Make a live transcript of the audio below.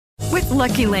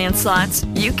Lucky Land Slots,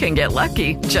 you can get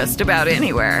lucky just about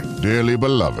anywhere. Dearly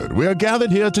beloved, we are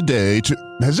gathered here today to...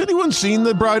 Has anyone seen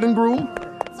the bride and groom?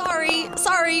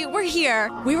 Sorry, we're here.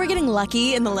 We were getting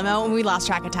lucky in the limo and we lost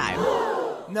track of time.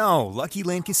 No, Lucky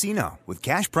Land Casino, with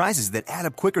cash prizes that add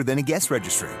up quicker than a guest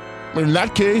registry. In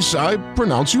that case, I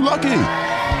pronounce you lucky.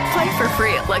 Play for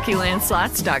free at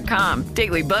LuckyLandSlots.com.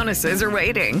 Daily bonuses are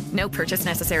waiting. No purchase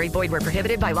necessary. Void where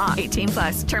prohibited by law.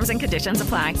 18+. Terms and conditions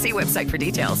apply. See website for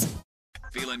details.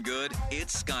 Feeling good?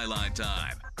 It's Skyline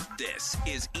time. This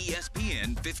is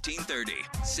ESPN 1530,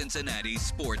 Cincinnati's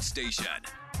sports station.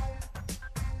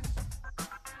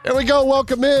 There we go.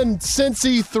 Welcome in,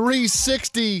 Cincy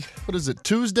 360. What is it,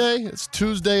 Tuesday? It's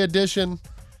Tuesday edition.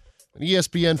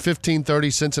 ESPN 1530,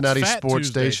 Cincinnati Sports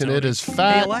Tuesday, Station. Tony. It is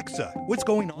fat. Hey, Alexa, what's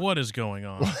going on? What is going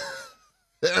on?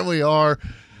 There we are.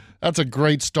 That's a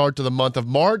great start to the month of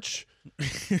March.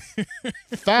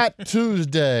 Fat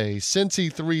Tuesday,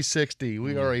 Cincy 360.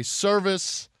 We are a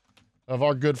service of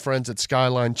our good friends at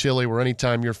Skyline Chili, where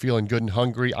anytime you're feeling good and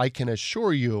hungry, I can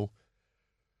assure you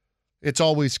it's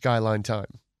always Skyline time.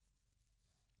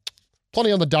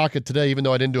 Plenty on the docket today, even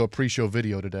though I didn't do a pre-show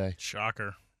video today.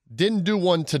 Shocker. Didn't do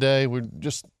one today. We're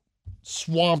just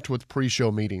swamped with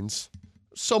pre-show meetings.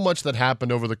 So much that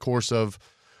happened over the course of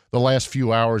the last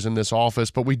few hours in this office,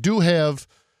 but we do have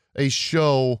a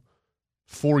show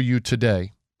for you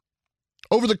today.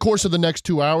 Over the course of the next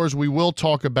 2 hours, we will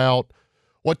talk about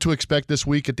what to expect this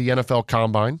week at the NFL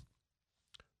Combine.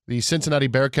 The Cincinnati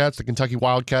Bearcats, the Kentucky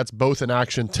Wildcats, both in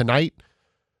action tonight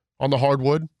on the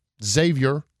hardwood.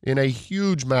 Xavier in a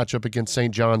huge matchup against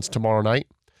St. John's tomorrow night.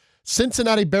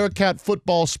 Cincinnati Bearcat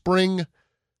football spring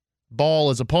ball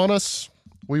is upon us.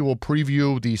 We will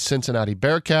preview the Cincinnati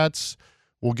Bearcats.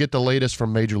 We'll get the latest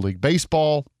from Major League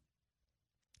Baseball.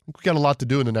 We got a lot to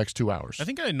do in the next 2 hours. I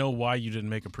think I know why you didn't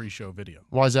make a pre-show video.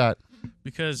 Why is that?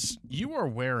 Because you are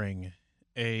wearing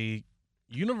a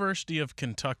University of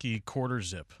Kentucky quarter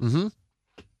zip. Mm-hmm.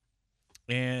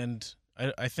 And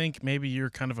I think maybe you're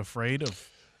kind of afraid of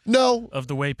No. of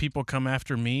the way people come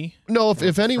after me. No,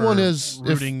 if anyone is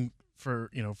rooting for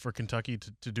Kentucky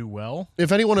to do well.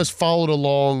 If anyone has followed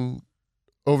along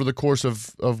over the course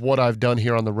of what I've done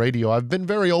here on the radio, I've been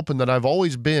very open that I've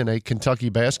always been a Kentucky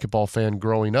basketball fan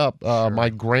growing up. Sure. My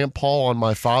grandpa on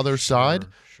my father's side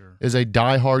is a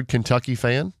diehard Kentucky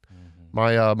fan.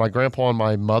 Mm-hmm. My grandpa on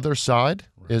my mother's side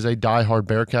is a diehard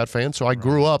Bearcat fan. So I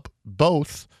grew up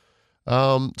both.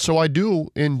 So I do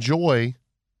enjoy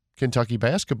Kentucky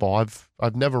basketball.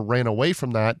 I've never ran away from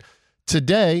that.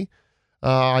 Today,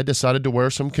 I decided to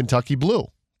wear some Kentucky blue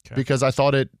because I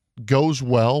thought it goes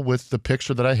well with the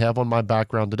picture that I have on my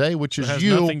background today, which is it has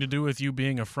you. nothing to do with you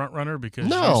being a front runner because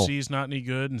UC's not any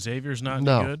good and Xavier's not any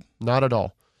good? No, not at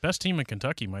all. Best team in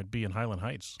Kentucky might be in Highland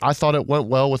Heights. I thought it went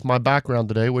well with my background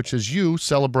today, which is you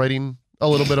celebrating a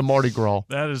little bit of Mardi Gras.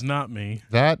 That is not me.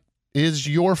 That is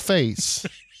your face.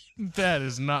 That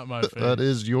is not my face. That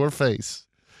is your face.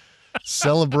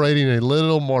 Celebrating a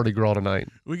little Mardi Gras tonight.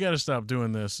 We got to stop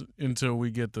doing this until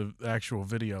we get the actual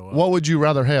video up. What would you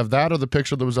rather have, that or the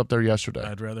picture that was up there yesterday?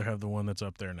 I'd rather have the one that's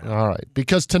up there now. All right.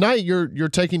 Because tonight you're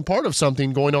taking part of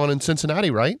something going on in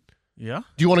Cincinnati, right? Yeah.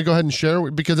 Do you want to go ahead and share?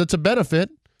 Because it's a benefit.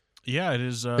 Yeah, it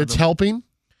is. It's helping.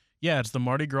 Yeah, it's the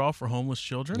Mardi Gras for homeless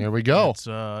children. There we go. It's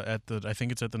I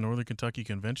think it's at the Northern Kentucky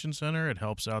Convention Center. It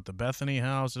helps out the Bethany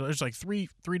House. There's like three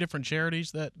different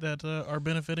charities that are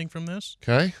benefiting from this.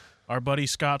 Okay. Our buddy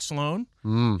Scott Sloan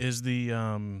is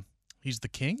he's the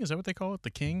king. Is that what they call it?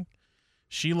 The king.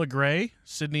 Sheila Gray,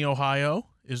 Sydney, Ohio,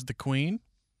 is the queen.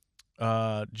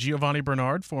 Giovanni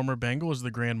Bernard, former Bengal, is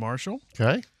the Grand Marshal.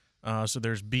 Okay. So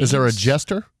there's beans. Is there a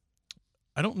jester?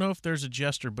 I don't know if there's a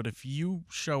jester, but if you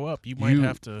show up, you might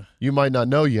have to. You might not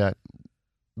know yet,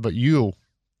 but you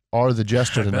are the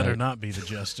jester tonight. Better not be the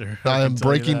jester. I am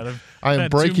breaking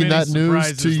that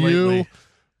news to you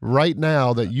right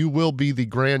now that you will be the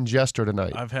grand jester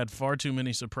tonight. I've had far too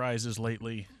many surprises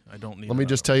lately. I don't need. Let me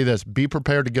just tell you this: be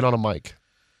prepared to get on a mic.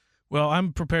 Well,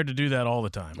 I'm prepared to do that all the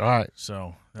time. All right.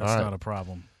 So that's not a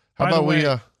problem. How about we?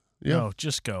 Yeah. No,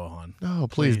 just go on. No,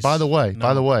 please. By the way,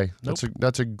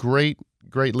 that's a great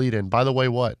lead-in. By the way,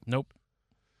 what? Nope.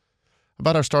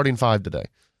 About our starting five today.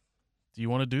 Do you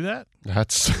want to do that?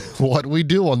 That's what we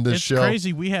do on this show. It's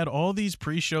crazy. We had all these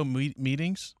pre-show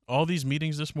meetings, all these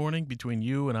meetings this morning between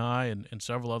you and I and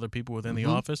several other people within the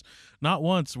office. Not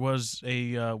once was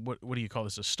a what do you call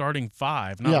this? A starting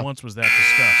five. Not once was that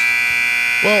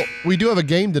discussed. Well, we do have a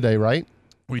game today, right?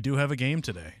 We do have a game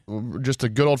today. Just a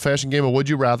good old-fashioned game of Would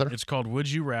You Rather. It's called Would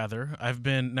You Rather.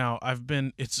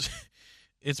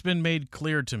 It's been made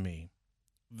clear to me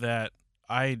that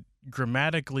I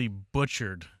grammatically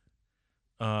butchered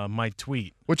my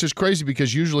tweet. Which is crazy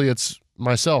because usually it's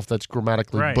myself that's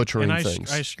grammatically butchering and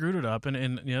things. I screwed it up, and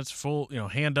it's full,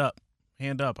 hand up.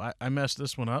 I messed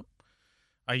this one up.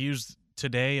 I used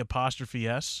today apostrophe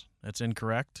S. That's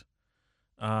incorrect.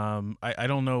 I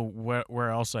don't know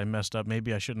where else I messed up.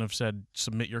 Maybe I shouldn't have said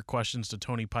submit your questions to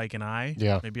Tony Pike and I.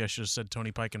 Yeah. Maybe I should have said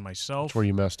Tony Pike and myself. That's where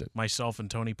you messed it. Myself and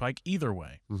Tony Pike. Either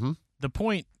way. Mm-hmm. The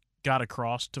point got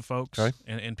across to folks, okay.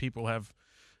 and people have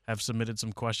submitted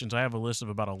some questions. I have a list of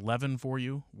about 11 for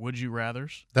you. Would you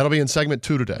rathers? That'll be in segment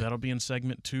 2 today. That'll be in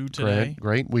segment 2 today.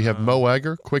 Great. We have Mo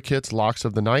Egger, quick hits, locks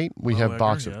of the night. We have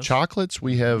box of chocolates.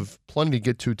 We have plenty to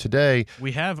get to today.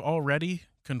 We have already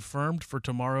confirmed for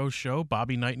tomorrow's show,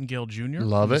 Bobby Nightingale Jr.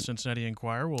 Love from it. The Cincinnati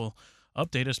Enquirer will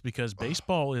update us because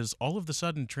baseball is all of a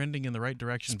sudden trending in the right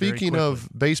direction. Speaking very of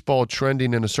baseball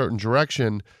trending in a certain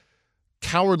direction,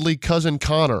 cowardly cousin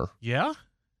Connor. Yeah?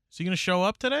 Is he going to show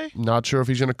up today? Not sure if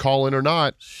he's going to call in or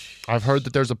not. I've heard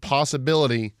that there's a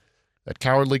possibility that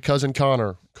cowardly cousin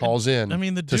Connor calls in to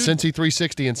Cincy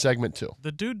 360 in segment 2.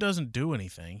 The dude doesn't do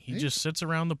anything. He just sits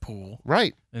around the pool.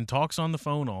 Right. And talks on the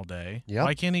phone all day. Yep.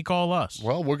 Why can't he call us?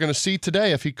 Well, we're going to see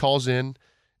today if he calls in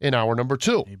hour number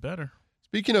 2. He better.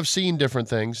 Speaking of seeing different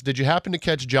things, did you happen to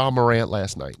catch Ja Morant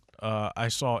last night? I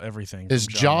saw everything. Is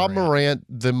Ja Morant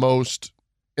the most,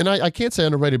 and I can't say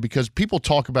underrated because people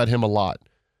talk about him a lot,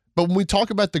 but when we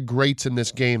talk about the greats in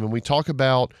this game and we talk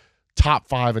about top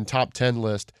 5 and top 10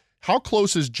 list, how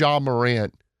close is Ja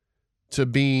Morant to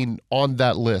being on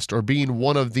that list or being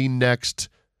one of the next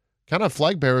kind of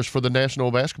flag bearers for the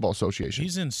National Basketball Association?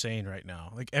 He's insane right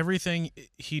now. Like everything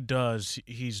he does,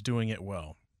 he's doing it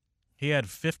well. He had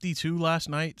 52 last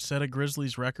night, set a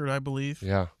Grizzlies record, I believe.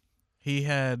 Yeah. He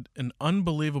had an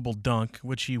unbelievable dunk,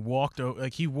 which he walked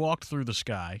through the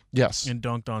sky. Yes. And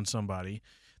dunked on somebody.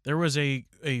 There was a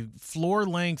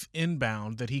floor-length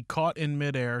inbound that he caught in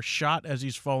midair, shot as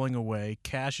he's falling away,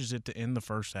 cashes it to end the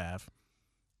first half.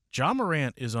 Ja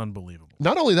Morant is unbelievable.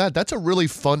 Not only that, that's a really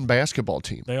fun basketball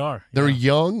team. They are. They're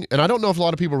young, and I don't know if a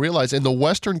lot of people realize, in the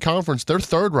Western Conference, they're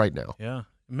 3rd right now. Yeah.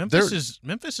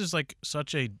 Memphis is like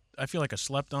such a, I feel like a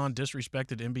slept-on,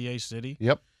 disrespected NBA city.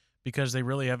 Yep. Because they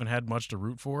really haven't had much to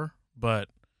root for. But,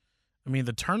 I mean,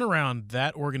 the turnaround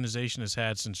that organization has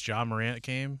had since Ja Morant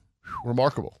came,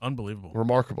 remarkable. Unbelievable.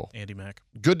 Remarkable. Andy Mack.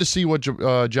 Good to see what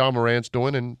Ja Morant's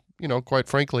doing, and, quite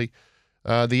frankly,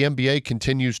 the NBA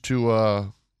continues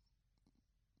to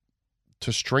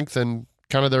strengthen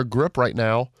kind of their grip right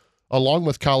now, along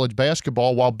with college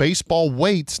basketball, while baseball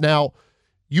waits. Now,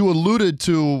 you alluded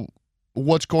to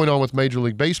what's going on with Major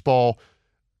League Baseball.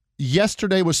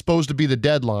 Yesterday was supposed to be the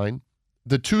deadline.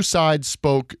 The two sides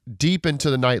spoke deep into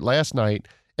the night last night,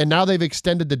 and now they've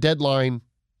extended the deadline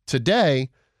today.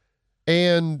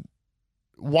 And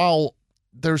while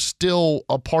there's still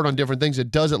apart on different things,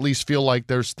 it does at least feel like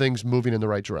there's things moving in the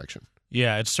right direction.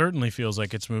 Yeah, it certainly feels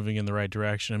like it's moving in the right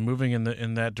direction and moving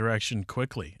in that direction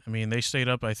quickly. I mean, they stayed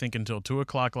up, I think, until 2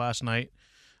 o'clock last night.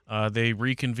 They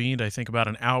reconvened, I think, about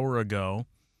an hour ago,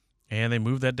 and they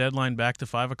moved that deadline back to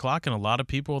 5 o'clock. And a lot of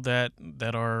people that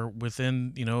are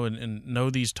within, and know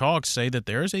these talks say that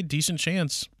there is a decent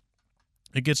chance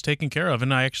it gets taken care of.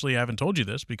 And I actually haven't told you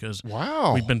this because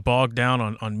we've been bogged down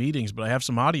on meetings, but I have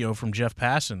some audio from Jeff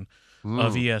Passan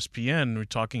of ESPN. We're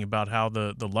talking about how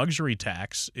the luxury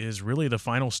tax is really the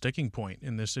final sticking point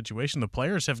in this situation. The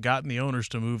players have gotten the owners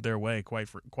to move their way quite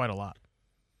a lot.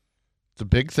 It's a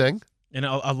big thing. And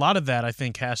a lot of that, I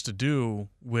think, has to do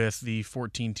with the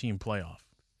 14-team playoff.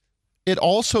 It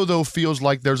also, though, feels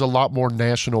like there's a lot more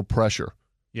national pressure.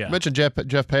 Yeah. You mentioned Jeff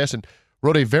Passan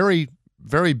wrote a very,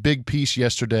 very big piece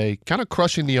yesterday, kind of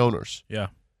crushing the owners. Yeah.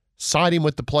 Siding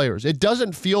with the players. It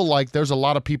doesn't feel like there's a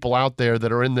lot of people out there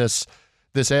that are in this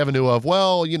avenue of,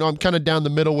 well, I'm kind of down the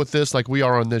middle with this like we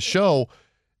are on this show.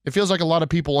 It feels like a lot of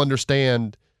people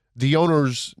understand the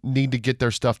owners need to get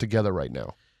their stuff together right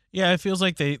now. Yeah, it feels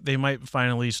like they might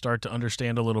finally start to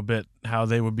understand a little bit how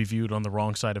they would be viewed on the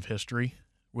wrong side of history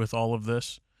with all of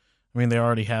this. I mean, they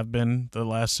already have been the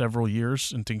last several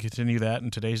years, and to continue that in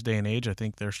today's day and age, I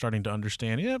think they're starting to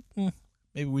understand,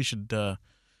 maybe we should be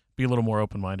a little more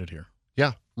open-minded here.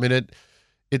 Yeah. I mean,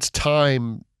 it's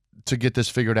time to get this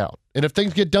figured out. And if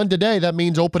things get done today, that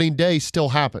means opening day still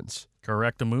happens.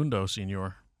 Correctamundo,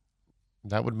 senor.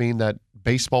 That would mean that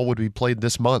baseball would be played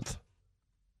this month.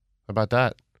 How about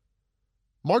that?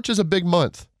 March is a big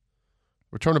month.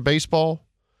 Return of baseball.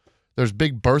 There's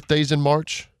big birthdays in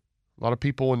March. A lot of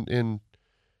people in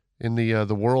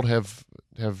the world have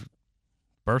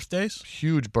birthdays.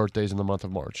 Huge birthdays in the month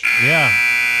of March. Yeah.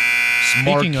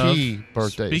 Marquee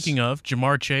birthdays. Speaking of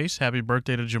Jamar Chase, happy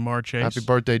birthday to Jamar Chase. Happy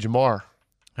birthday, Jamar.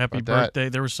 Happy birthday.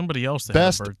 There was somebody else that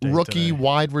Best had a birthday rookie today.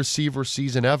 wide receiver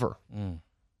season ever.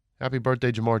 Happy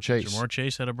birthday, Jamar Chase. Jamar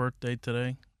Chase had a birthday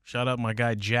today. Shout out my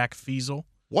guy Jack Feasel.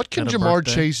 What can had a Jamar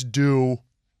birthday. Chase do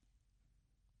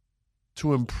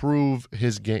to improve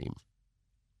his game?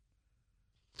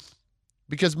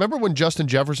 Because remember when Justin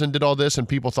Jefferson did all this and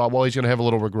people thought, well, he's going to have a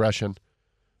little regression.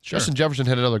 Sure. Justin Jefferson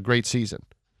had another great season.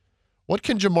 What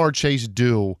can Jamar Chase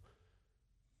do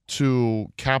to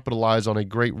capitalize on a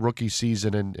great rookie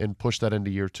season and push that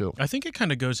into year 2? I think it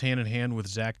kind of goes hand in hand with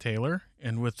Zach Taylor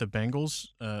and with the Bengals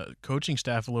coaching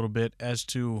staff a little bit as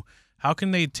to how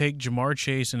can they take Jamar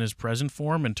Chase in his present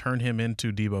form and turn him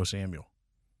into Deebo Samuel.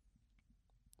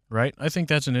 Right? I think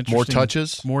that's an interesting...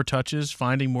 More touches,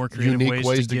 finding more creative unique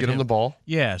ways to get him the ball.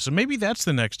 Yeah, so maybe that's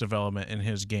the next development in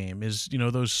his game is,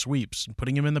 those sweeps,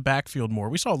 putting him in the backfield more.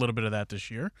 We saw a little bit of that this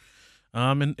year.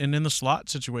 And in the slot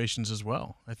situations as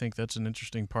well. I think that's an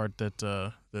interesting part that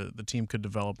the team could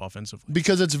develop offensively.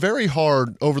 Because it's very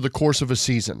hard over the course of a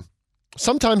season.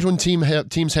 Sometimes when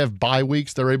teams have bye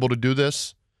weeks, they're able to do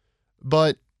this.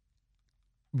 But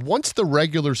once the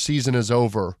regular season is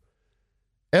over,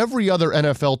 every other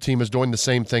NFL team is doing the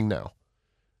same thing now.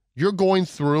 You're going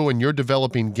through and you're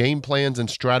developing game plans and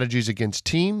strategies against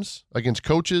teams, against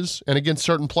coaches, and against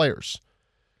certain players.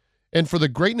 And for the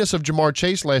greatness of Jamar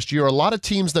Chase last year, a lot of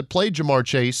teams that played Jamar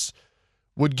Chase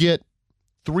would get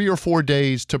 3 or 4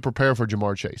 days to prepare for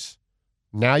Jamar Chase.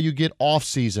 Now you get off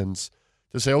seasons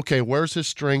to say, okay, where's his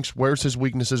strengths? Where's his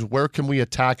weaknesses? Where can we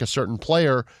attack a certain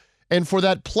player? And for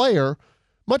that player,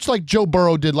 much like Joe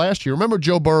Burrow did last year. Remember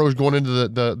Joe Burrow was going into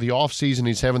the offseason.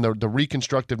 He's having the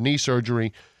reconstructive knee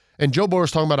surgery. And Joe Burrow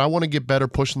was talking about, I want to get better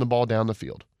pushing the ball down the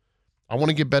field. I want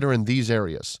to get better in these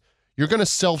areas. You're going to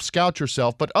self-scout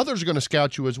yourself, but others are going to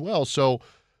scout you as well. So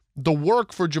the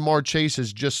work for Jamar Chase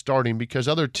is just starting because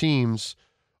other teams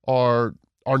are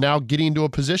now getting into a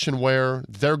position where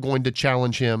they're going to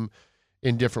challenge him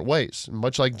in different ways.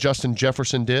 Much like Justin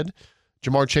Jefferson did,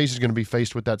 Jamar Chase is going to be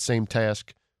faced with that same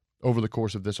task over the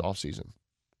course of this offseason.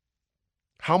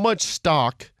 How much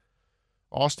stock,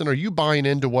 Austin, are you buying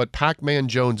into what Pac-Man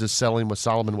Jones is selling with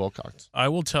Solomon Wilcox? I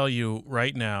will tell you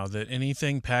right now that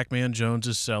anything Pac-Man Jones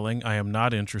is selling, I am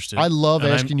not interested. I love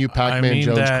asking you Pac-Man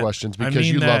Jones questions because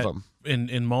you love them.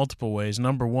 In multiple ways.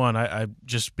 Number one, I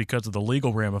just because of the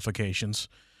legal ramifications,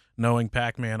 knowing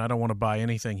Pac-Man, I don't want to buy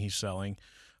anything he's selling.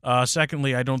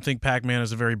 Secondly, I don't think Pac-Man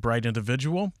is a very bright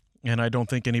individual, and I don't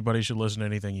think anybody should listen to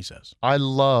anything he says. I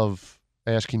love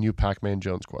asking you Pac-Man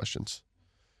Jones questions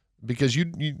because you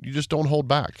just don't hold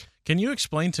back. Can you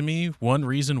explain to me one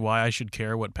reason why I should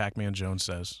care what Pac-Man Jones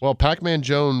says? Well, Pac-Man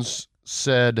Jones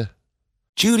said...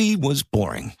 Judy was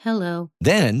boring. Hello.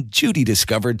 Then Judy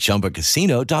discovered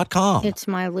ChumbaCasino.com. It's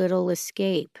my little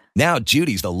escape. Now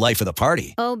Judy's the life of the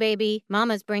party. Oh, baby,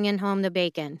 mama's bringing home the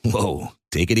bacon. Whoa,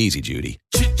 take it easy, Judy.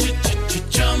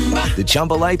 The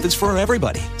Chumba life is for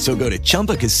everybody. So go to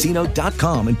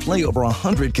ChumbaCasino.com and play over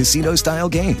 100 casino-style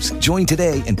games. Join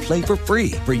today and play for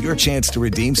free for your chance to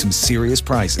redeem some serious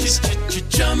prizes.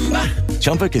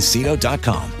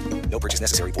 ChumbaCasino.com. No purchase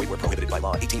necessary. Void where prohibited by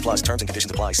law. 18 plus terms and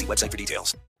conditions apply. See website for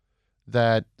details.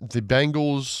 That the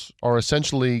Bengals are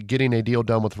essentially getting a deal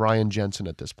done with Ryan Jensen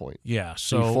at this point. Yeah,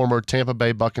 so the former Tampa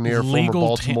Bay Buccaneer, former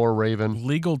Baltimore Raven.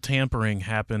 Legal tampering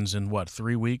happens in,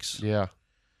 3 weeks? Yeah.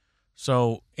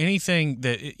 So anything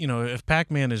that, if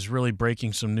Pac-Man is really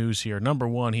breaking some news here, number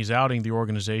one, he's outing the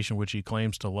organization which he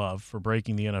claims to love for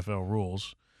breaking the NFL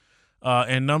rules.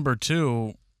 And number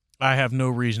two, I have no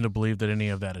reason to believe that any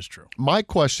of that is true. My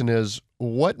question is,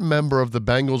 what member of the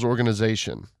Bengals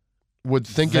organization would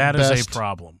think that it best is a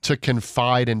problem to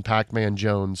confide in Pac-Man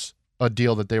Jones a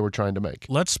deal that they were trying to make?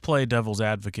 Let's play devil's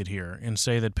advocate here and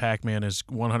say that Pac-Man is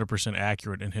 100%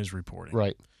 accurate in his reporting.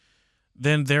 Right.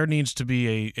 Then there needs to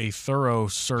be a thorough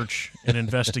search and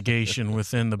investigation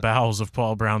within the bowels of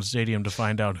Paul Brown Stadium to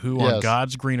find out who on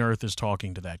God's green earth is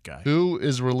talking to that guy. Who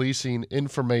is releasing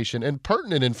information and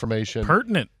pertinent information.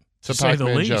 Pertinent. To say the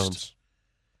Pac-Man least. Jones.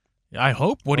 I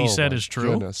hope what he said is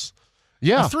true. Goodness.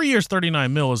 Yeah. 3 years,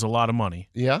 $39 million is a lot of money.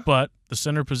 Yeah. But the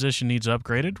center position needs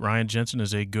upgraded. Ryan Jensen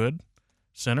is a good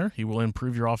center. He will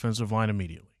improve your offensive line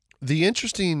immediately. The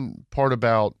interesting part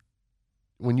about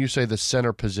when you say the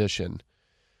center position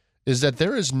is that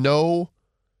there is no,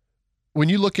 when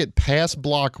you look at pass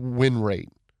block win rate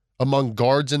among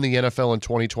guards in the NFL in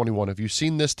 2021, have you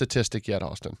seen this statistic yet,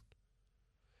 Austin?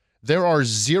 There are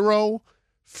 0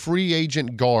 free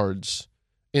agent guards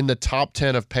in the top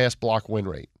 10 of pass block win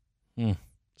rate.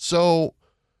 So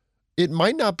it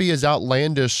might not be as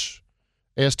outlandish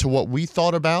as to what we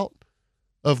thought about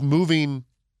of moving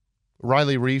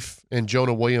Riley Reif and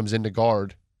Jonah Williams into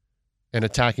guard and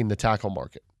attacking the tackle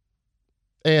market.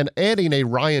 And adding a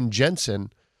Ryan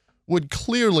Jensen would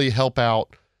clearly help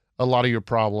out a lot of your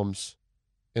problems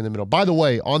in the middle. By the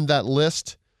way, on that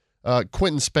list,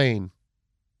 Quentin Spain,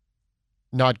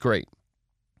 not great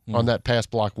on that pass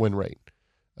block win rate.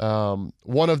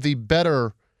 One of the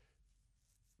better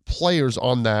players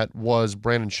on that was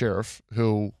Brandon Sheriff,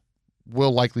 who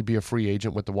will likely be a free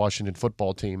agent with the Washington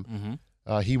football team.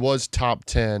 He was top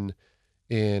 10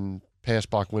 in pass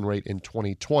block win rate in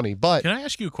 2020. But can I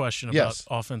ask you a question about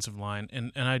offensive line?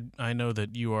 And I know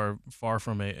that you are far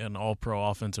from an all-pro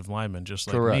offensive lineman,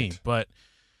 just like me. But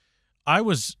I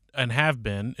was and have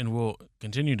been and will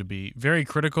continue to be very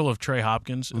critical of Trey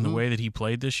Hopkins in the way that he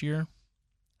played this year.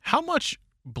 How much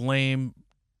blame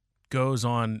goes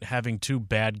on having two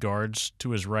bad guards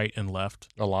to his right and left?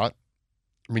 A lot.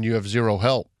 I mean, you have zero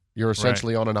help. You're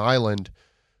essentially on an island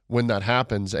when that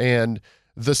happens. And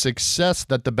the success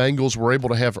that the Bengals were able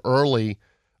to have early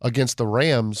against the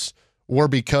Rams were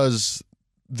because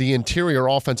the interior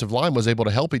offensive line was able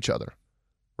to help each other,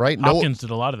 right? Hopkins did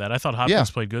a lot of that. I thought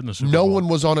Hopkins played good in the Super Bowl. No one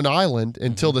was on an island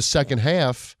until the second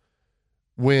half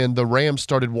when the Rams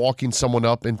started walking someone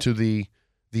up into the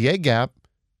A gap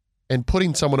and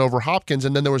putting someone over Hopkins,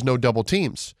 and then there was no double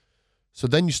teams. So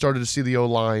then you started to see the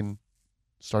O-line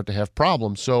start to have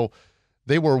problems. So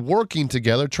they were working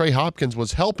together. Trey Hopkins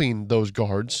was helping those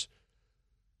guards,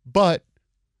 but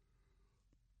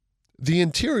the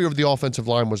interior of the offensive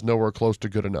line was nowhere close to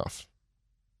good enough.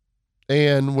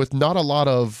 And with not a lot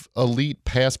of elite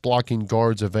pass blocking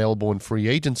guards available in free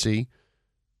agency,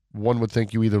 one would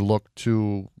think you either look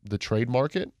to the trade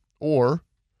market or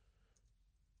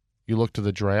you look to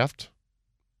the draft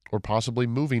or possibly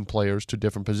moving players to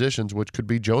different positions, which could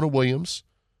be Jonah Williams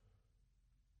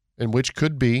and which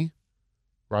could be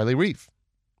Riley Reiff.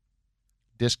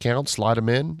 Discount, slide him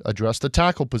in, address the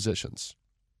tackle positions.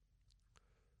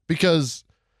 Because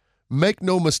make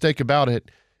no mistake about it,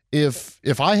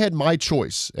 if I had my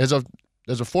choice as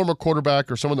a former quarterback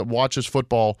or someone that watches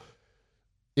football,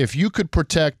 if you could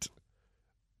protect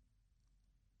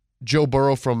Joe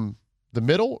Burrow from the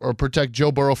middle or protect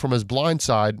Joe Burrow from his blind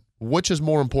side, which is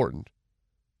more important?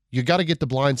 You got to get the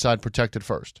blind side protected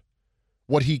first.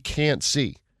 What he can't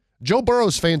see. Joe Burrow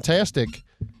is fantastic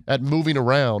at moving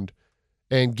around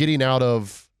and getting out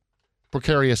of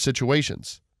precarious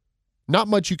situations. Not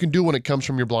much you can do when it comes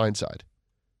from your blind side.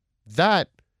 That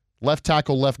left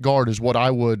tackle, left guard is what I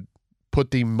would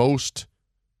put the most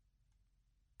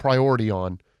priority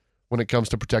on when it comes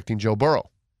to protecting Joe Burrow.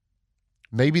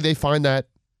 Maybe they find that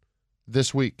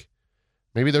this week.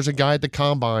 Maybe there's a guy at the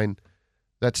combine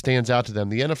that stands out to them.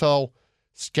 The NFL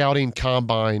scouting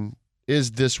combine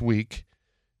is this week.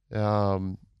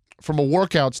 From a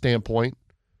workout standpoint,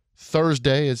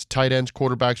 Thursday is tight ends,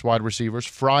 quarterbacks, wide receivers.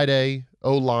 Friday,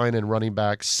 O-line and running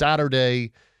backs.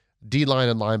 Saturday, D-line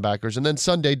and linebackers. And then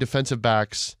Sunday, defensive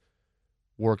backs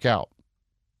work out.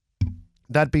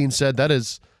 That being said, that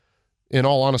is, in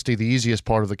all honesty, the easiest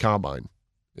part of the combine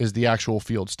is the actual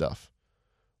field stuff.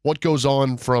 What goes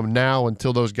on from now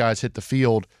until those guys hit the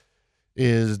field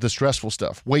is the stressful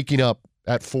stuff. Waking up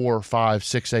at 4, 5,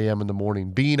 6 a.m. in the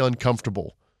morning, being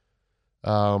uncomfortable.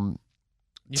 You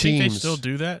think they still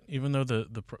do that, even though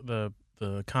the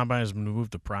combine has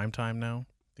moved to prime time now?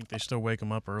 Think they still wake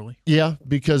them up early? Yeah,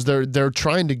 because they're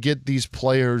trying to get these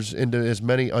players into as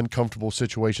many uncomfortable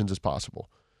situations as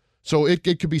possible. So it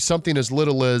could be something as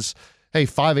little as, hey,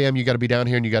 5 a.m. you got to be down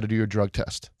here and you got to do your drug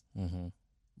test. Mm-hmm.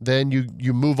 Then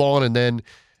you move on, and then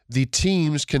the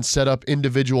teams can set up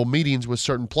individual meetings with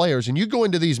certain players. And you go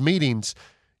into these meetings,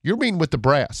 you're meeting with the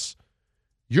brass.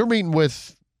 You're meeting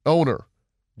with owner,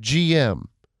 GM,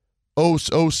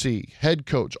 OC, head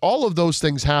coach. All of those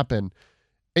things happen.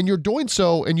 And you're doing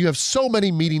so, and you have so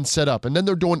many meetings set up. And then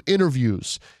they're doing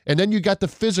interviews. And then you got the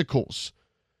physicals,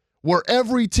 where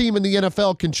every team in the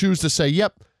NFL can choose to say,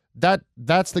 yep,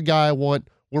 that's the guy I want.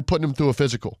 We're putting him through a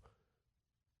physical.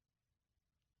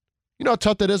 You know how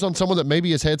tough that is on someone that maybe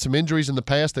has had some injuries in the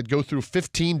past that go through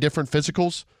 15 different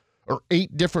physicals or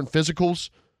 8 different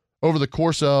physicals over the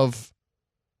course of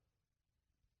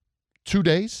 2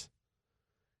 days?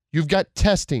 You've got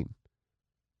testing.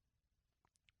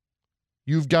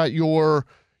 You've got your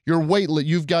weight,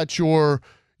 you've got your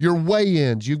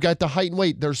weigh-ins, you've got the height and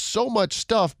weight. There's so much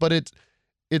stuff, but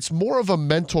it's more of a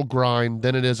mental grind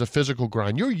than it is a physical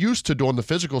grind. You're used to doing the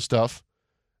physical stuff.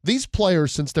 These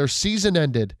players, since their season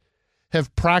ended,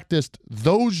 have practiced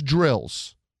those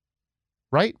drills,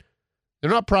 right? They're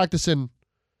not practicing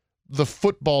the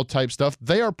football type stuff.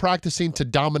 They are practicing to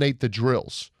dominate the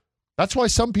drills. That's why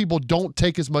some people don't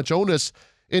take as much onus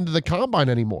into the combine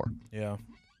anymore. Yeah.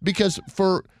 Because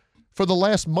for for the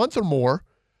last month or more,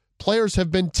 players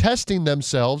have been testing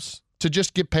themselves to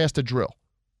just get past a drill.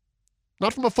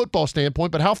 Not from a football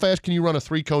standpoint, but how fast can you run a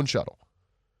 3-cone shuttle?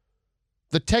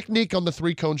 The technique on the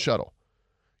 3-cone shuttle.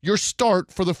 Your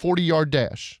start for the 40-yard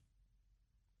dash.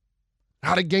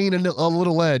 How to gain a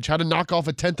little edge. How to knock off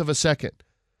a tenth of a second.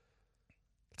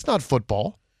 It's not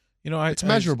football. It's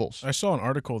measurables. I saw an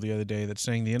article the other day that's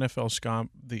saying the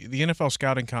NFL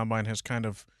scouting combine has kind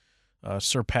of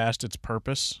surpassed its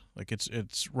purpose. Like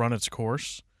it's run its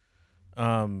course,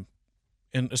 and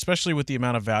especially with the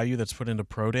amount of value that's put into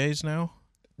pro days now.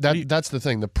 That's the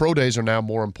thing. The pro days are now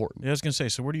more important. Yeah, I was gonna say.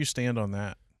 So where do you stand on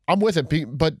that? I'm with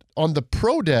it, but on the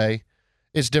pro day,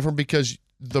 it's different because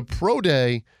the pro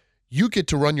day, you get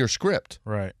to run your script.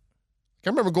 Right. I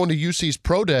remember going to UC's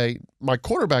pro day, my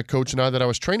quarterback coach and I that I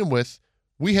was training with,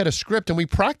 we had a script and we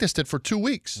practiced it for 2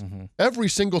 weeks. Mm-hmm. Every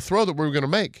single throw that we were going to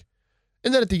make.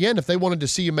 And then at the end, if they wanted to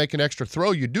see you make an extra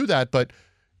throw, you do that, but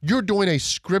you're doing a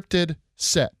scripted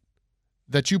set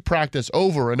that you practice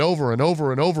over and over and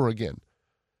over and over again.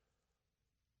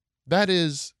 That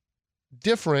is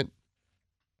different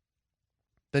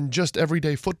than just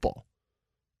everyday football.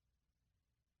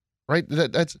 Right?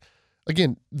 That's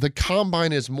again, the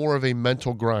combine is more of a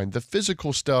mental grind. The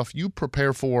physical stuff you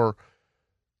prepare for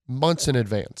months in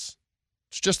advance.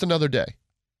 It's just another day.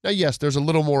 Now, yes, there's a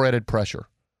little more added pressure.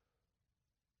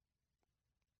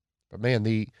 But man,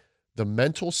 the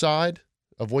mental side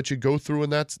of what you go through in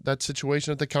that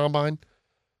situation at the combine,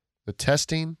 the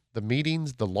testing, the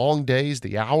meetings, the long days,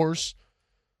 the hours,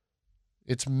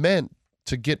 it's meant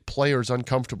to get players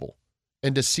uncomfortable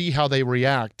and to see how they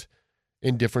react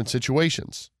in different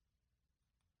situations.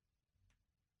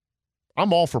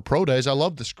 I'm all for pro days. I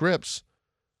love the scripts.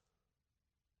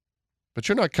 But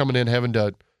you're not coming in having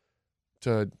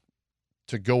to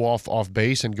go off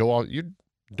base and go out. You're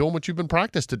doing what you've been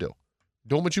practiced to do.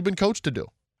 Doing what you've been coached to do.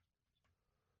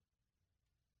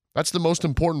 That's the most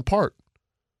important part.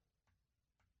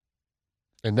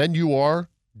 And then you are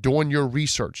doing your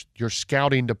research, your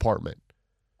scouting department.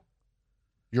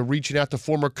 You're reaching out to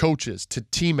former coaches, to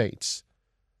teammates.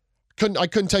 I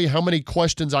couldn't tell you how many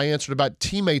questions I answered about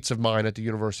teammates of mine at the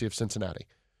University of Cincinnati.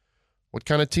 What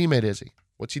kind of teammate is he?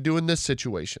 What's he doing in this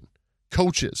situation?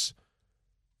 Coaches.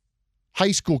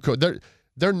 High school coach.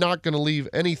 They're not going to leave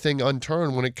anything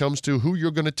unturned when it comes to who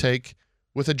you're going to take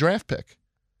with a draft pick.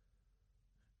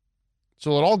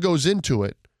 So it all goes into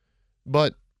it.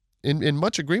 But in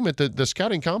much agreement, the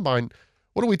scouting combine,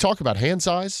 what do we talk about? Hand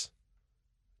size?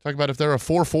 Talk about if they're a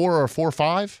 4.4 or a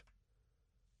 4.5?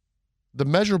 The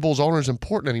measurables aren't as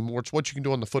important anymore. It's what you can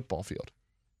do on the football field.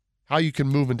 How you can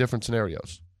move in different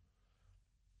scenarios.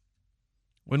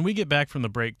 When we get back from the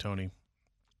break, Tony,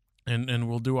 and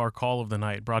we'll do our call of the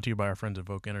night, brought to you by our friends at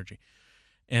Voc Energy,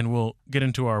 and we'll get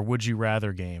into our Would You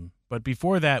Rather game. But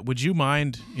before that, would you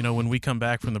mind, when we come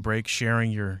back from the break,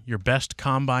 sharing your best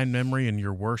combine memory and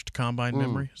your worst combine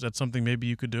memory? Is that something maybe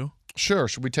you could do? Sure.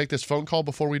 Should we take this phone call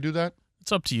before we do that?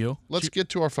 It's up to you. Let's get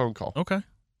to our phone call. Okay.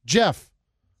 Jeff,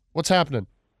 what's happening?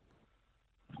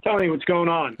 Tony, what's going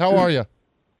on? How are you?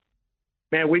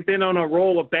 Man, we've been on a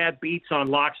roll of bad beats on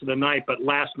locks of the night, but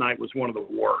last night was one of the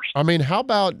worst. I mean, how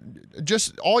about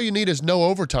just all you need is no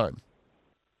overtime?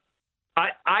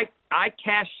 I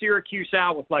cashed Syracuse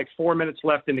out with like 4 minutes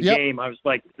left in the game. I was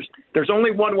like, there's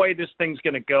only one way this thing's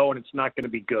going to go, and it's not going to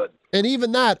be good. And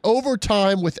even that,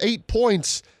 overtime with 8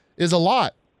 points is a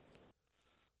lot.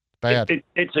 Bad.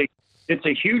 It's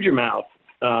a huge amount.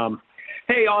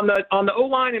 Hey, on the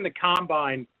O-line and the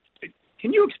combine,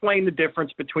 can you explain the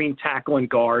difference between tackle and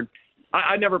guard?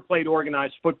 I never played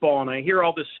organized football, and I hear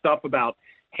all this stuff about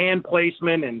hand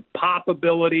placement and pop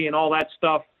ability and all that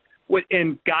stuff,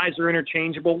 and guys are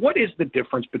interchangeable. What is the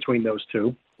difference between those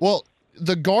two? Well,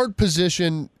 the guard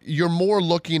position, you're more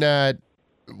looking at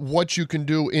what you can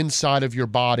do inside of your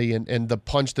body and the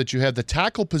punch that you have. The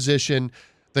tackle position,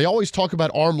 they always talk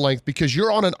about arm length because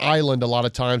you're on an island a lot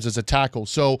of times as a tackle.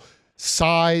 So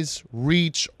size,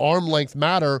 reach, arm length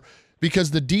matter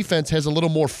because the defense has a little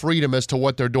more freedom as to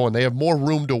what they're doing. They have more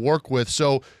room to work with.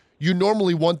 So you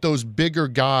normally want those bigger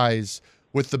guys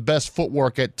with the best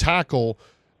footwork at tackle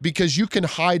because you can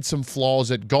hide some flaws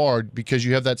at guard because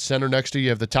you have that center next to you, you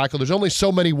have the tackle. There's only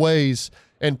so many ways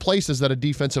and places that a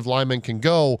defensive lineman can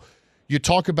go. You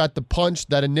talk about the punch,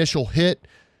 that initial hit.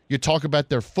 You talk about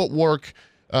their footwork,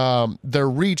 their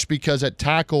reach, because at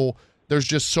tackle, there's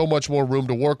just so much more room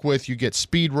to work with. You get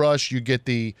speed rush. You get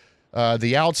the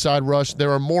outside rush.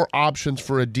 There are more options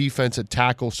for a defense at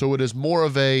tackle, so it is more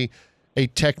of a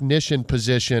technician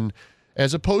position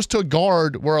as opposed to a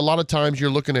guard where a lot of times you're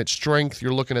looking at strength,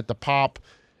 you're looking at the pop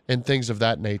and things of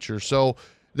that nature. So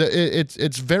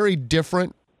It's very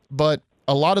different, but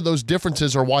a lot of those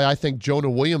differences are why I think Jonah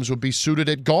Williams would be suited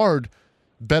at guard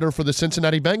better for the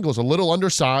Cincinnati Bengals. A little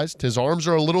undersized. His arms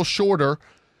are a little shorter,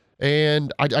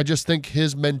 and I just think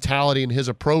his mentality and his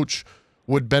approach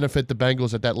would benefit the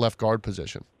Bengals at that left guard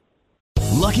position.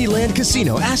 Lucky Land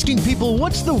Casino, asking people,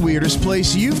 what's the weirdest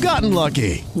place you've gotten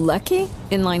lucky? Lucky?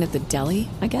 In line at the deli,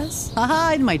 I guess?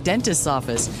 Aha, in my dentist's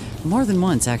office. More than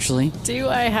once, actually. Do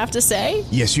I have to say?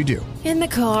 Yes, you do. In the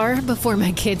car before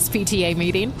my kids' PTA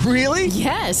meeting. Really?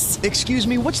 Yes. Excuse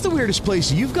me, what's the weirdest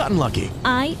place you've gotten lucky?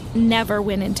 I never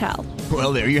win and tell.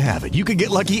 Well, there you have it. You can get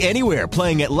lucky anywhere,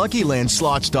 playing at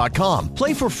LuckyLandSlots.com.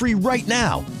 Play for free right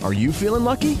now. Are you feeling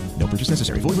lucky? No purchase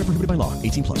necessary. Void where prohibited by law.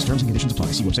 18+. Terms and conditions apply.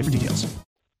 See website for details.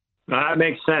 That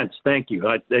makes sense. Thank you.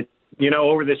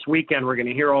 Over this weekend, we're going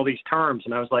to hear all these terms,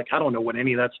 and I was like, I don't know what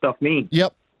any of that stuff means.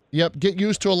 Yep. Get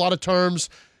used to a lot of terms.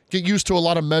 Get used to a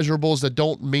lot of measurables that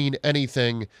don't mean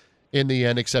anything in the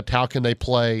end except how can they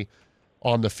play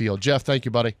on the field. Jeff, thank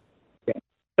you, buddy. Yeah.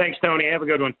 Thanks, Tony. Have a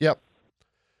good one. Yep.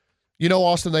 You know,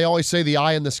 Austin, they always say the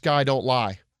eye in the sky don't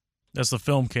lie. That's the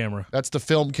film camera. That's the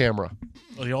film camera.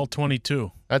 Oh, the all-22.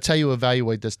 That's how you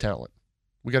evaluate this talent.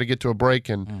 We got to get to a break,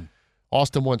 and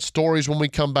Austin wants stories when we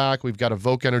come back. We've got a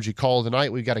Voc Energy call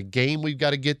tonight. We've got a game we've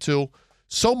got to get to.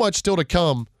 So much still to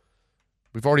come.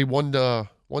 We've already one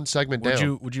segment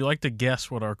down. Would you like to guess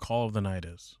what our call of the night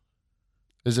is?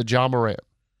 Is it Ja Morant?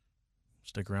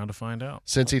 Stick around to find out.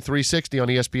 Cincy 360 on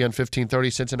ESPN 1530,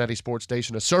 Cincinnati Sports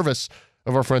Station, a service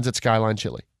of our friends at Skyline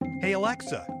Chili. Hey,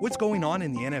 Alexa, what's going on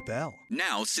in the NFL?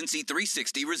 Now Cincy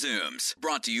 360 resumes.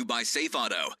 Brought to you by Safe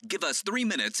Auto. Give us 3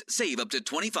 minutes, save up to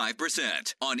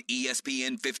 25% on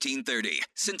ESPN 1530,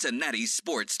 Cincinnati's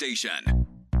sports station.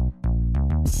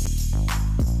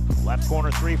 Left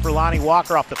corner three for Lonnie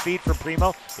Walker off the feet from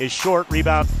Primo is short.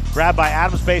 Rebound grabbed by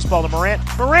Adams. Baseball to Morant.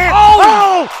 Morant!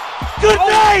 Oh! Good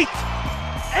night!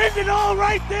 End it all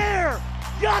right there!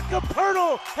 Jakob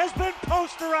Poeltl has been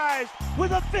posterized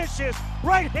with a vicious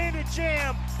right-handed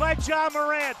jam by Ja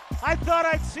Morant. I thought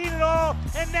I'd seen it all,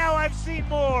 and now I've seen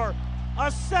more. A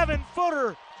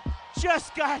 7-footer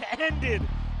just got ended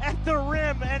at the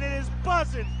rim, and it is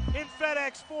buzzing in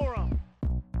FedEx Forum.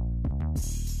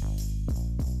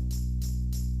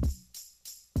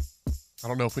 I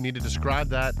don't know if we need to describe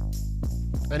that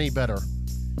any better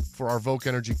for our Voc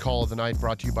Energy call of the night,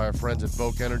 brought to you by our friends at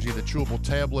Voc Energy. The chewable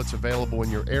tablets available in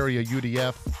your area,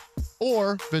 UDF,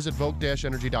 or visit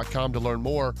Voc-Energy.com to learn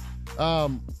more.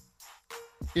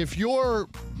 If you're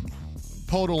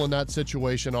Poeltl in that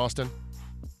situation, Austin,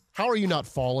 how are you not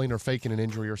falling or faking an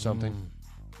injury or something?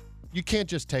 You can't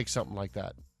just take something like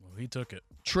that. Well, he took it.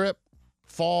 Trip,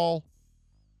 fall,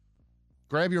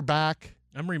 grab your back.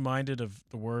 I'm reminded of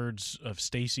the words of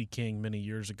Stacey King many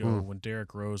years ago when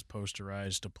Derrick Rose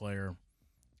posterized a player.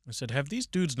 I said, have these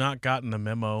dudes not gotten the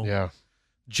memo? Yeah.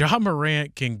 Ja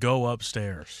Morant can go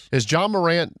upstairs. Is Ja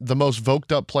Morant the most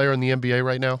voked up player in the NBA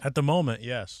right now? At the moment,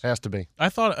 yes. Has to be. I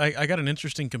thought I got an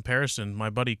interesting comparison. My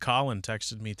buddy Colin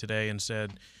texted me today and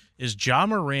said, is Ja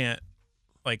Morant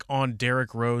like on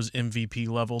Derrick Rose MVP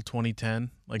level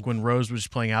 2010? Like when Rose was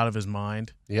playing out of his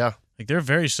mind? Yeah. Like they're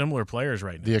very similar players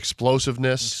right now. The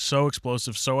explosiveness. So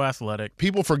explosive, so athletic.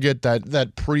 People forget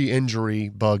that pre-injury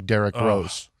bug Derrick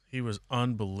Rose. He was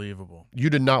unbelievable. You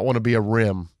did not want to be a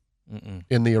rim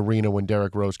in the arena when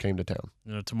Derrick Rose came to town.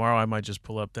 You know, tomorrow I might just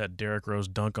pull up that Derrick Rose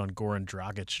dunk on Goran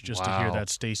Dragic just to hear that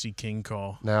Stacey King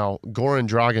call. Now, Goran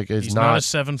Dragic is He's not a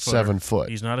 7-footer. 7 foot.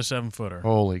 He's not a 7-footer.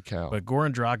 Holy cow. But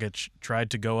Goran Dragic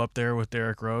tried to go up there with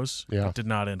Derrick Rose. Yeah. It did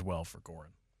not end well for Goran.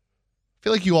 I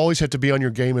feel like you always have to be on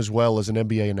your game as well as an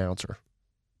NBA announcer.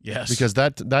 Yes. Because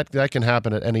that can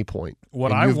happen at any point.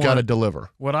 You've got to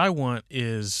deliver. What I want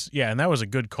is, and that was a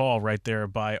good call right there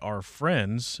by our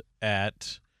friends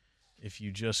at, if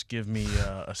you just give me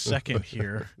a second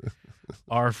here,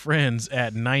 our friends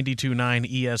at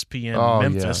 92.9 ESPN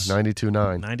Memphis. Yeah,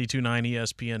 92.9. 92.9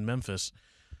 ESPN Memphis.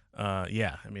 I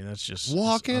mean, that's just.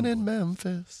 Walking in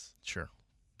Memphis. Sure.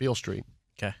 Beale Street.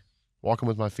 Okay. Walking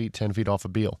with my feet 10 feet off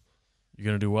of Beale. You're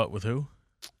going to do what with who?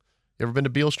 You ever been to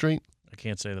Beale Street? I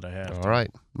can't say that I have. All right.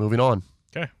 Moving on.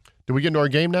 Okay. Do we get into our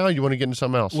game now, or you want to get into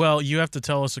something else? Well, you have to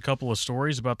tell us a couple of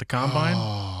stories about the Combine.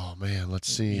 Oh, man.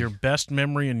 Let's see. Your best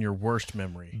memory and your worst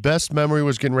memory. Best memory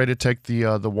was getting ready to take the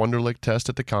Wonderlic test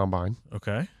at the Combine.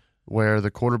 Okay. Where the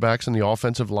quarterbacks and the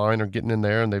offensive line are getting in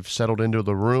there, and they've settled into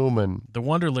the room. And the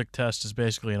Wonderlic test is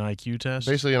basically an IQ test?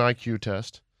 Basically an IQ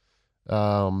test.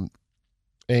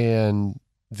 And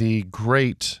the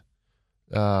great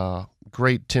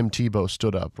Tim Tebow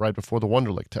stood up right before the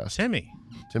Wonderlic test. Tim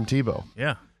Tebow.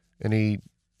 Yeah. And he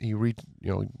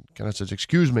kind of says,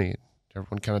 "Excuse me."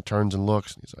 Everyone kind of turns and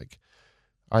looks. And he's like,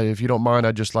 if you don't mind,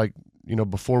 I'd just like,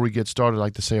 before we get started, I'd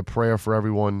like to say a prayer for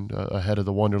everyone ahead of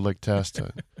the Wonderlic test.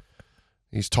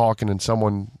 He's talking, and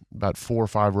someone about 4 or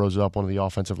 5 rows up, one of the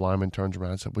offensive linemen turns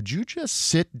around and said, would you just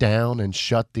sit down and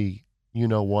shut the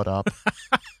you-know-what up?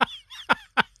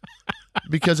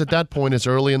 Because at that point, it's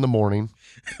early in the morning.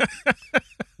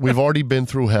 We've already been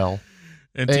through hell.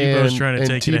 And Tebow's trying to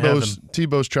take you to heaven.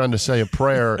 Tebow's trying to say a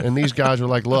prayer, and these guys are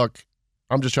like, look,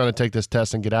 I'm just trying to take this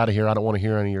test and get out of here. I don't want to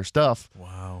hear any of your stuff.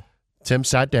 Wow. Tim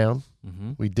sat down.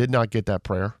 Mm-hmm. We did not get that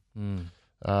prayer.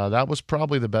 That was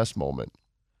probably the best moment.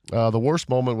 The worst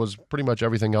moment was pretty much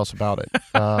everything else about it.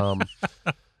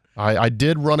 I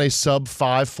did run a sub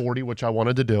 540, which I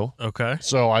wanted to do. Okay.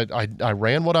 So I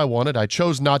ran what I wanted. I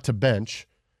chose not to bench,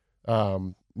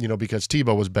 because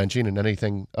Tebow was benching, and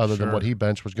anything other than what he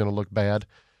benched was going to look bad.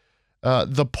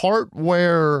 The part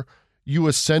where you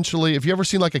essentially, if you ever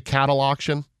seen like a cattle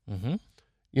auction,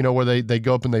 where they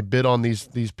go up and they bid on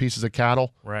these pieces of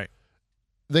cattle. Right.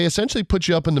 They essentially put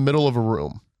you up in the middle of a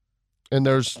room, and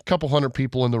there's a couple hundred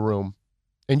people in the room,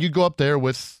 and you go up there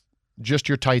with just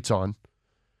your tights on.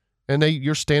 And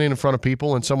you're standing in front of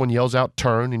people, and someone yells out,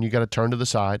 turn, and you got to turn to the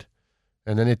side.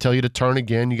 And then they tell you to turn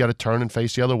again. You got to turn and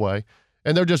face the other way.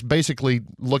 And they're just basically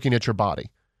looking at your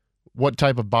body. What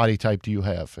type of body type do you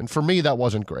have? And for me, that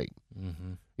wasn't great.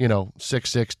 6'6",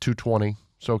 220,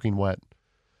 soaking wet.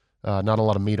 Not a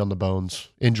lot of meat on the bones.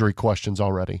 Injury questions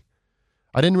already.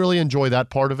 I didn't really enjoy that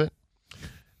part of it.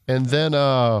 And then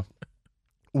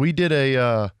we did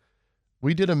a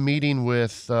meeting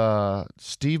with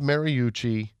Steve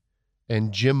Mariucci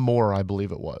and Jim Moore, I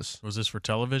believe it was. Was this for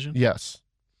television? Yes.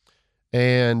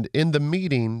 And in the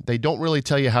meeting, they don't really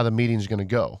tell you how the meeting's going to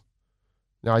go.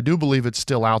 Now, I do believe it's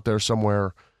still out there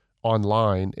somewhere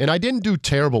online, and I didn't do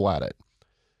terrible at it.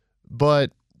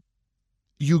 But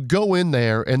you go in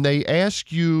there, and they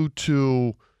ask you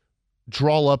to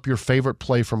draw up your favorite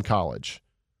play from college.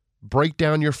 Break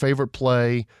down your favorite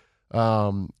play,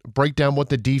 break down what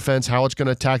the defense, how it's going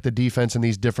to attack the defense and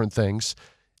these different things.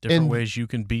 Different ways you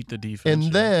can beat the defense.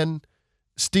 And then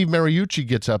Steve Mariucci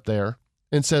gets up there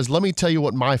and says, let me tell you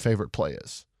what my favorite play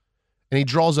is. And he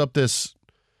draws up this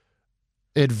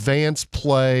advanced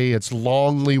play. It's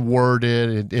longly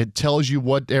worded. It tells you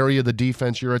what area of the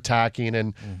defense you're attacking.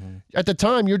 And at the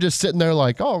time, you're just sitting there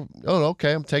like, oh,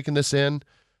 okay, I'm taking this in.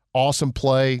 Awesome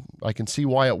play. I can see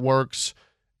why it works.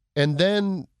 And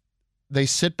then they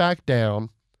sit back down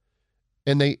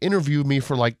and they interview me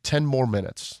for like 10 more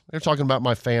minutes. They're talking about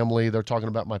my family. They're talking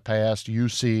about my past,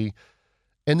 UC.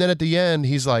 And then at the end,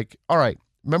 he's like, all right,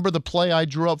 remember the play I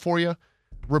drew up for you?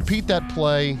 Repeat that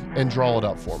play and draw it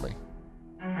up for me.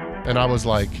 And I was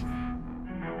like,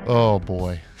 oh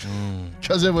boy.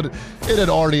 Because it had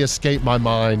already escaped my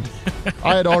mind.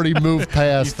 I had already moved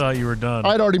past. You thought you were done.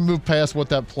 I had already moved past what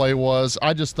that play was.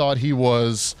 I just thought he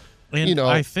was... And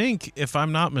I think, if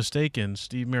I'm not mistaken,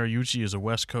 Steve Mariucci is a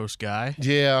West Coast guy.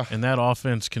 Yeah. And that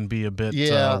offense can be a bit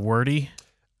wordy.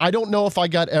 I don't know if I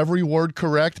got every word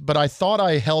correct, but I thought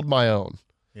I held my own.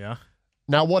 Yeah.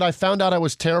 Now, what I found out I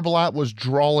was terrible at was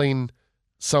drawing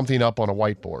something up on a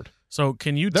whiteboard. So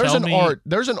can you tell me?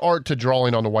 There's an art to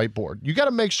drawing on the whiteboard. You got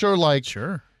to make sure,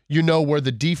 you know where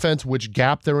the defense, which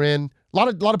gap they're in. A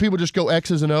lot of people just go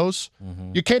X's and O's.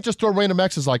 You can't just throw random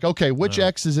X's like, okay, which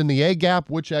X is in the A gap,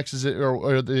 which X is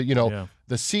or the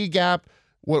the C gap.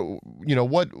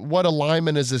 What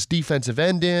alignment is this defensive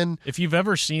end in? If you've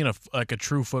ever seen a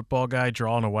true football guy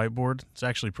draw on a whiteboard, it's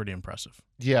actually pretty impressive.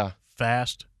 Yeah,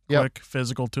 fast, quick,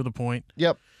 physical, to the point.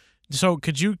 Yep. So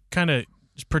could you kind of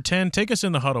pretend? Take us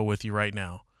in the huddle with you right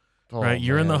now. Right,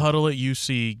 you're in the huddle at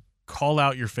UC. Call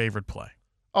out your favorite play.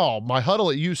 Oh, my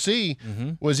huddle at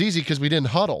UC was easy because we didn't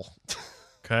huddle.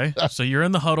 Okay, so you're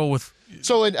in the huddle with at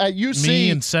UC, me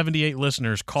and 78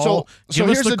 listeners. Give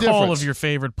us the call of your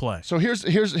favorite play. So here's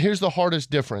the hardest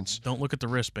difference. Don't look at the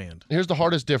wristband. Here's the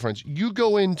hardest difference. You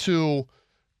go into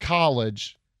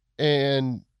college,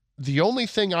 and the only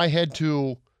thing I had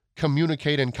to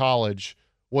communicate in college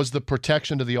was the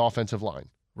protection to the offensive line.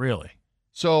 Really?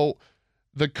 So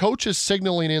the coach is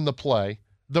signaling in the play.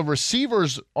 The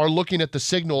receivers are looking at the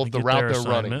signal of the route they're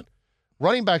running.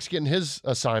 Running back's getting his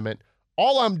assignment.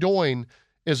 All I'm doing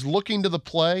is looking to the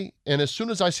play, and as soon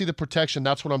as I see the protection,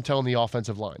 that's what I'm telling the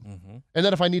offensive line. And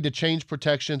then if I need to change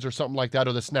protections or something like that,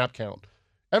 or the snap count,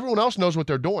 everyone else knows what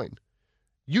they're doing.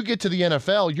 You get to the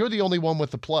NFL, you're the only one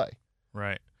with the play.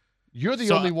 Right. You're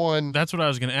the only one. That's what I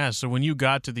was going to ask. So when you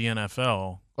got to the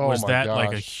NFL, was that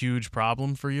like a huge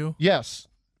problem for you? Yes,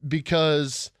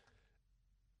 because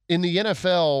in the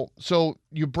NFL, so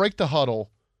you break the huddle,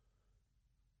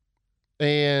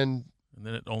 and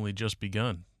then it only just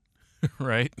begun.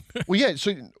 Right. Well, yeah.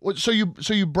 So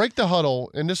you break the huddle,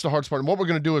 and this is the hard part. And what we're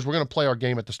going to do is we're going to play our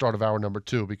game at the start of hour number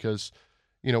 2 because,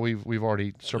 we've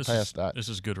already surpassed that. This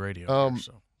is good radio.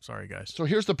 So sorry, guys. So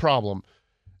here's the problem.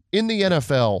 In the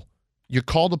NFL, you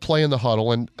call the play in the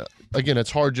huddle, and again,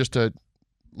 it's hard just to.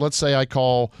 Let's say I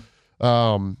call.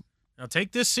 Now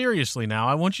take this seriously. Now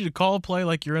I want you to call a play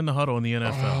like you're in the huddle in the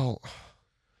NFL.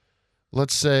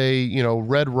 Let's say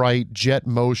red right, jet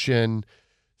motion.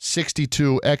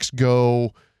 62 X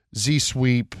go, Z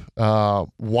sweep,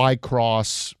 Y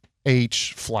cross,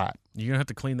 H flat. You're going to have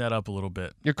to clean that up a little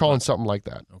bit. You're calling something like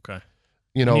that. Okay.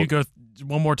 Can you go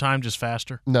one more time just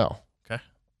faster? No. Okay.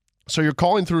 So you're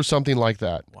calling through something like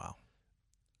that. Wow.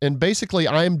 And basically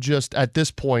I'm just at this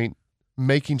point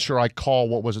making sure I call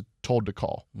what was told to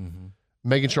call. Mm-hmm.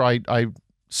 Making sure I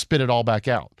spit it all back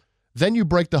out. Then you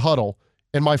break the huddle.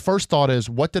 And my first thought is,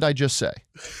 what did I just say?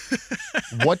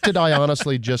 What did I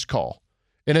honestly just call?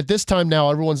 And at this time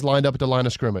now, everyone's lined up at the line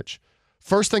of scrimmage.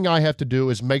 First thing I have to do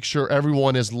is make sure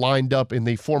everyone is lined up in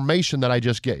the formation that I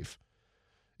just gave.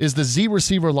 Is the Z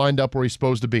receiver lined up where he's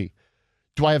supposed to be?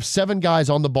 Do I have 7 guys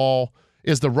on the ball?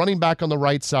 Is the running back on the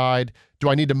right side? Do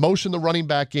I need to motion the running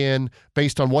back in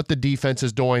based on what the defense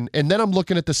is doing? And then I'm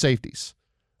looking at the safeties.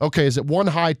 Okay, is it 1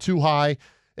 high, 2 high?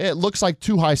 It looks like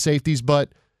 2 high safeties, but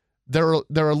they're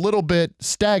a little bit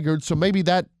staggered, so maybe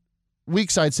that weak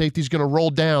side safety is going to roll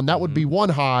down. That would be 1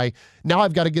 high. Now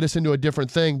I've got to get us into a different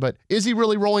thing, but is he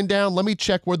really rolling down? Let me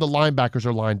check where the linebackers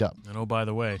are lined up. And by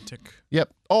the way, tick.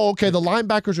 Yep. Oh, okay, the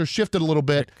linebackers are shifted a little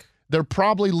bit. Tick. They're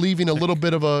probably leaving a little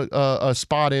bit of a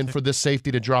spot in for this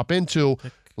safety to drop into.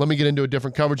 Let me get into a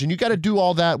different coverage. And you got to do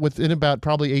all that within about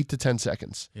probably 8 to 10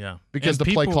 seconds. Yeah. Because the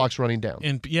play clock's running down.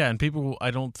 And people,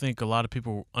 I don't think a lot of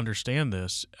people understand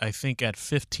this. I think at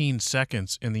 15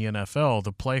 seconds in the NFL,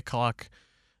 the play clock,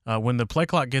 when the play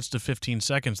clock gets to 15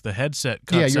 seconds, the headset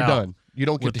cuts out. Yeah, you're done. You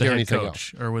don't get to hear anything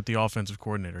else. Or with the offensive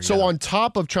coordinator. So on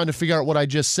top of trying to figure out what I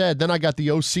just said, then I got the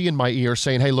OC in my ear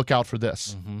saying, hey, look out for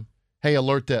this. Mm-hmm. Hey,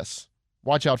 alert this.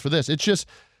 Watch out for this. It's just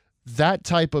that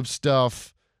type of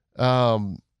stuff.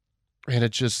 And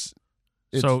it just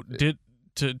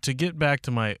to get back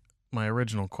to my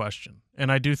original question,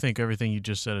 and I do think everything you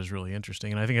just said is really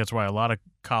interesting, and I think that's why a lot of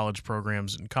college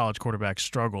programs and college quarterbacks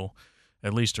struggle,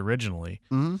 at least originally,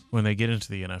 when they get into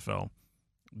the NFL.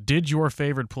 Did your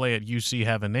favorite play at UC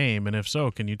have a name, and if so,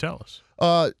 can you tell us?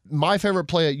 My favorite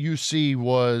play at UC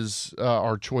was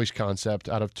our choice concept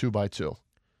out of 2x2.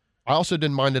 I also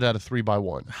didn't mind it out of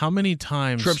 3x1. How many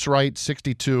times? Trips right,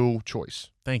 62 choice.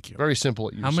 Thank you. Very simple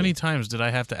at UC. How many times did I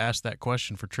have to ask that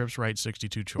question for trips right,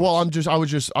 62 choice? Well,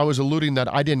 I was alluding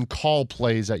that I didn't call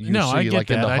plays at UC. No, I get like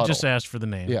that. In the huddle. I just asked for the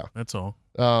name. Yeah, that's all.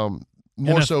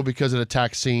 More so because it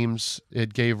attacked seams.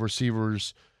 It gave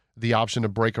receivers the option to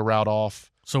break a route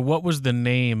off. So, what was the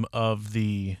name of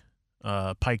the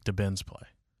Pike to Benz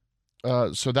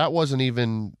play? So that wasn't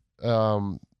even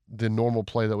the normal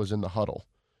play that was in the huddle.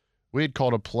 We had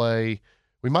called a play.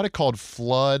 We might have called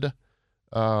flood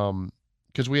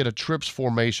because we had a trips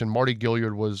formation. Marty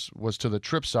Gilliard was to the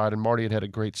trip side, and Marty had a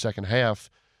great second half.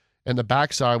 And the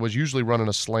backside was usually running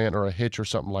a slant or a hitch or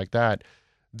something like that.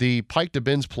 The Pike to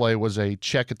Benz play was a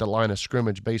check at the line of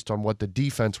scrimmage based on what the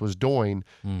defense was doing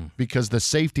because the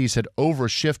safeties had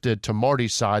overshifted to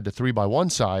Marty's side, the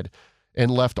 3x1 side, and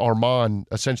left Armand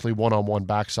essentially one-on-one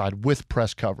backside with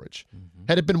press coverage.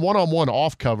 Had it been one-on-one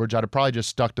off coverage, I'd have probably just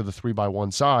stuck to the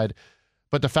 3x1 side.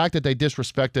 But the fact that they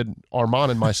disrespected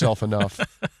Armand and myself enough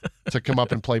to come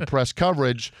up and play press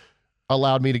coverage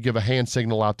allowed me to give a hand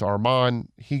signal out to Armand.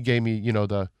 He gave me,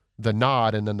 the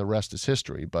nod, and then the rest is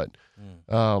history. But,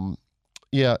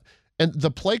 yeah. And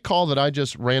the play call that I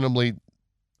just randomly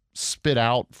spit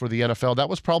out for the NFL, that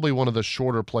was probably one of the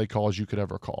shorter play calls you could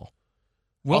ever call.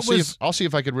 I'll see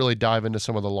if I could really dive into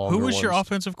some of the longer ones. Who was your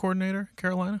offensive coordinator,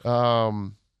 Carolina?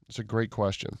 It's a great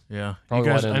question. Yeah, I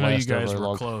know you guys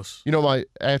were close.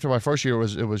 After my first year,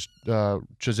 it was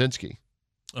Chudzinski.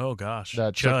 Oh gosh,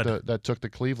 that took the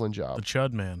Cleveland job. The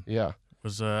Chud man. Yeah,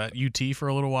 was at UT for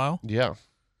a little while. Yeah.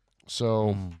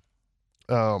 So,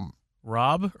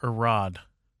 Rob or Rod?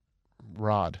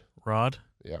 Rod.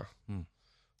 Yeah.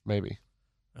 Maybe.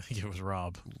 I think it was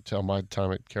Rob. Tell my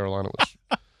time at Carolina was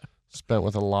spent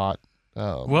with a lot.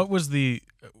 What was the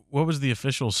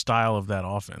official style of that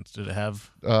offense? Did it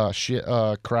have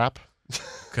crap?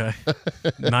 Okay.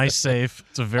 Nice save.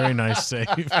 It's a very nice save.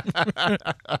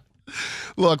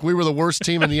 Look, we were the worst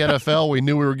team in the NFL. We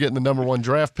knew we were getting the number 1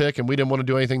 draft pick, and we didn't want to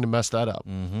do anything to mess that up.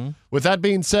 With that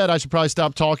being said, I should probably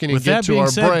stop talking and get to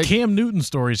our break. Cam Newton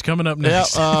stories coming up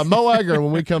next. Yeah, Mo Egger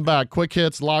when we come back. Quick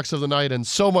hits, locks of the night, and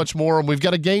so much more. And we've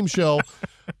got a game show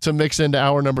to mix into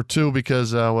hour number 2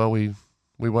 because,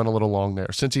 we went a little long there.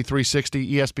 Cincy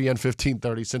 360, ESPN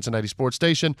 1530, Cincinnati Sports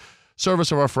Station,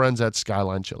 service of our friends at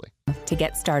Skyline Chili. To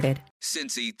get started.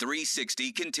 Cincy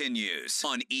 360 continues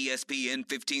on ESPN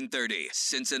 1530,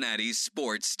 Cincinnati's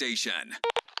sports station.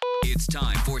 It's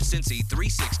time for Cincy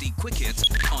 360 Quick Hits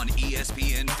on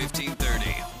ESPN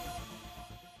 1530.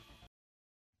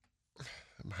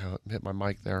 Hit my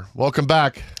mic there. Welcome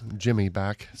back. Jimmy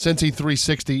back. Cincy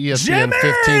 360, ESPN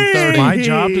 1530. My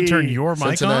job to turn your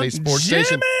mic Cincinnati on? Sports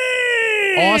Station.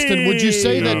 Austin, would you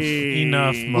say that?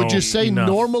 Enough, Mo. Would you say Enough.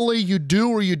 normally you do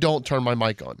or you don't turn my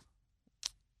mic on?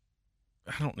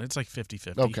 I don't. It's like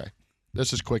 50-50. Okay.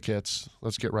 This is Quick Hits.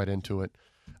 Let's get right into it.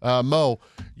 Mo,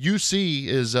 UC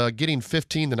is getting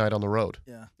 15 tonight on the road.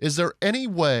 Yeah. Is there any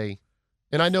way,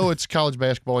 and I know it's college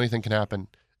basketball, anything can happen,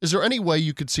 is there any way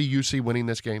you could see UC winning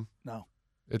this game? No.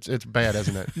 It's bad,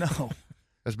 isn't it? No.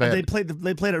 It's bad.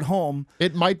 They played at home.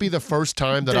 It might be the first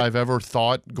time that I've ever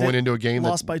thought going into a game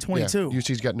lost by 22. Yeah,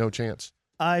 UC's got no chance.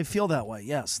 I feel that way.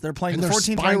 Yes, they're playing And the they're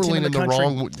 14th ranked team in the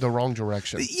country. the wrong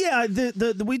direction. Yeah,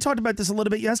 we talked about this a little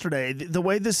bit yesterday. The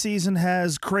way this season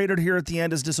has cratered here at the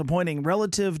end is disappointing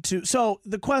relative to. So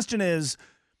the question is,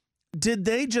 did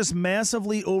they just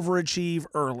massively overachieve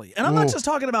early? And I'm not just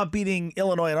talking about beating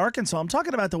Illinois and Arkansas. I'm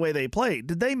talking about the way they played.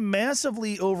 Did they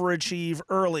massively overachieve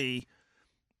early,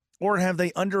 or have they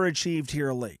underachieved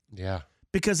here late? Yeah.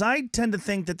 Because I tend to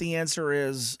think that the answer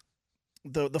is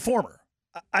the former.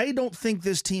 I don't think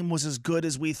this team was as good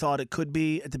as we thought it could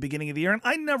be at the beginning of the year, and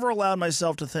I never allowed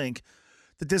myself to think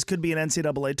that this could be an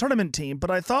NCAA tournament team.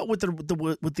 But I thought with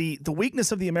the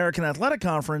weakness of the American Athletic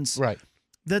Conference, right,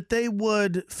 that they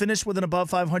would finish with an above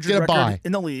 500 get a record bye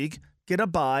in the league, get a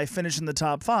bye, finish in the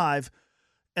top 5.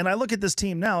 And I look at this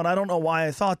team now, and I don't know why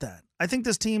I thought that. I think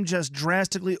this team just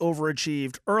drastically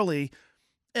overachieved early.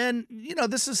 And,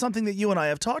 this is something that you and I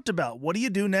have talked about. What do you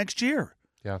do next year?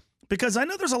 Yeah. Because I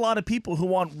know there's a lot of people who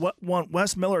want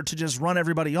Wes Miller to just run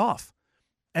everybody off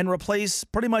and replace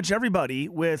pretty much everybody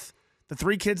with the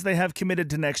 3 kids they have committed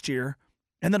to next year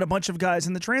and then a bunch of guys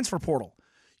in the transfer portal.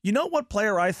 You know what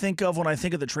player I think of when I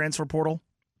think of the transfer portal?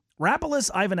 Rapolis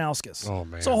Ivanauskas. Oh,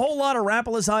 man. So a whole lot of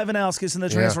Rapolis Ivanauskas in the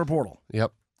transfer portal.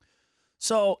 Yep.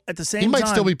 So at the same time. He might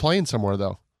still be playing somewhere,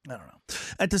 though. I don't know.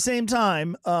 At the same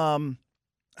time, how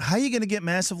are you going to get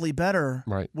massively better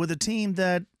with a team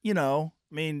that,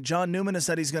 John Newman has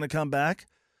said he's going to come back.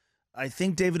 I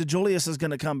think David DeJulius is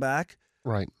going to come back.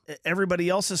 Right. Everybody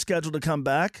else is scheduled to come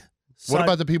back. What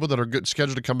about the people that are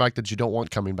scheduled to come back that you don't want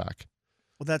coming back?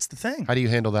 Well, that's the thing. How do you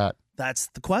handle that? That's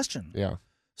the question. Yeah.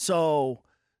 So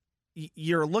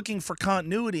you're looking for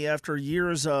continuity after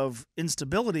years of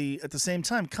instability. At the same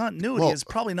time, continuity is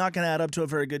probably not going to add up to a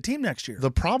very good team next year.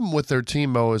 The problem with their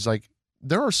team, Mo, is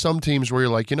there are some teams where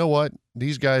you're like, you know what?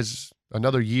 These guys,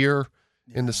 another year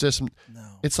in the system. No.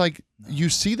 It's like you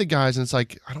see the guys and it's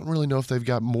like, I don't really know if they've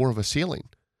got more of a ceiling.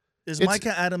 Is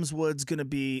Micah Adams-Woods going to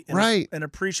be an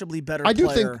appreciably better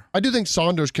player? I do think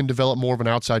Saunders can develop more of an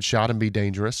outside shot and be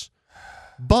dangerous.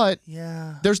 But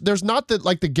there's not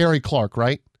the Gary Clark,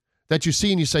 right? That you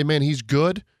see and you say, man, he's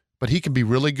good, but he can be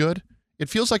really good. It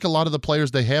feels like a lot of the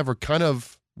players they have are kind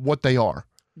of what they are.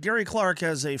 Gary Clark,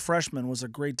 as a freshman, was a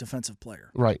great defensive player.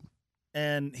 Right.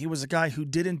 And he was a guy who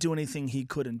didn't do anything he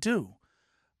couldn't do.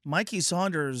 Mikey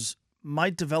Saunders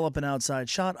might develop an outside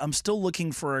shot. I'm still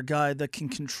looking for a guy that can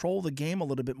control the game a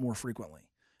little bit more frequently.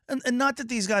 And not that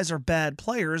these guys are bad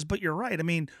players, but you're right. I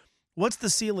mean, what's the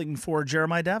ceiling for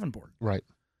Jeremiah Davenport? Right.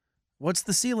 What's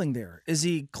the ceiling there? Is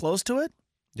he close to it?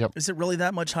 Yep. Is it really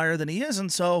that much higher than he is?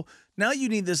 And so now you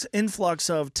need this influx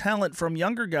of talent from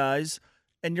younger guys,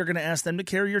 and you're going to ask them to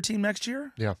carry your team next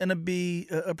year? Yeah. And to be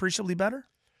appreciably better?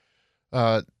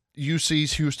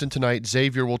 UC's Houston tonight.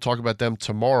 Xavier, we'll talk about them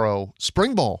tomorrow.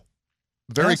 Spring ball,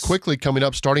 very quickly coming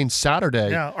up, starting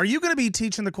Saturday. Yeah. Are you going to be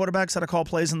teaching the quarterbacks how to call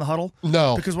plays in the huddle?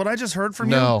 No. Because what I just heard from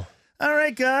you. No. All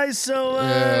right, guys. So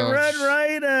red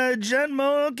right, Jen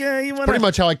Mo. Okay, you want pretty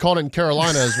much how I called it in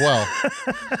Carolina as well.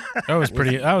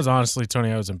 That was honestly,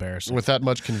 Tony, I was embarrassed. With that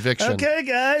much conviction. Okay,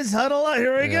 guys, huddle up.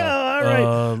 Here we go. All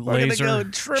right. We're going to go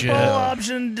triple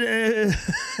option.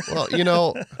 Well,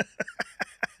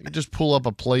 you can just pull up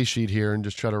a play sheet here and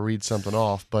just try to read something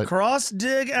off. But cross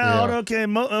dig out. Yeah. Okay.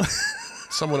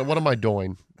 What am I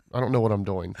doing? I don't know what I'm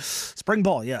doing. Spring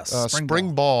ball, yes.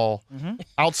 Spring ball.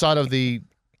 Outside of the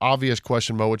obvious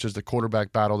question, Mo, which is the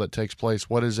quarterback battle that takes place,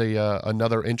 what is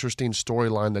another interesting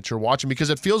storyline that you're watching? Because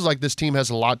it feels like this team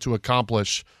has a lot to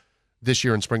accomplish this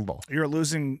year in spring ball. You're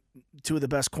losing 2 of the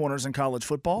best corners in college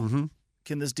football. Mm-hmm.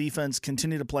 Can this defense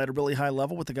continue to play at a really high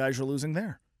level with the guys you're losing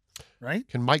there? Right?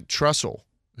 Can Mike Tressel,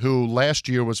 who last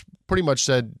year was pretty much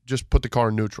said, just put the car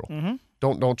in neutral. Mm-hmm.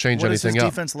 Don't change What anything does his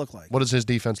up. defense look like? What does his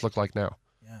defense look like now?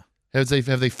 Yeah.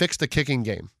 Have they fixed the kicking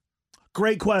game?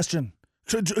 Great question.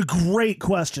 Great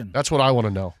question. That's what I want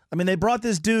to know. I mean, they brought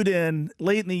this dude in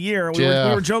late in the year. We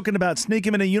were joking about sneak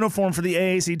him in a uniform for the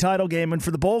AAC title game and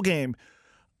for the bowl game.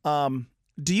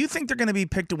 Do you think they're going to be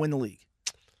picked to win the league?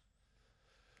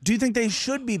 Do you think they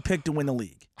should be picked to win the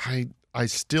league? I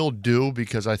still do,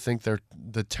 because I think they're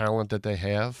the talent that they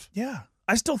have. Yeah.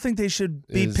 I still think they should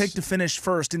be picked to finish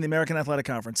first in the American Athletic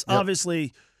Conference. Yep.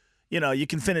 Obviously, you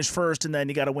can finish first and then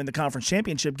you got to win the conference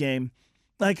championship game.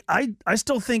 Like, I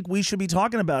still think we should be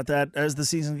talking about that as the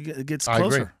season gets closer.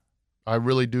 I agree. I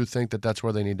really do think that that's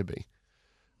where they need to be.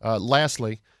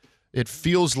 Lastly, it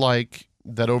feels like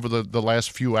that over the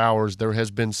last few hours there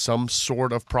has been some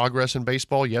sort of progress in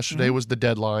baseball. Yesterday was the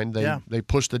deadline. They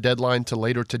pushed the deadline to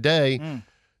later today.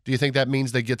 Do you think that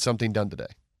means they get something done today?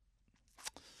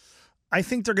 I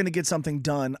think they're going to get something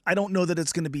done. I don't know that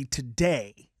it's going to be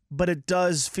today, but it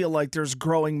does feel like there's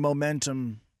growing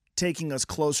momentum taking us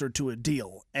closer to a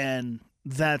deal, and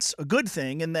that's a good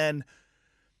thing. And then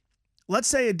let's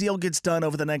say a deal gets done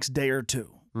over the next day or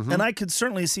two. Mm-hmm. And I could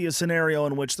certainly see a scenario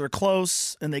in which they're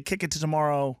close and they kick it to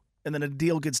tomorrow, and then a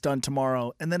deal gets done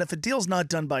tomorrow. And then if a deal's not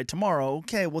done by tomorrow,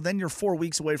 okay, well then you're 4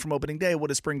 weeks away from opening day. What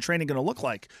is spring training going to look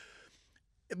like?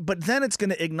 But then it's going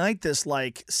to ignite this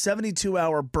like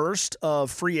 72-hour burst of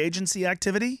free agency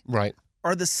activity. Right.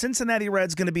 Are the Cincinnati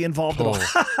Reds going to be involved at all?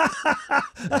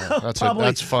 That's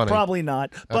funny. Probably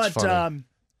not. That's funny.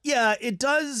 Yeah, it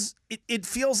does. It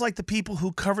feels like the people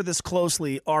who cover this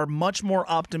closely are much more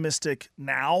optimistic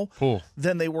now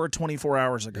than they were 24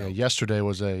 hours ago. Yeah, yesterday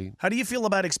was How do you feel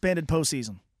about expanded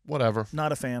postseason? Whatever.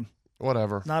 Not a fan.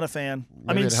 Whatever. Not a fan.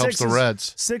 Maybe it helps the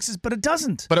Reds. But it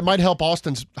doesn't. But it might help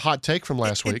Austin's hot take from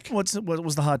last week. What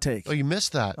was the hot take? Oh, you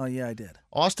missed that. Oh, yeah, I did.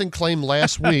 Austin claimed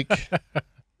last week,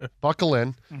 buckle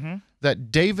in,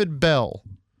 that David Bell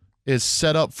is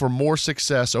set up for more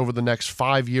success over the next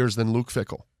 5 years than Luke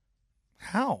Fickell.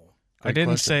 How? I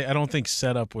don't think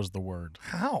setup was the word.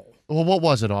 How? Well, what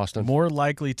was it, Austin? More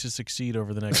likely to succeed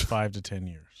over the next 5 to 10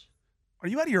 years. Are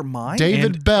you out of your mind?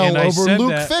 David Bell over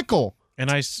Luke Fickell.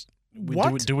 And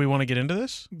what? Do we want to get into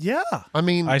this? Yeah. I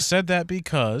mean, I said that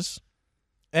because,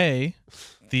 A,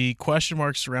 the question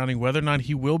marks surrounding whether or not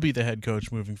he will be the head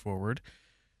coach moving forward.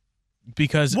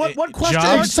 Because what question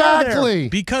marks are there?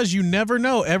 Because you never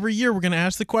know. Every year we're going to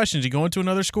ask the questions. Is he going to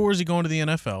another school or is he going to the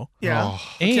NFL? Yeah.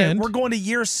 And we're going to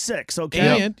year 6,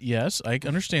 okay? And, yes, I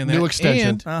understand that. New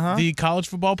extension. And the college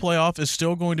football playoff is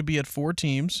still going to be at 4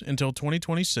 teams until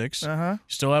 2026. You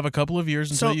still have a couple of years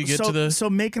until you get to the... So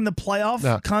making the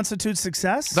playoff constitutes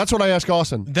success? That's what I asked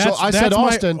Austin.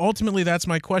 Austin... Ultimately, that's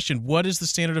my question. What is the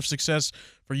standard of success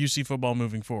for UC football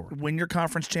moving forward? Win your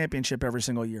conference championship every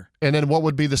single year. And then what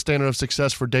would be the standard of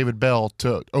success for David Bell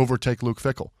to overtake Luke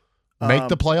Fickell? Make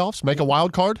the playoffs? Make a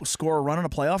wild card? Score a run in a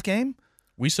playoff game?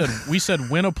 We said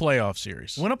win a playoff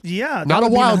series. Not a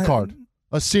wild card.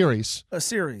 A series. A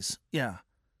series, yeah.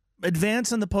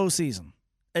 Advance in the postseason.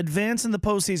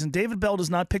 David Bell does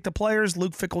not pick the players.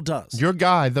 Luke Fickell does. Your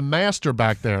guy, the master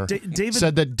back there,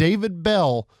 said that David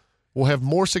Bell will have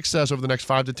more success over the next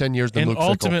 5 to 10 years than Luke Fickell. And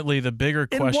ultimately, the bigger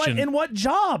question... In what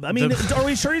job? I mean, are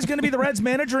we sure he's going to be the Reds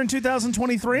manager in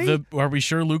 2023? Are we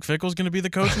sure Luke Fickell's going to be the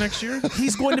coach next year?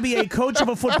 He's going to be a coach of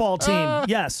a football team.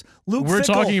 Yes. We're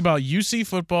talking about UC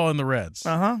football and the Reds.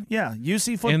 Yeah.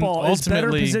 UC football is better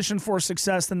positioned for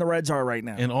success than the Reds are right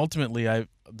now. And ultimately,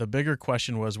 the bigger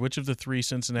question was which of the 3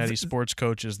 Cincinnati sports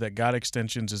coaches that got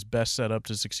extensions is best set up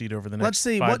to succeed over the next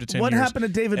 5 to 10 years. What happened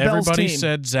to David Bell's team? Everybody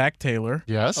said Zach Taylor.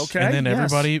 Yes. Okay. And then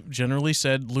everybody generally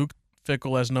said Luke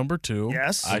Fickell as number 2.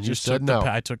 Yes. I just said no.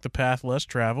 I took the path less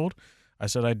traveled. I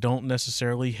said I don't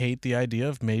necessarily hate the idea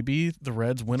of maybe the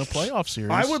Reds win a playoff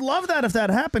series. I would love that if that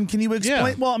happened. Can you explain?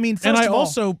 Yeah. Well, I mean, I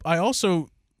also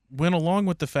went along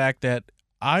with the fact that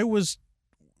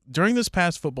during this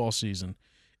past football season,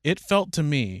 it felt to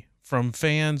me from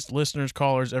fans, listeners,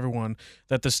 callers, everyone,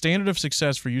 that the standard of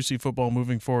success for UC football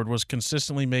moving forward was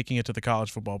consistently making it to the college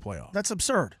football playoff. That's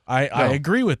absurd. I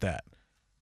agree with that.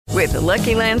 With the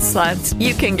Lucky Land Slots,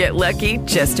 you can get lucky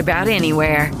just about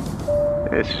anywhere.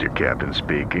 This is your captain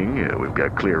speaking. We've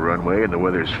got clear runway and the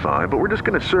weather's fine, but we're just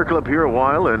going to circle up here a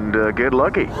while and get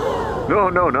lucky.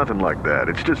 No, nothing like that.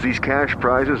 It's just these cash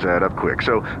prizes add up quick.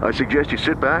 So I suggest you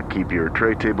sit back, keep your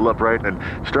tray table upright, and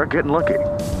start getting lucky.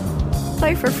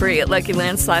 Play for free at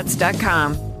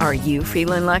LuckyLandSlots.com. Are you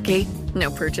feeling lucky?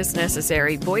 No purchase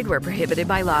necessary. Void where prohibited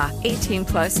by law.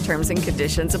 18+ terms and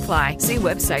conditions apply. See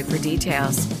website for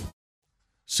details.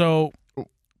 So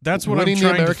That's what winning I'm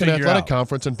trying the American to figure Athletic out.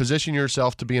 Conference and position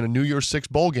yourself to be in a New Year's Six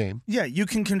bowl game. Yeah, you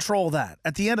can control that.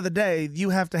 At the end of the day,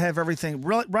 you have to have everything.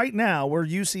 Right now, where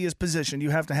UC is positioned, you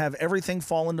have to have everything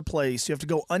fall into place. You have to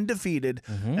go undefeated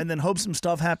and then hope some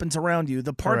stuff happens around you.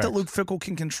 The part that Luke Fickell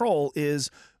can control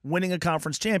is winning a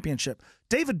conference championship.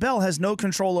 David Bell has no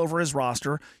control over his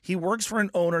roster. He works for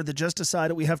an owner that just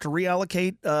decided we have to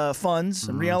reallocate funds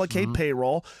and reallocate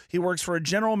payroll. He works for a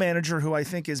general manager who I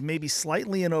think is maybe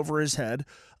slightly in over his head.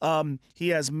 He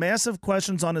has massive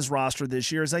questions on his roster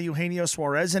this year. Is that Eugenio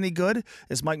Suarez any good?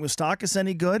 Is Mike Moustakas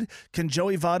any good? Can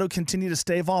Joey Votto continue to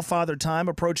stave off Father Time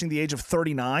approaching the age of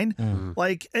 39?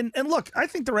 And look, I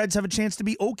think the Reds have a chance to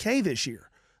be okay this year.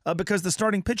 Because the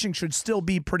starting pitching should still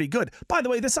be pretty good. By the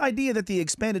way, this idea that the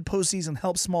expanded postseason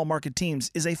helps small market teams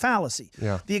is a fallacy.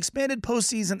 Yeah. The expanded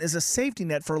postseason is a safety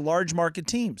net for large market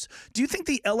teams. Do you think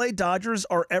the LA Dodgers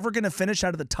are ever going to finish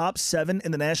out of the top 7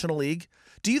 in the National League?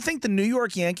 Do you think the New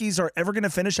York Yankees are ever going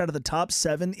to finish out of the top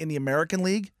 7 in the American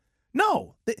League?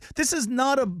 No, this is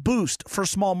not a boost for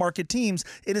small market teams.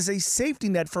 It is a safety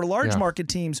net for large market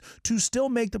teams to still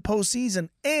make the postseason,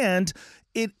 and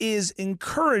it is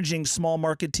encouraging small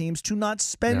market teams to not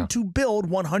spend to build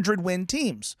 100-win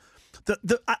teams.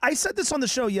 I said this on the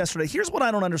show yesterday. Here's what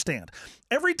I don't understand.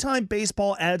 Every time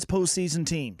baseball adds postseason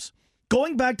teams,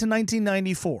 going back to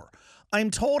 1994,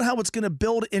 I'm told how it's going to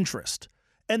build interest.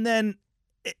 And then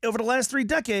over the last 3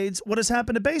 decades, what has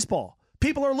happened to baseball?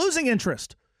 People are losing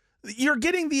interest. You're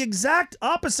getting the exact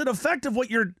opposite effect of what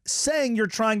you're saying you're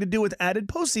trying to do with added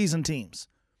postseason teams.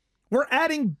 We're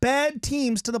adding bad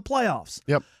teams to the playoffs.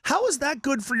 Yep. How is that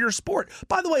good for your sport?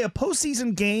 By the way, a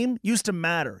postseason game used to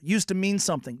matter, used to mean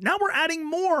something. Now we're adding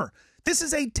more. This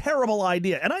is a terrible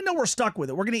idea, and I know we're stuck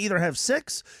with it. We're going to either have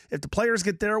 6 if the players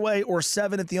get their way or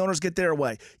 7 if the owners get their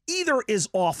way. Either is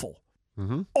awful.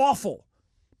 Awful.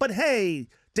 But hey,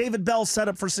 David Bell set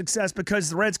up for success because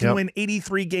the Reds can win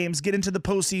 83 games, get into the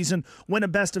postseason, win a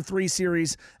best-of-3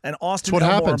 series, and Austin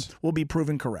Elmore will be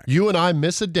proven correct. You and I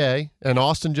miss a day, and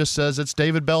Austin just says it's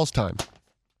David Bell's time.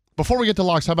 Before we get to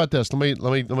locks, how about this?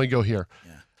 Let me go here.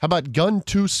 How about gun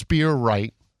 2 spear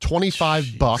right,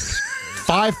 $25,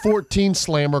 514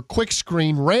 slammer, quick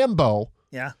screen, Rambo,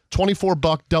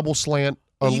 $24 double slant.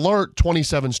 Alert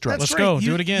 27 stretch. Let's go.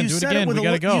 Do it again. Do it again. We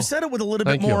got to go. You said it with a little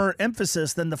bit more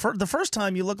emphasis than the first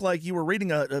time you looked like you were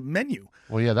reading a menu.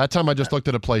 Well, yeah, that time I just looked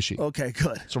at a play sheet. Okay,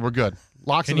 good. So we're good.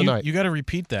 Locks of the night. You got to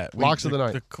repeat that. Locks of the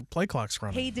night. The play clock's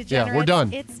running. Yeah, we're done.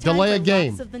 Delay a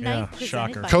game.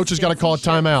 Shocker. Coach has got to call a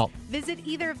timeout. Visit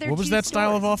either of their What was that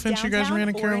style of offense you guys ran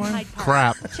in Carolina?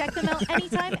 Crap. Check them out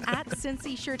anytime at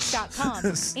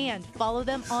CincyShirts.com and follow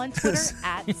them on Twitter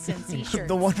at CincyShirts.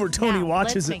 The one where Tony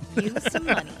watches it. Let's make you some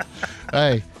money.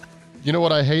 Hey, you know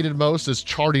what I hated most is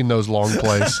charting those long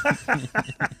plays.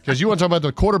 Because you want to talk about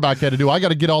the quarterback had to do. I got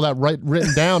to get all that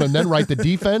written down and then write the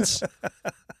defense.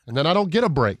 And then I don't get a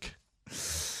break.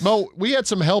 Mo, we had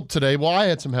some help today. Well, I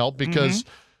had some help because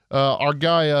our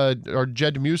guy, our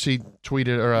Jed Demusey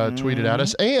tweeted at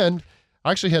us. And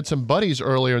I actually had some buddies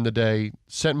earlier in the day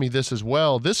sent me this as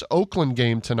well. This Oakland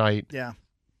game tonight. Yeah.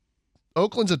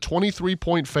 Oakland's a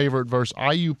 23-point favorite versus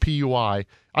IUPUI.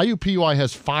 IUPUI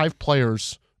has 5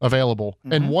 players available,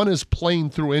 and one is playing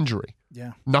through injury.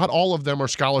 Yeah. Not all of them are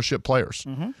scholarship players.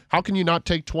 How can you not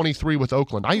take 23 with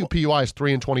Oakland? IUPUI is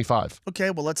 3-25.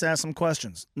 Okay, well, let's ask some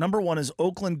questions. Number 1, is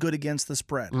Oakland good against the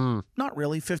spread? Not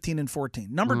really, 15-14.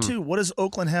 Number 2, what does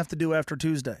Oakland have to do after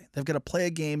Tuesday? They've got to play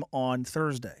a game on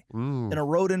Thursday in a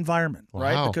road environment,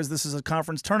 right? Because this is a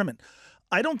conference tournament.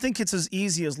 I don't think it's as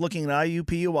easy as looking at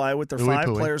IUPUI with their 5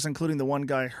 players, including the one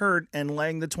guy hurt, and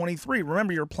laying the 23.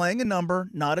 Remember, you're playing a number,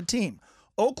 not a team.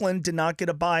 Oakland did not get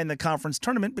a bye in the conference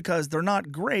tournament because they're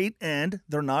not great, and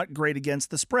they're not great against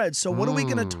the spread. So what are we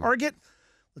going to target?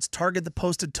 Let's target the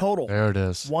posted total. There it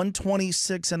is.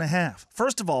 126.5.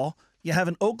 First of all, you have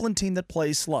an Oakland team that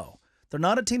plays slow. They're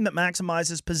not a team that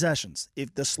maximizes possessions.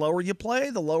 If the slower you play,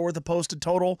 the lower the posted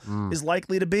total is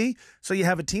likely to be. So you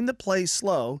have a team that plays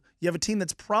slow. You have a team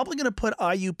that's probably going to put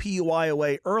IUPUI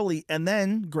away early, and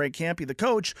then Greg Campy, the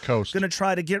coach, going to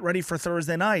try to get ready for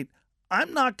Thursday night.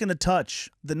 I'm not going to touch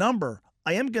the number.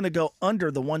 I am going to go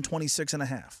under the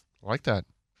 126.5. I like that.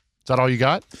 Is that all you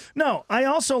got? No, I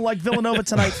also like Villanova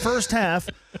tonight, first half.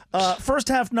 First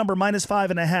half number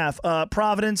 -5.5.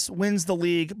 Providence wins the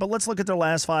league, but let's look at their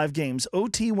last 5 games.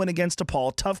 OT win against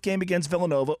DePaul, tough game against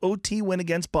Villanova, OT win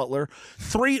against Butler,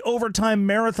 3 overtime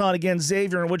marathon against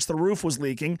Xavier in which the roof was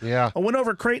leaking, Yeah. a win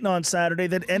over Creighton on Saturday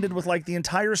that ended with like the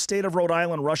entire state of Rhode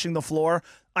Island rushing the floor.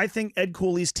 I think Ed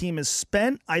Cooley's team is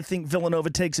spent. I think Villanova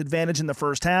takes advantage in the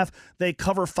first half. They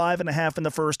cover 5.5 in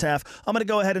the first half. I'm going to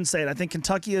go ahead and say it. I think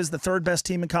Kentucky is the 3rd best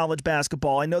team in college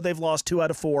basketball. I know they've lost 2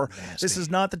 out of 4. This is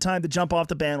not the time to jump off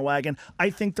the bandwagon. I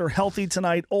think they're healthy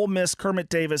tonight. Ole Miss, Kermit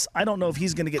Davis. I don't know if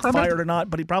he's going to get fired or not,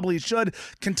 but he probably should.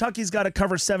 Kentucky's got to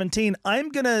cover 17. I'm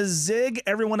going to zig.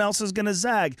 Everyone else is going to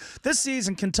zag. This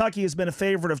season, Kentucky has been a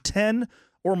favorite of 10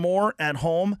 or more at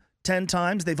home. 10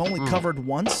 times. They've only covered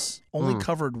once.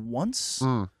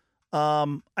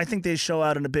 I think they show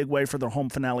out in a big way for their home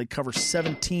finale. Cover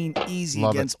 17 easy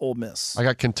against Ole Miss. I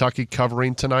got Kentucky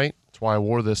covering tonight. That's why I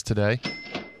wore this today.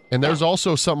 And there's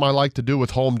also something I like to do with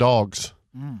home dogs.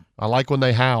 I like when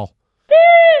they howl.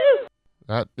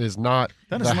 That is not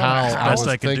the howl I was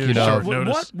thinking of.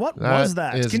 What was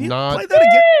that? Can you play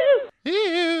that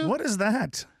again? What is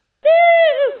that?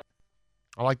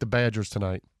 I like the Badgers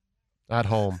tonight. At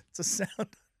home. It's a sound.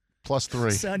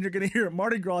 +3. Sound you're going to hear at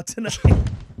Mardi Gras tonight.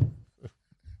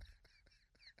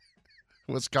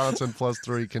 Wisconsin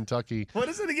 +3. Kentucky. What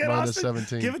is it again, -17.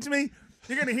 Austin? Give it to me.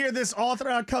 You're going to hear this all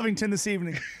throughout Covington this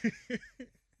evening.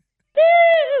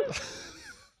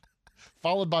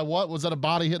 Followed by what? Was that a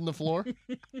body hitting the floor?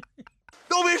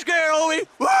 Don't be scared, homie.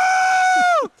 Woo!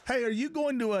 Hey, are you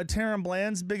going to Taryn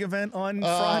Bland's big event on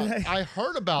Friday? I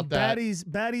heard about that.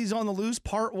 Baddies on the Loose,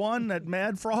 Part 1 at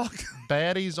Mad Frog.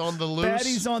 Baddies on the Loose?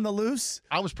 Baddies on the Loose.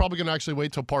 I was probably going to actually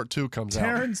wait till Part 2 comes out.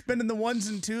 Taryn spinning the 1s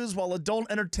and 2s while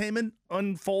adult entertainment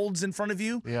unfolds in front of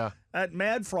you. Yeah. At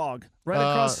Mad Frog, right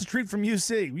across the street from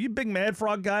UC. Were you a big Mad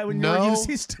Frog guy when you were a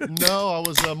UC student? No, I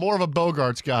was more of a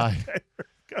Bogarts guy.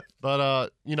 Okay, but,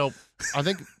 I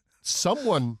think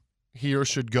someone here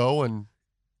should go and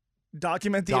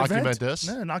document the event. This.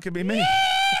 No, not gonna be me.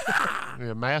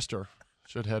 Yeah, Master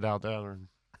should head out there.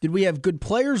 Did we have good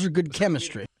players or good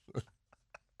chemistry?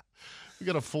 We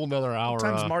got a full another hour. What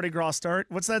time's Mardi Gras start?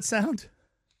 What's that sound?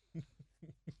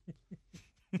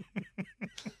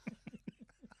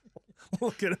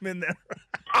 We'll get him in there.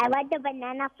 I want the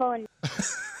banana phone.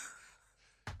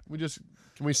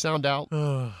 Can we sound out?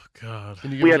 Oh, God.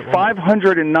 We had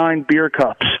 509 beer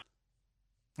cups.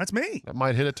 That's me. That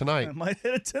might hit it tonight.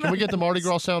 Can we get the Mardi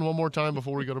Gras sound one more time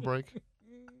before we go to break?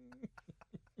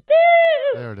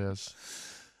 There it is.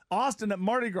 Austin at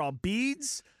Mardi Gras.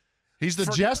 Beads. He's the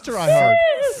jester, I heard.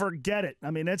 Forget it.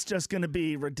 I mean, it's just going to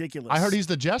be ridiculous. I heard he's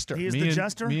the jester. He is the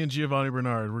jester? Me and Giovanni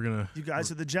Bernard, we're going to... You guys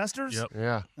are the jesters? Yep.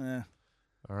 Yeah.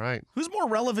 All right. Who's more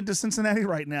relevant to Cincinnati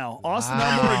right now? Austin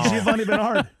Elmore or Giovanni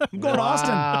Bernard? I'm going to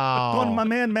Austin. I'm going to my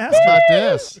man, Master. How about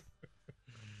this?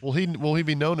 Will he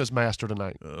be known as Master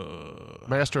tonight?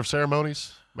 Master of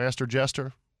ceremonies, Master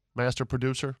jester, Master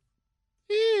producer.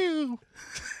 Ew.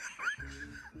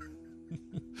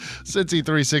 Cincy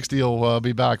 360 will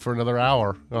be back for another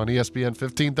hour on ESPN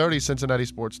 1530, Cincinnati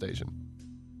Sports Station.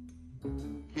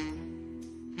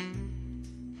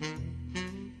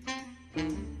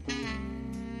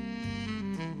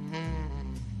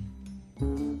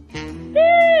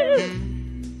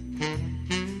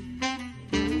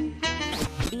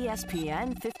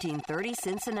 ESPN 1530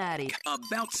 Cincinnati.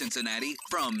 About Cincinnati,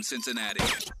 from Cincinnati.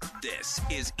 This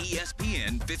is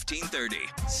ESPN 1530,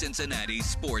 Cincinnati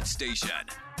Sports Station.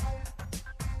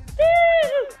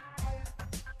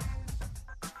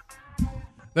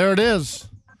 There it is.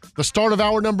 The start of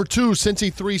hour number 2,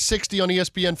 Cincy 360 on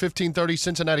ESPN 1530,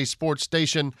 Cincinnati Sports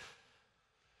Station.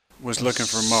 Was looking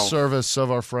for Mo. Service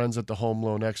of our friends at the Home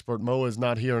Loan Expert. Mo is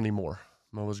not here anymore.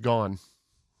 Mo is gone.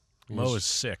 Mo is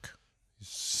sick.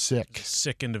 Sick.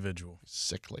 Sick individual.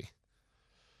 Sickly.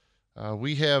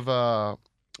 We have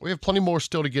plenty more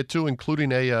still to get to,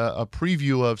 including a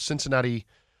preview of Cincinnati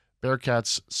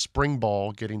Bearcats spring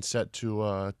ball getting set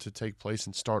to take place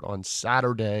and start on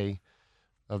Saturday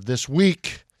of this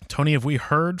week. Tony, have we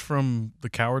heard from the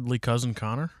cowardly cousin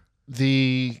Connor?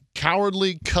 The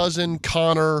cowardly cousin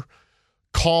Connor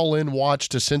call-in watch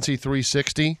to Cincy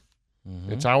 360.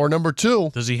 Mm-hmm. It's hour number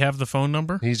 2. Does he have the phone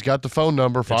number? He's got the phone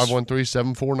number,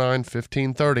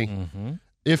 513-749-1530. Mm-hmm.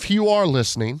 If you are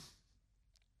listening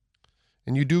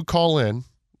and you do call in,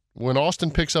 when Austin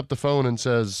picks up the phone and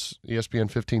says ESPN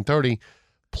 1530,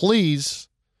 please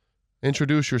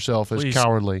introduce yourself as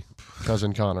cowardly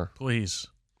cousin Connor. Please.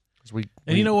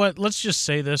 And you know what? Let's just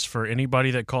say this for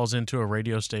anybody that calls into a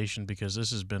radio station, because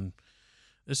this has been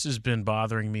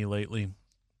bothering me lately.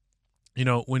 You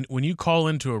know, when you call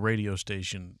into a radio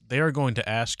station, they are going to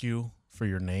ask you for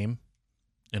your name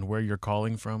and where you're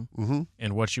calling from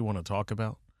and what you want to talk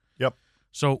about. Yep.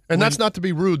 So, that's not to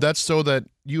be rude. That's so that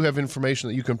you have information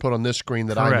that you can put on this screen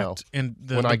that correct. I know. And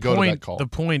when I go to that call. The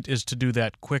point is to do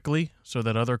that quickly so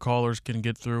that other callers can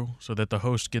get through, so that the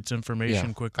host gets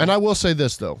information quickly. And I will say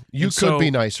this, though. You could be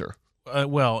nicer.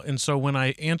 And so when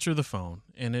I answer the phone,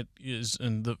 and it is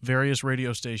in the various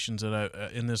radio stations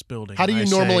that in this building. How do you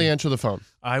normally answer the phone?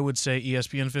 I would say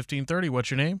ESPN 1530, what's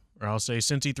your name? Or I'll say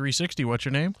Cincy 360, what's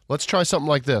your name? Let's try something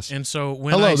like this. And so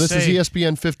when Hello, I this say, is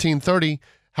ESPN 1530.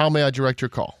 How may I direct your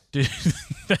call?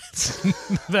 That's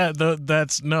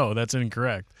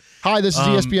incorrect. Hi, this is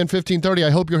ESPN 1530. I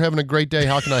hope you're having a great day.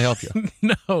 How can I help you?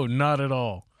 No, not at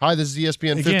all. Hi, this is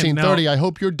ESPN 1530. I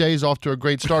hope your day's off to a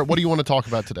great start. What do you want to talk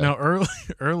about today? Now,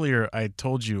 earlier I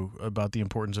told you about the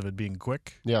importance of it being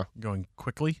quick. Yeah. Going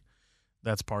quickly.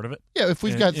 That's part of it. Yeah, if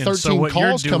we've got 13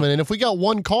 calls coming in, if we got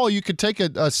one call, you could take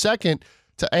a second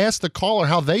to ask the caller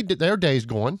how their day's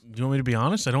going. You want me to be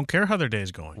honest? I don't care how their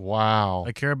day's going. Wow.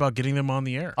 I care about getting them on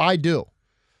the air. I do.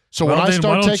 So well, when I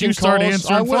start taking calls,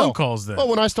 answering I will. Phone calls then. Well,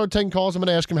 when I start taking calls, I'm going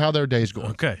to ask them how their day's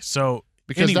going. Okay, so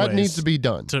because that needs to be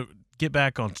done. To get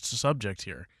back on subject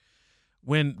here,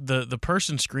 when the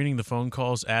person screening the phone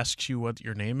calls asks you what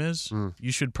your name is,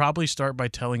 you should probably start by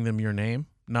telling them your name,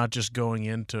 not just going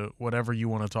into whatever you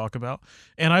want to talk about.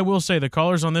 And I will say the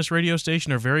callers on this radio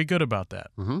station are very good about that.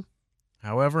 Mm-hmm.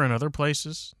 However, in other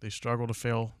places, they struggle to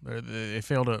fail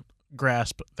to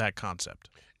grasp that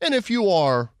concept. And if you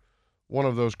are one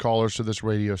of those callers to this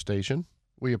radio station,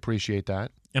 we appreciate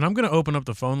that. And I'm going to open up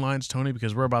the phone lines, Tony,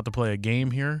 because we're about to play a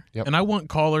game here. Yep. And I want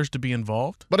callers to be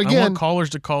involved. But again, I want callers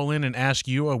to call in and ask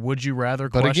you a would you rather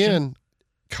question. But again,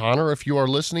 Connor, if you are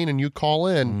listening and you call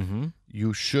in,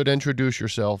 you should introduce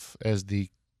yourself as the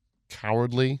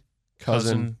cowardly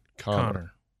cousin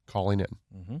Connor. Calling in.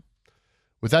 Mm-hmm.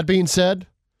 With that being said,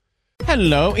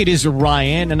 hello, it is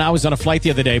Ryan, and I was on a flight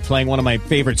the other day playing one of my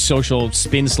favorite social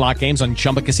spin slot games on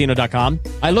ChumbaCasino.com.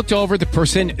 I looked over at the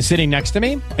person sitting next to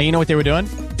me, and you know what they were doing?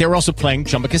 They were also playing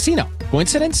Chumba Casino.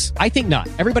 Coincidence? I think not.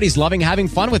 Everybody's loving having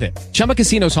fun with it. Chumba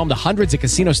Casino is home to hundreds of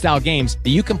casino-style games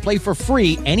that you can play for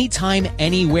free anytime,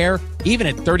 anywhere, even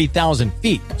at 30,000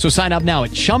 feet. So sign up now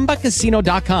at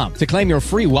ChumbaCasino.com to claim your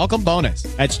free welcome bonus.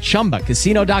 That's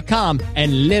ChumbaCasino.com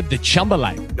and live the Chumba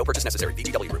life. No purchase necessary.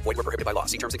 VGW. Void where prohibited by law.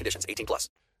 See terms and conditions. 18+.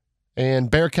 And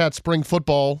Bearcat Spring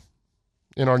Football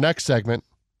in our next segment.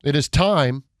 It is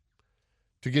time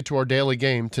to get to our daily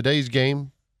game. Today's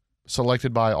game,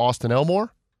 selected by Austin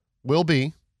Elmore, will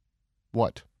be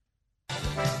what?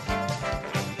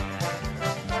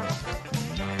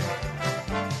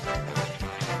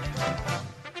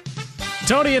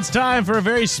 Tony, it's time for a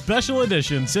very special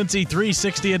edition, Cincy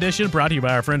 360 edition, brought to you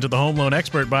by our friends at the Home Loan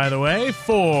Expert, by the way,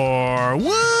 for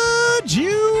Would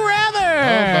You Rather?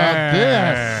 How about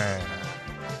this?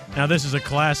 Now, this is a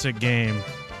classic game.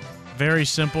 Very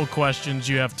simple questions.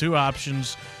 You have two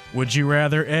options. Would you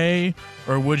rather A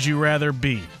or would you rather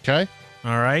B? Okay.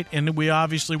 All right. And we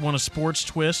obviously want a sports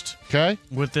twist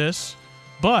with this.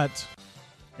 But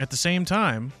at the same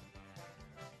time,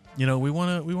 you know, we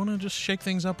want to just shake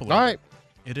things up a little bit. All right.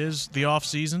 It is the off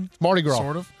season. Mardi Gras.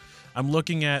 Sort of. I'm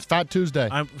looking at Fat Tuesday.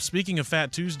 Speaking of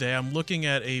Fat Tuesday, I'm looking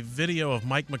at a video of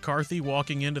Mike McCarthy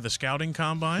walking into the scouting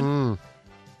combine.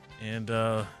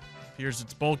 And here's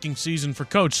its bulking season for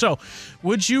Coach. So,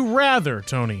 would you rather,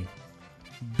 Tony,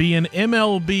 be an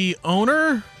MLB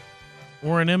owner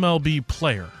or an MLB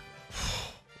player?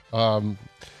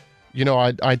 You know,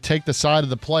 I take the side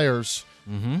of the players.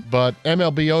 But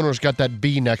MLB owners got that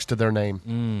B next to their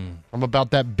name. I'm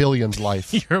about that billions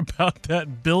life. You're about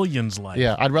that billions life.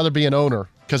 Yeah, I'd rather be an owner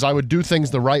because I would do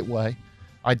things the right way.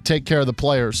 I'd take care of the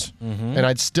players, and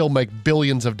I'd still make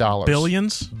billions of dollars.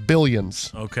 Billions?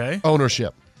 Billions. Okay.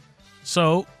 Ownership.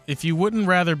 So, if you wouldn't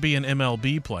rather be an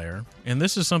MLB player, and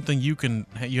this is something you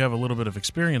have a little bit of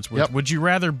experience with, would you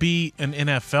rather be an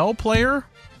NFL player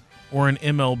or an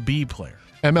MLB player?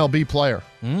 MLB player.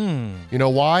 You know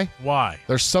why? Why?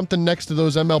 There's something next to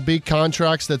those MLB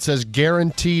contracts that says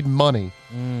guaranteed money.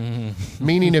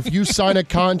 Meaning if you sign a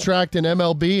contract in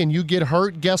MLB and you get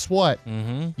hurt, guess what?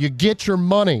 You get your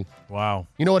money. Wow.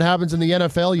 You know what happens in the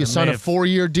NFL? You sign a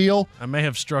 4-year deal. I may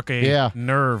have struck a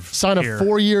nerve. Sign a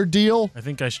 4-year deal. I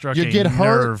think I struck you a get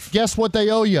hurt. nerve. Guess what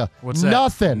they owe you? What's that?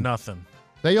 Nothing. Nothing.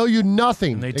 They owe you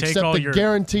nothing except the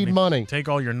guaranteed money. Take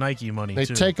all your Nike money, They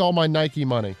take all my Nike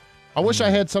money. I wish I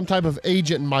had some type of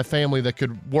agent in my family that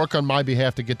could work on my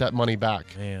behalf to get that money back.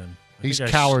 Man. He's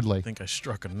cowardly. I think I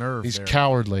struck a nerve He's there.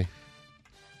 cowardly.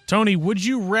 Tony, would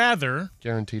you rather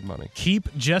guaranteed money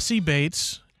keep Jesse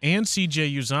Bates and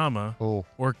CJ Uzomah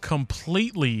or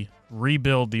completely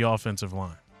rebuild the offensive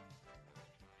line?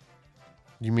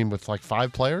 You mean with like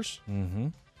 5 players? Mm-hmm.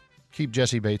 Keep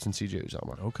Jesse Bates and C.J.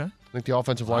 Uzomah. Okay. I think the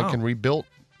offensive line Wow.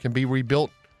 can be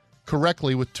rebuilt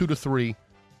correctly with 2 to 3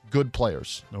 good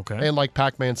players. Okay. And like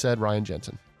Pac-Man said, Ryan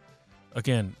Jensen.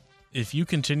 Again, if you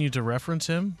continue to reference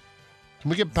him, can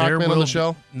we get there Pac-Man on will the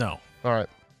show? No. All right.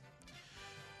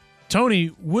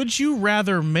 Tony, would you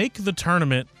rather make the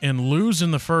tournament and lose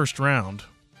in the first round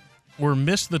or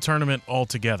miss the tournament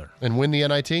altogether? And win the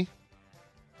NIT?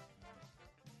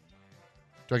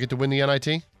 Do I get to win the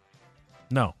NIT?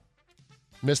 No.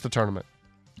 Miss the tournament.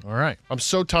 All right. I'm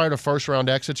so tired of first-round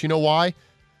exits. You know why?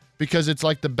 Because it's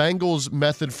like the Bengals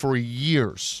method for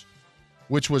years,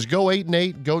 which was go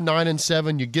 8-8, go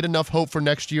 9-7, you get enough hope for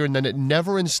next year, and then it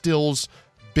never instills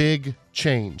big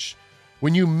change.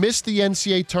 When you miss the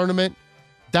NCAA tournament,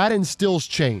 that instills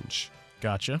change.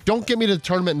 Gotcha. Don't get me to the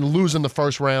tournament and lose in the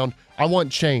first round. I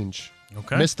want change.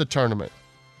 Okay. Miss the tournament.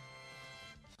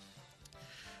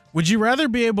 Would you rather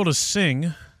be able to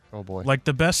sing like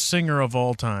the best singer of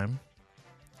all time,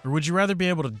 or would you rather be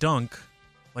able to dunk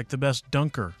like the best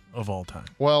dunker of all time?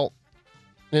 Well,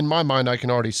 in my mind, I can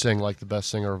already sing like the best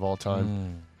singer of all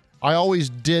time. I always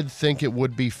did think it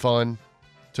would be fun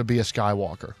to be a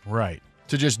Skywalker. Right.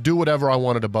 To just do whatever I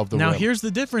wanted above the rim. Now, here's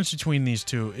the difference between these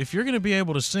two. If you're going to be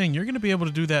able to sing, you're going to be able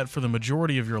to do that for the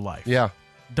majority of your life. Yeah.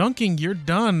 Dunking, you're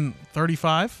done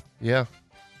 35. Yeah.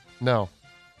 No.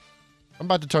 I'm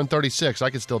about to turn 36. I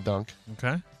can still dunk.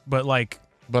 Okay. But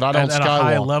but I don't at skywalk. a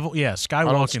high level, yeah, skywalking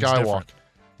I don't is skywalk. different.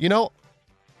 You know,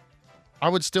 I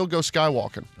would still go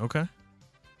skywalking. Okay.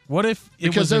 What if it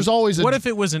Because was there's always what if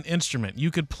it was an instrument? You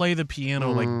could play the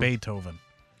piano like Mm. Beethoven.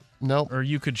 Nope. Or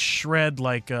you could shred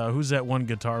like who's that one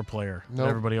guitar player that Nope.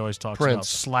 everybody always talks about? Prince.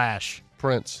 Slash.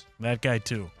 Prince. That guy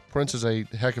too. Prince is a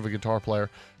heck of a guitar player.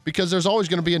 Because there's always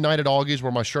going to be a night at Augie's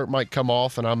where my shirt might come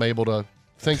off and I'm able to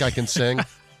think I can sing.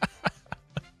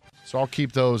 So I'll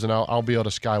keep those and I'll be able to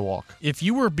skywalk. If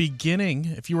you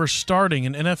were starting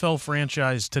an NFL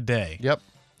franchise today, yep,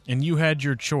 and you had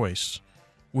your choice,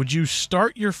 would you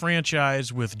start your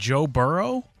franchise with Joe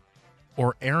Burrow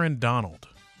or Aaron Donald?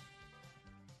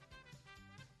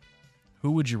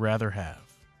 Who would you rather have?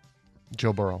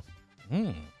 Joe Burrow.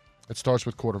 Hmm. It starts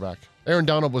with quarterback. Aaron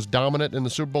Donald was dominant in the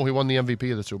Super Bowl. He won the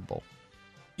MVP of the Super Bowl.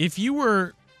 If you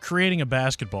were creating a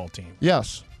basketball team,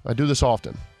 Yes, I do this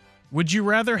often. would you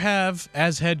rather have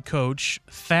as head coach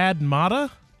Thad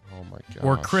Matta Oh, my gosh.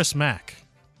 or Chris Mack?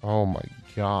 Oh, my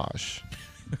gosh.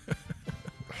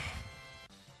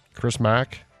 Chris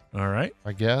Mack, All right.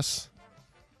 I guess.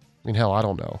 I mean, hell, I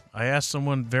don't know. I asked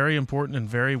someone very important and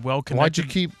very well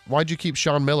connected. Why'd you keep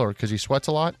Sean Miller? Because he sweats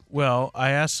a lot? Well, I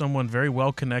asked someone very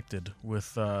well connected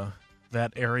with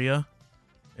that area,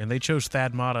 and they chose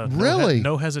Thad Matta. Really?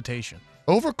 No hesitation.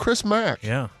 Over Chris Mack?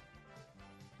 Yeah.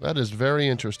 That is very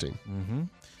interesting. Mm-hmm.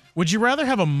 Would you rather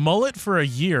have a mullet for a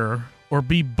year or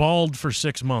be bald for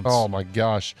 6 months? Oh, my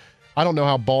gosh. I don't know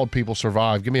how bald people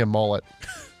survive. Give me a mullet.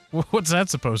 What's that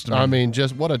supposed to mean? I mean,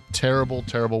 just what a terrible,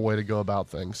 terrible way to go about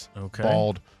things. Okay.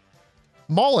 Bald.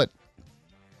 Mullet.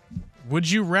 Would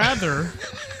you rather...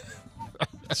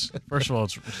 First of all,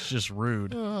 it's just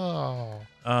rude. Oh.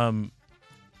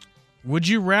 Would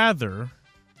you rather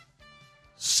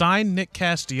sign Nick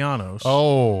Castellanos...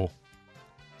 Oh.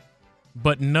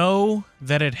 but know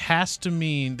that it has to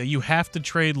mean that you have to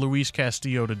trade Luis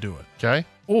Castillo to do it? Okay.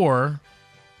 Or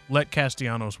let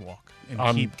Castellanos walk and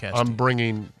keep Castillo. I'm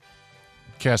bringing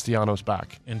Castellanos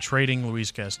back. And trading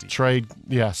Luis Castillo. Trade.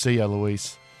 Yeah, see ya,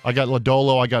 Luis. I got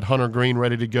Lodolo. I got Hunter Green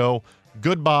ready to go.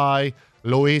 Goodbye,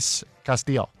 Luis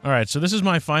Castillo. All right, so this is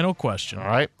my final question. All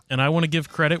right. And I want to give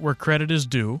credit where credit is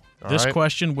due. All This right.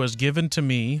 question was given to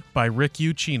me by Rick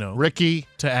Ucchino. Ricky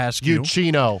to ask you.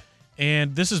 Ucchino.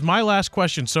 And this is my last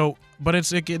question. So, but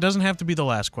it doesn't have to be the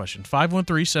last question.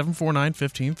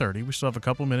 513-749-1530. We still have a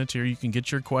couple minutes here. You can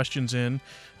get your questions in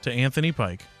to Anthony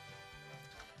Pike.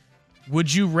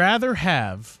 Would you rather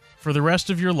have, for the rest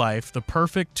of your life, the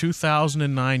perfect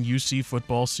 2009 UC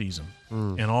football season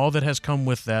and all that has come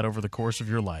with that over the course of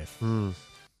your life,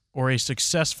 or a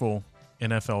successful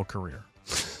NFL career?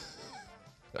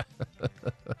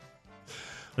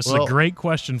 This is a great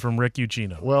question from Rick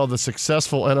Ucchino. Well, the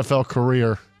successful NFL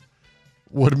career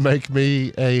would make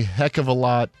me a heck of a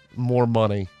lot more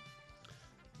money.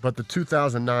 But the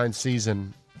 2009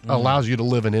 season allows you to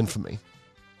live in infamy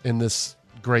in this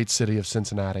great city of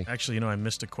Cincinnati. Actually, I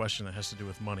missed a question that has to do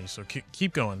with money, so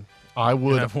keep going. I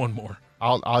would You have one more.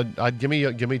 I'd give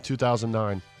me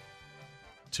 2009.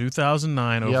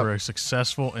 2009 Yep. over a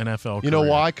successful NFL career. You know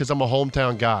why? Because I'm a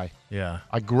hometown guy. Yeah.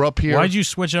 I grew up here. Why'd you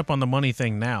switch up on the money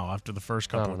thing now after the first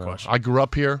I couple don't of know. questions? I grew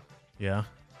up here. Yeah.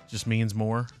 Just means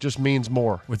more. Just means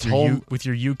more. With your with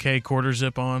your UK quarter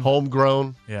zip on.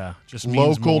 Homegrown. Yeah, just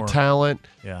means local more. talent.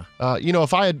 Yeah.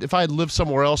 If I had lived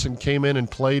somewhere else and came in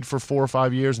and played for 4 or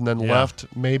 5 years and then left,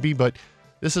 maybe. But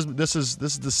this is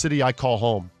the city I call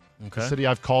home. Okay. The city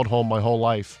I've called home my whole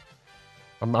life.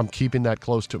 I'm keeping that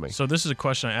close to me. So this is a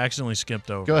question I accidentally skipped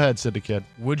over. Go ahead, Sid the Kid.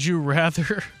 Would you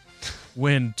rather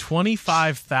win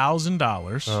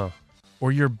 $25,000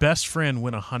 or your best friend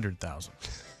win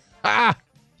 $100,000?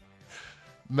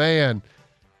 Man,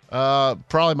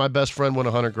 probably my best friend win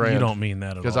 $100,000. You don't mean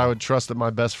that at all. Because I would trust that my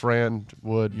best friend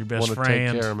would want to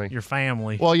take care of me. Your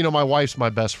family. Well, my wife's my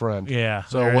best friend. Yeah.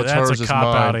 So what's that's hers a is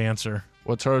cop-out mine. answer.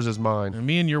 What's hers is mine. And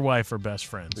me and your wife are best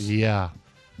friends. Yeah.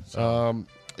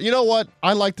 You know what?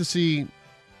 I like to see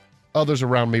others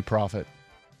around me profit.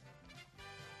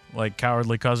 Like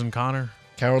cowardly cousin Connor?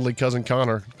 Cowardly cousin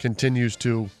Connor continues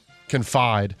to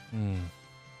confide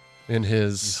in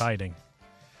his... He's hiding.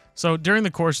 So during the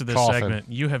course of this coffin.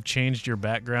 segment, you have changed your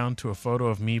background to a photo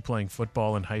of me playing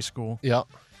football in high school. Yep.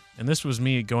 And this was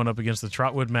me going up against the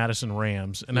Trotwood Madison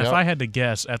Rams. And Yep. if I had to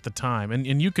guess at the time,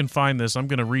 and you can find this, I'm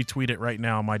going to retweet it right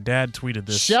now. My dad tweeted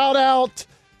this. Shout out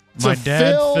to My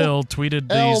dad, Phil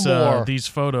tweeted Elmore. these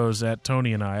photos at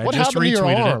Tony and I. What I just happened to your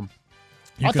retweeted arm? it.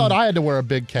 I thought I had to wear a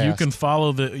big cast. You can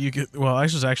follow well,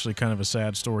 this is actually kind of a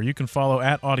sad story. You can follow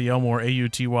at Audie Elmore,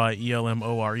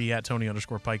 AUTYELMORE, at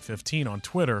Tony_Pike15 on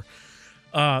Twitter.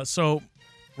 So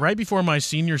right before my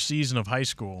senior season of high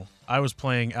school, I was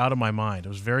playing out of my mind. It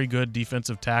was very good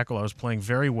defensive tackle. I was playing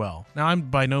very well. Now, I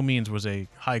by no means was a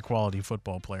high-quality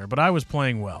football player, but I was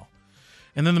playing well.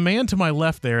 And then the man to my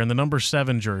left there in the number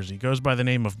 7 jersey goes by the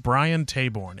name of Brian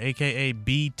Taborn, a.k.a.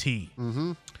 BT.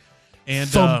 Mm-hmm.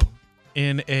 And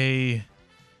in a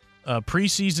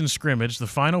preseason scrimmage, the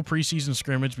final preseason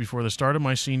scrimmage before the start of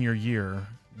my senior year,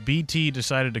 BT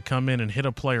decided to come in and hit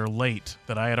a player late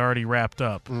that I had already wrapped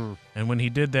up. And when he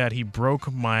did that, he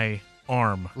broke my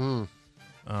arm.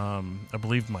 I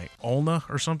believe my ulna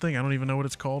or something. I don't even know what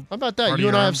it's called. How about that? You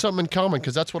and I have something in common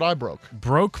because that's what I broke.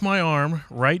 Broke my arm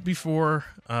right before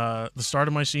the start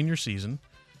of my senior season.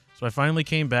 So I finally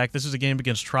came back. This is a game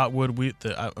against Trotwood.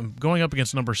 I'm going up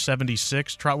against number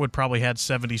 76. Trotwood probably had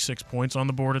 76 points on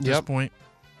the board at this point.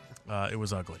 It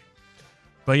was ugly.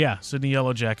 But yeah, Sydney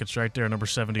Yellow Jackets right there, number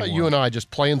 71. You and I just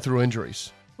playing through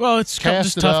injuries. Well, it's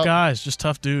just tough guys, just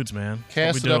tough dudes, man.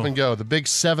 Cast it up and go. The big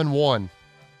 7-1.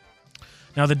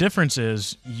 Now, the difference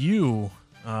is you,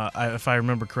 if I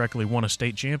remember correctly, won a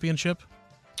state championship.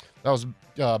 That was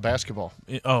basketball.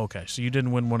 Okay. So you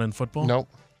didn't win one in football? Nope.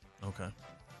 Okay.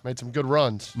 Made some good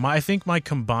runs. I think my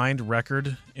combined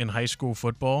record in high school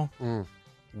football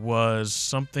was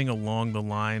something along the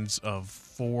lines of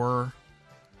 4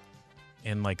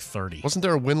 and like 30. Wasn't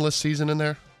there a winless season in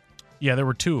there? Yeah, there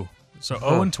were 2. So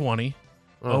 0-20.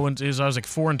 I was like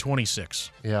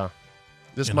 4-26. Yeah.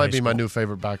 This might be my new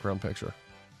favorite background picture.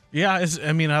 Yeah,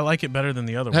 I like it better than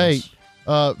the other ones.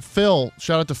 Hey, Phil,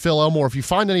 shout out to Phil Elmore. If you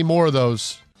find any more of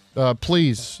those,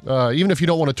 please, even if you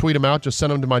don't want to tweet them out, just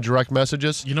send them to my direct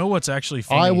messages. You know what's actually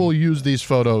funny? I will use these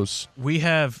photos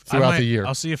throughout the year.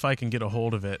 I'll see if I can get a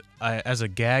hold of it. As a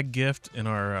gag gift in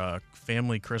our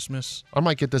family Christmas. I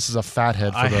might get this as a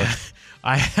fathead for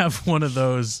I have one of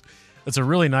those. It's a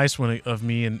really nice one of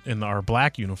me in our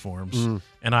black uniforms,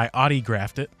 and I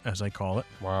autographed it, as I call it.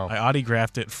 Wow. I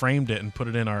autographed it, framed it, and put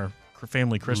it in our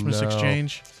family Christmas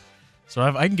exchange. So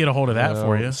I can get a hold of that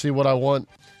for you. See what I want.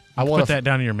 I want put that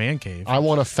down in your man cave. I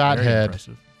want a fathead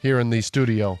here in the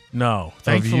studio. No,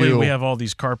 thankfully we have all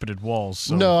these carpeted walls.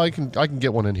 So. No, I can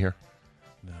get one in here.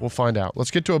 No. We'll find out.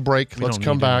 Let's get to a break. Let's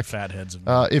come back. Fatheads.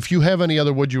 If you have any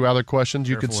other Would You Rather questions,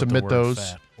 you can submit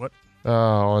those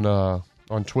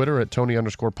on Twitter at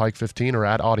Tony_Pike15 or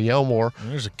at Audie Elmore.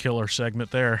 There's a killer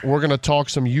segment there. We're going to talk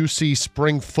some UC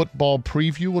spring football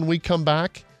preview when we come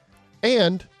back.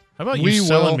 And how about you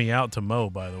selling me out to Mo,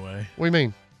 by the way? What do you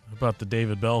mean? About the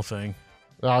David Bell thing.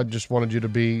 I just wanted you to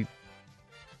be,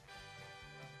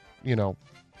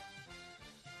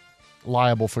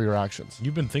 liable for your actions.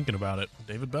 You've been thinking about it.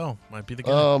 David Bell might be the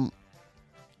guy.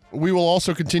 We will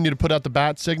also continue to put out the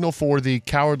bat signal for the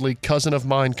cowardly cousin of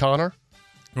mine, Connor.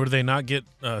 Or do they not get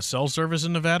cell service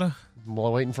in Nevada? I'm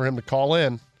waiting for him to call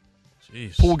in.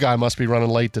 Jeez. Pool guy must be running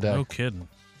late today. No kidding.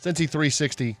 Cincy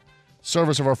 360,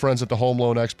 service of our friends at the Home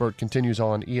Loan Expert, continues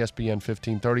on ESPN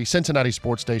 1530, Cincinnati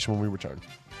Sports Station, when we return.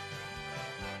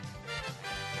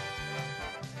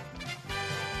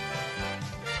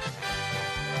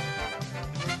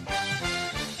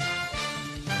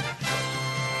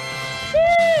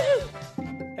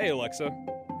 Hey, Alexa,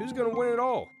 who's going to win it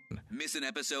all? Miss an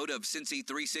episode of Cincy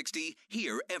 360?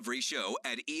 Hear every show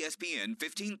at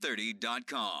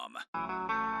ESPN1530.com.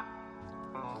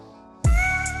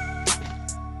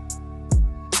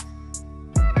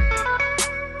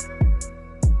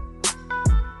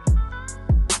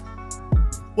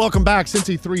 Welcome back,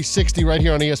 Cincy 360, right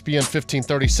here on ESPN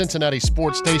 1530, Cincinnati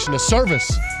Sports Station, a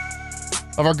service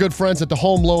of our good friends at the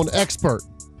Home Loan Expert.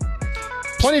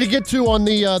 Plenty to get to on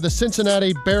the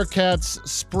Cincinnati Bearcats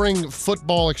spring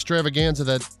football extravaganza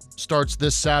that starts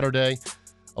this Saturday.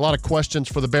 A lot of questions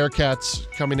for the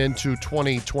Bearcats coming into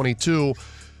 2022.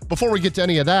 Before we get to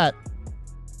any of that,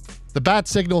 the bat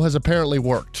signal has apparently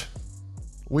worked.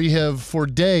 We have, for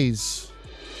days,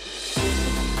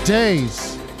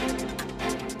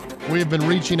 we have been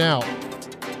reaching out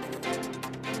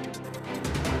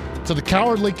to the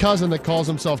cowardly cousin that calls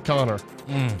himself Connor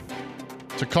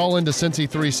to call into Cincy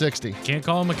 360. Can't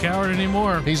call him a coward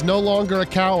anymore. He's no longer a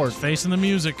coward. He's facing the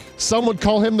music. Some would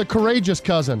call him the courageous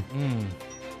cousin.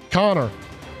 Connor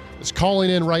is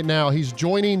calling in right now. He's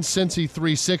joining Cincy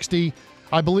 360.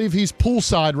 I believe he's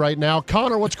poolside right now.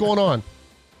 Connor, what's going on?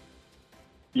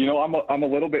 You know, I'm a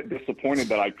little bit disappointed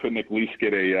that I couldn't at least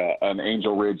get an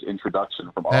Angel Ridge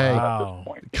introduction from Austin at this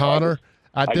point. Connor,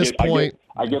 at this point,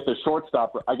 I get the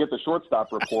shortstop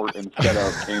report instead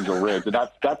of Angel Ridge, and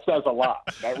that says a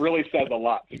lot. That really says a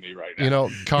lot to me right now. You know,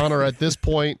 Connor, at this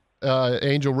point,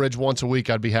 Angel Ridge once a week,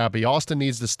 I'd be happy. Austin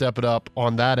needs to step it up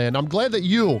on that end. I'm glad that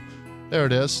there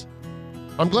it is.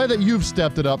 I'm glad that you've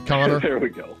stepped it up, Connor. There we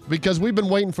go. Because we've been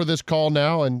waiting for this call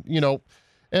now, and you know,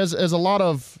 as a lot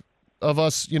of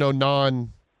us, you know,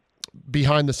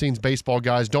 non-behind-the-scenes baseball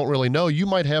guys don't really know, you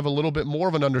might have a little bit more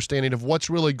of an understanding of what's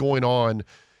really going on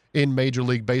in Major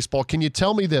League Baseball. Can you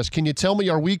tell me this? Can you tell me,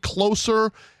 are we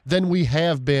closer than we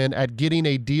have been at getting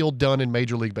a deal done in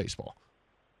Major League Baseball?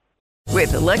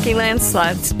 With the Lucky Land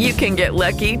Slots, you can get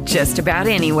lucky just about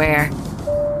anywhere.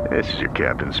 This is your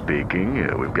captain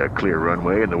speaking. We've got clear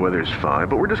runway and the weather's fine,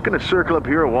 but we're just going to circle up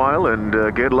here a while and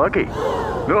get lucky.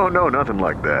 No, nothing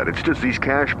like that. It's just these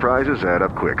cash prizes add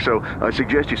up quick. So I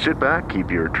suggest you sit back, keep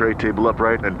your tray table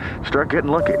upright, and start getting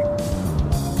lucky.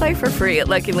 Play for free at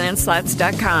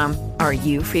LuckyLandSlots.com. Are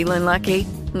you feeling lucky?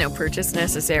 No purchase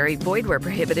necessary. Void where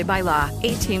prohibited by law.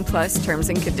 18+ terms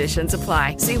and conditions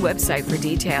apply. See website for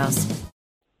details.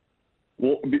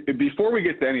 Well, before we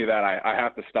get to any of that, I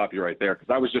have to stop you right there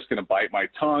because I was just going to bite my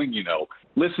tongue. You know,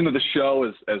 listen to the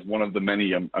show as one of the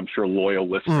many, I'm sure, loyal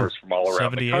listeners from all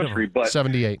around the country. But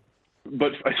 78.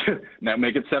 But now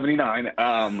make it 79.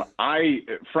 I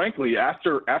frankly,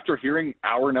 after hearing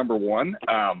hour number one,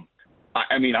 I'm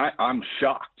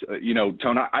shocked. You know,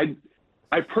 Tone, I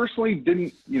personally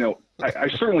didn't, you know, I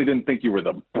certainly didn't think you were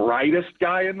the brightest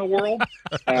guy in the world.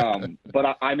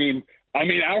 But I mean,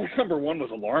 hour number one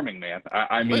was alarming, man.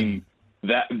 I mean,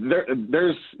 that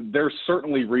there's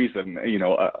certainly reason. You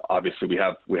know, obviously we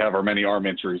have our many arm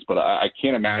injuries, but I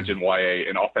can't imagine why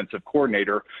an offensive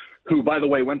coordinator, who, by the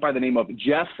way, went by the name of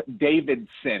Jeff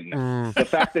Davidson, the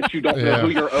fact that you don't know who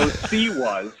your OC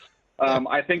was,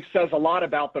 I think says a lot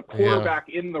about the quarterback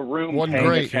in the room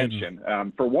paying attention.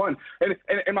 For one, and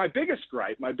my biggest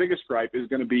gripe is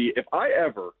going to be if I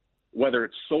ever, whether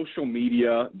it's social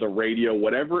media, the radio,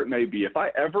 whatever it may be, if I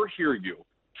ever hear you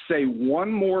say one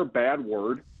more bad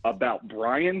word about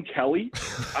Brian Kelly,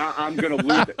 I'm going to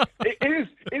lose it.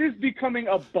 It is becoming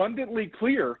abundantly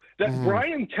clear that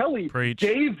Brian Kelly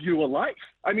gave you a life.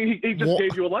 I mean, he just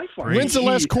gave you a lifeline. When's the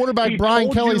last quarterback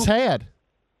Brian Kelly's had?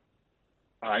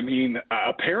 I mean,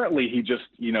 apparently he just,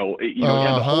 you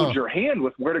had to hold your hand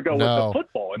with where to go with the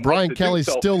football. And Brian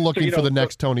Kelly's still looking for the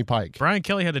next Tony Pike. Brian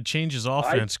Kelly had to change his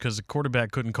offense because the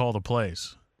quarterback couldn't call the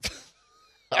plays.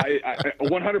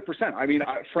 100%. I mean,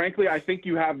 frankly, I think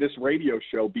you have this radio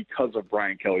show because of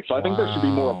Brian Kelly. So I think there should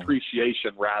be more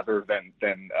appreciation rather than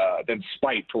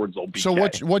spite towards old BK. So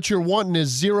what you're wanting is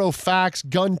zero facts,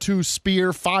 gun to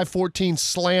spear, 514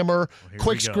 slammer,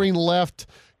 quick screen left.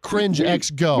 Cringe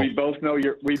X go. We both know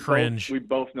you're we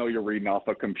both know you're reading off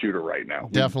a computer right now.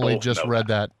 Definitely just read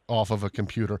that off of a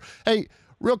computer. Hey,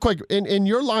 real quick, in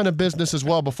your line of business as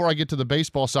well, before I get to the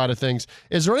baseball side of things,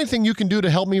 is there anything you can do to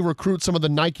help me recruit some of the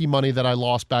Nike money that I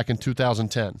lost back in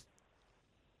 2010?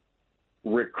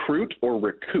 Recruit or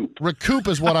recoup? Recoup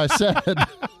is what I said.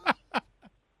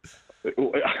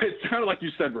 It sounded like you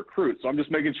said recruit, so I'm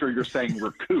just making sure you're saying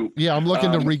recoup. Yeah, I'm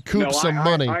looking to recoup some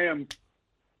money.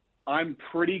 I'm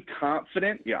pretty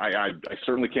confident. Yeah, I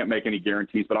certainly can't make any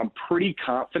guarantees, but I'm pretty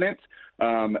confident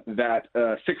that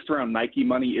sixth-round Nike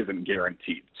money isn't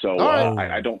guaranteed. So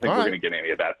I don't think we're going to get any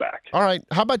of that back. All right.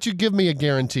 How about you give me a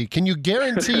guarantee? Can you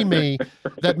guarantee me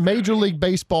that Major League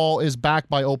Baseball is back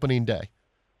by opening day?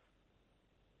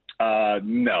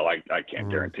 No, I can't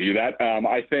guarantee you that.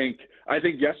 I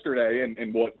think yesterday,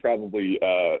 and what probably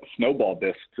snowballed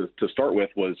this to start with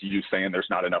was you saying there's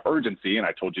not enough urgency, and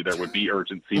I told you there would be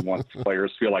urgency once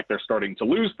players feel like they're starting to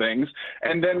lose things.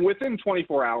 And then within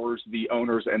 24 hours, the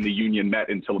owners and the union met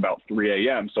until about 3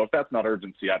 a.m. So if that's not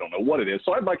urgency, I don't know what it is.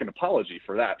 So I'd like an apology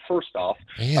for that, first off.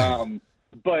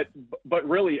 But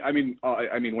really, I mean,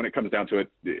 when it comes down to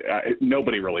it,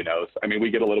 nobody really knows. I mean, we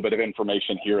get a little bit of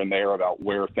information here and there about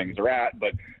where things are at,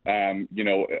 but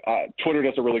Twitter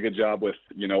does a really good job with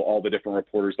all the different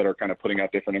reporters that are kind of putting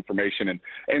out different information,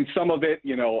 and some of it,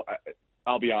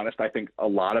 I'll be honest, I think a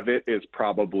lot of it is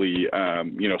probably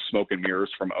smoke and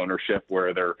mirrors from ownership,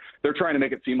 where they're trying to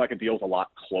make it seem like a deal's a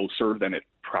lot closer than it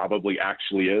probably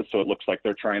actually is. So it looks like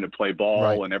they're trying to play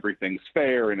ball and everything's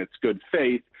fair and it's good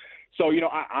faith. So,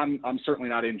 I'm certainly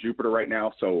not in Jupiter right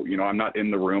now. So, I'm not in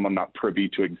the room. I'm not privy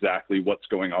to exactly what's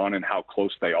going on and how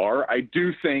close they are. I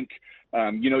do think,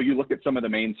 you look at some of the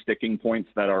main sticking points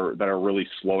that are really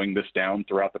slowing this down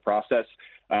throughout the process.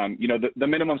 The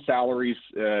minimum salaries,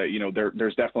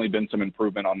 there's definitely been some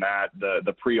improvement on that.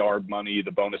 The pre-arb money,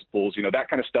 the bonus pools, that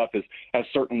kind of stuff has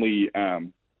certainly,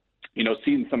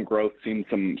 seen some growth, seen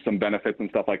some benefits and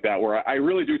stuff like that, where I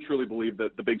really do truly believe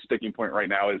that the big sticking point right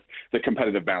now is the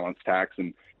competitive balance tax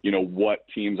and, what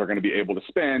teams are going to be able to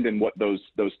spend and what those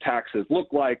taxes look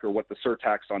like, or what the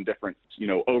surtax on different,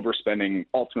 overspending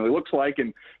ultimately looks like.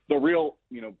 And the real,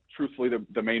 truthfully,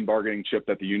 the main bargaining chip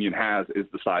that the union has is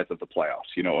the size of the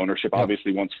playoffs. Ownership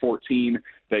obviously wants 14.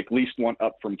 They at least want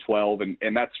up from 12.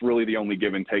 And that's really the only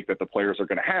give and take that the players are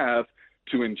going to have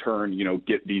to in turn,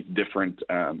 get these different,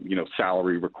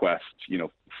 salary requests,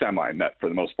 semi-met for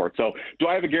the most part. So do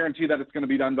I have a guarantee that it's going to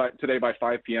be done today by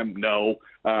 5 p.m.? No.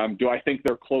 Do I think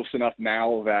they're close enough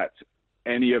now that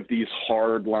any of these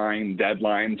hard line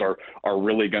deadlines are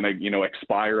really going to,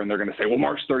 expire and they're going to say, well,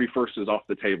 March 31st is off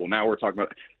the table. Now we're talking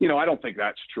about, I don't think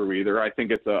that's true either. I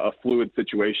think it's a fluid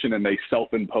situation, and they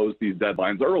self-impose these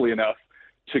deadlines early enough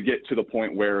to get to the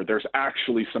point where there's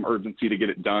actually some urgency to get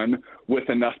it done with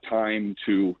enough time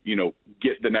to,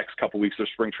 get the next couple weeks of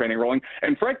spring training rolling.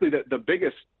 And frankly, the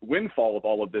biggest windfall of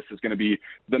all of this is going to be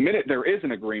the minute there is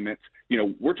an agreement,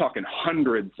 we're talking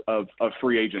hundreds of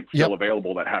free agents still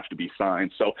available that have to be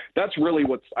signed. So that's really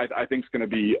what's, I think is going to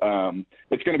be,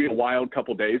 it's going to be a wild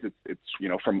couple days. It's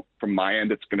from my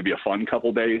end, it's going to be a fun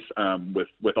couple days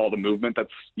with all the movement that's,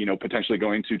 potentially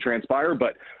going to transpire.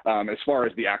 But as far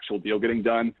as the actual deal getting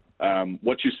done,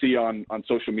 what you see on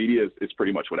social media is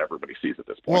pretty much what everybody sees at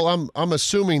this point. Well, I'm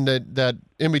assuming that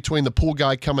in between the pool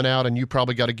guy coming out and you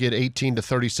probably got to get 18 to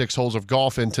 36 holes of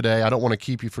golf in today, I don't want to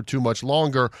keep you for too much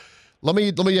longer. Let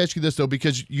me ask you this, though,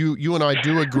 because you and I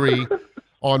do agree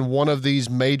on one of these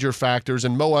major factors,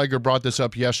 and Mo Egger brought this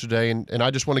up yesterday, and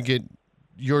I just want to get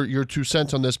your 2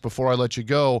 cents on this before I let you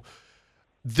go.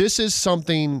 This is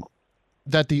something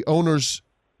that the owners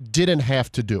didn't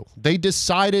have to do. They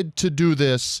decided to do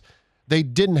this. They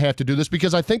didn't have to do this,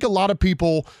 because I think a lot of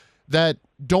people that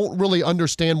don't really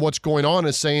understand what's going on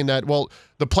is saying that, well,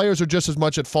 the players are just as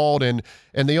much at fault, and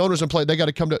the owners and play, they got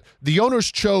to come to. The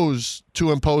owners chose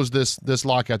to impose this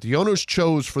lockout. The owners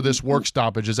chose for this work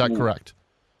stoppage. Is that correct?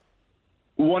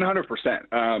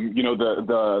 100%.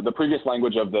 The previous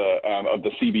language of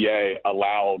the CBA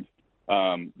allowed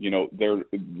the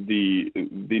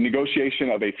negotiation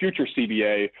of a future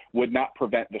CBA would not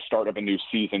prevent the start of a new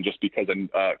season just because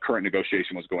a current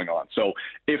negotiation was going on. So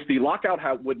if the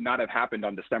lockout would not have happened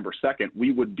on December 2nd,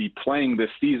 we would be playing this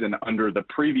season under the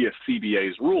previous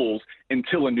CBA's rules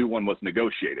until a new one was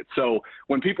negotiated. So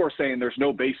when people are saying there's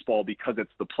no baseball because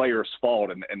it's the players'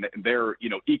 fault and they're,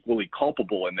 equally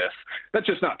culpable in this, that's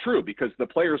just not true, because the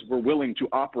players were willing to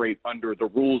operate under the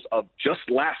rules of just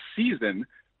last season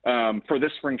for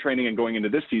this spring training and going into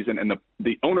this season, and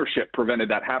the ownership prevented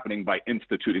that happening by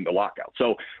instituting the lockout.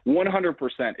 So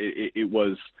 100% it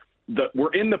was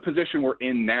we're in the position we're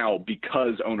in now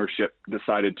because ownership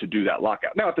decided to do that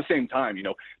lockout. Now, at the same time,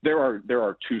 there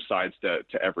are two sides to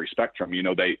every spectrum.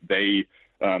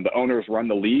 The owners run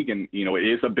the league, and, it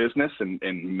is a business, and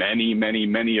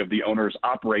many of the owners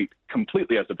operate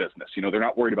completely as a business. They're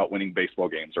not worried about winning baseball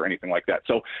games or anything like that.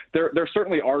 So there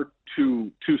certainly are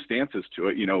two stances to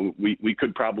it. We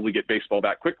could probably get baseball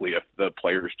back quickly if the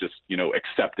players just,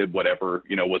 accepted whatever,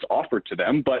 was offered to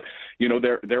them. But,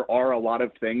 there are a lot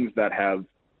of things that have,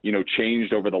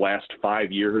 changed over the last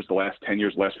 5 years, the last 10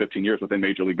 years, the last 15 years within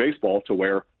Major League Baseball, to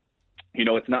where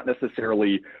It's not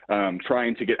necessarily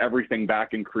trying to get everything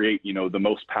back and create, the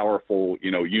most powerful,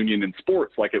 union in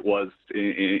sports like it was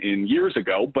in years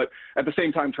ago. But at the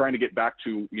same time, trying to get back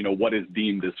to, what is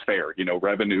deemed as fair.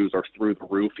 Revenues are through the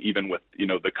roof, even with,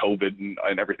 the COVID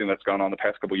and everything that's gone on the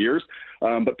past couple of years.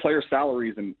 But player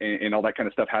salaries and all that kind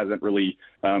of stuff hasn't really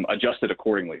adjusted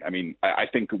accordingly. I mean, I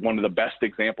think one of the best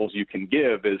examples you can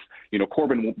give is,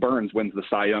 Corbin Burns wins the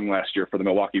Cy Young last year for the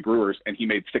Milwaukee Brewers, and he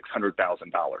made $600,000.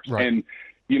 Right. And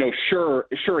sure,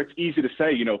 it's easy to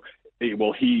say,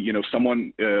 well,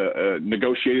 someone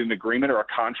negotiated an agreement or a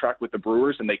contract with the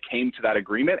Brewers, and they came to that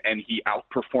agreement, and he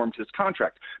outperformed his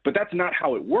contract. But that's not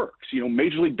how it works.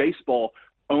 Major League Baseball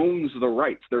owns the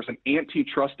rights. There's an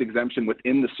antitrust exemption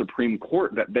within the Supreme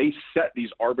Court that they set these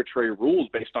arbitrary rules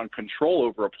based on control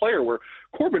over a player, where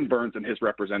Corbin Burns and his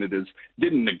representatives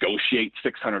didn't negotiate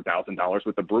 $600,000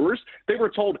 with the Brewers. They were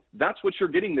told, that's what you're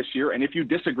getting this year, and if you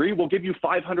disagree, we'll give you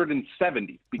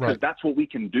 $570, because Right. that's what we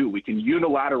can do. We can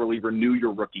unilaterally renew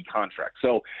your rookie contract.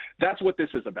 So that's what this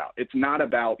is about. It's not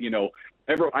about,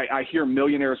 I hear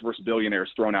millionaires versus billionaires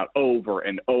thrown out over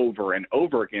and over and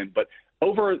over again, but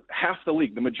over half the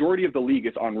league, the majority of the league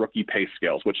is on rookie pay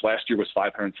scales, which last year was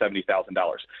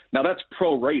 $570,000. Now that's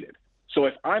prorated. So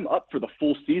if I'm up for the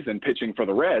full season pitching for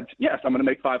the Reds, yes, I'm going to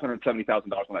make $570,000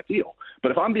 on that deal.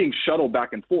 But if I'm being shuttled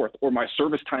back and forth, or my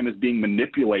service time is being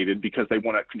manipulated because they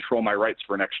want to control my rights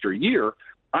for an extra year,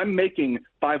 I'm making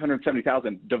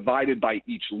 $570,000 divided by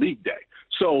each league day.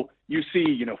 So you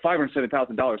see,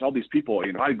 $570,000, all these people,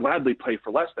 I'd gladly play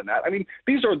for less than that. I mean,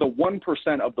 these are the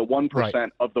 1% of the 1%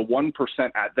 Right. of the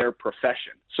 1% at their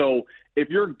profession. So if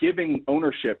you're giving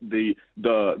ownership the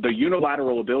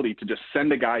unilateral ability to just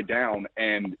send a guy down,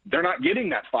 and they're not getting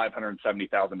that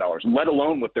 $570,000, let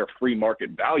alone what their free market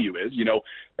value is.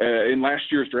 In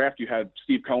last year's draft, you had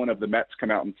Steve Cohen of the Mets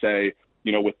come out and say,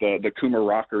 with the Kumar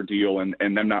Rocker deal and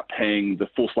them not paying the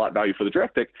full slot value for the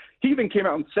draft pick, he even came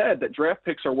out and said that draft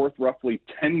picks are worth roughly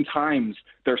 10 times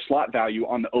their slot value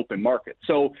on the open market.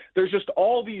 So there's just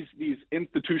all these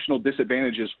institutional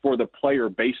disadvantages for the player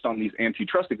based on these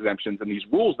antitrust exemptions and these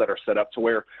rules that are set up to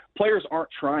where players aren't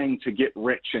trying to get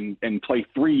rich and play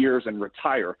 3 years and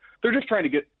retire. They're just trying to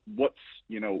get what's,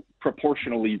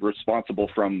 proportionally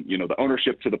responsible from, the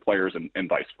ownership to the players and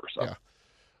vice versa. Yeah.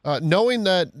 Knowing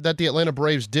that the Atlanta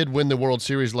Braves did win the World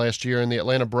Series last year, and the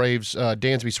Atlanta Braves,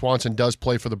 Dansby Swanson does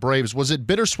play for the Braves, was it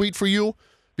bittersweet for you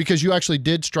because you actually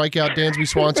did strike out Dansby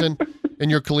Swanson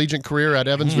in your collegiate career at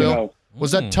Evansville?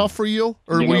 Was that tough for you,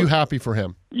 or were you happy for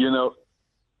him?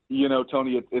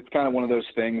 Tony, it's kind of one of those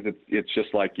things. It's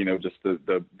just like, just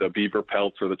the beaver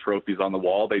pelts or the trophies on the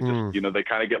wall. They just, they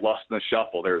kind of get lost in the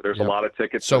shuffle. There's a lot of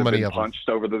tickets that have been punched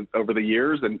over the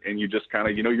years, and you just kind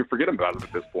of, you forget about it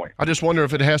at this point. I just wonder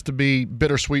if it has to be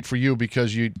bittersweet for you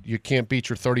because you can't beat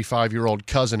your 35-year-old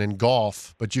cousin in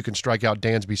golf, but you can strike out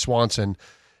Dansby Swanson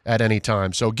at any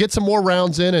time. So get some more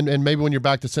rounds in, and maybe when you're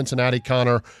back to Cincinnati,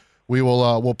 Connor,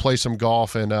 we'll play some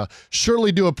golf, and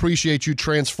surely do appreciate you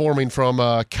transforming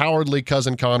from cowardly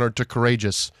cousin Connor to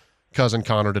courageous cousin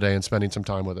Connor today and spending some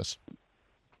time with us.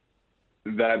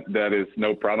 That is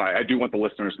no problem. I do want the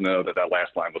listeners to know that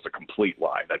last line was a complete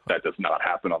lie. That does not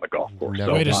happen on the golf course.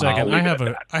 Never. So Wait a second.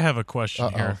 I I have a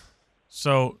question here.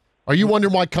 So, are you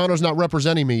wondering why Connor's not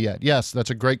representing me yet? Yes, that's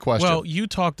a great question. Well, you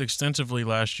talked extensively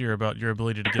last year about your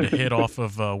ability to get a hit off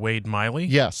of Wade Miley.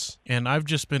 Yes. And I've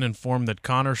just been informed that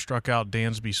Connor struck out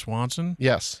Dansby Swanson.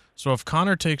 Yes. So if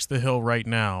Connor takes the hill right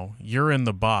now, you're in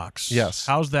the box. Yes.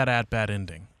 How's that at-bat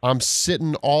ending? I'm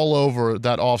sitting all over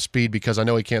that off speed because I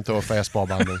know he can't throw a fastball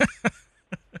by me.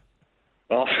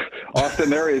 Well,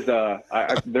 Austin,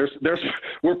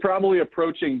 we're probably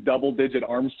approaching double-digit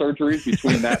arm surgeries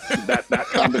between that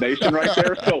combination right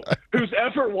there. So who's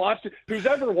ever watching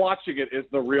it is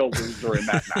the real loser in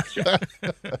that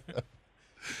matchup.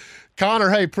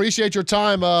 Connor, hey, appreciate your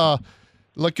time.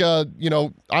 Look,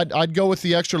 I'd go with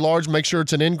the extra large. Make sure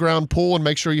it's an in-ground pool, and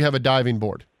make sure you have a diving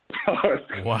board.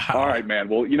 Wow. All right, man.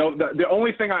 Well, the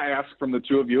only thing I ask from the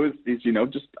two of you is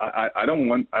just I don't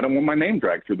want my name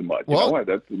dragged through the mud.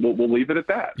 We'll leave it at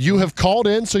that. You have called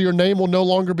in, so your name will no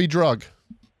longer be drug.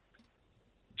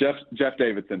 Jeff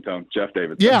Davidson, Tone. Jeff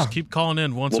Davidson. Yeah. Just keep calling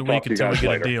in once a week until we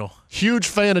get a deal. Huge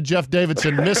fan of Jeff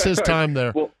Davidson. Miss his time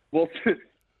there. We'll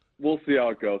see how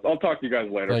it goes. I'll talk to you guys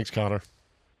later. Thanks, Connor.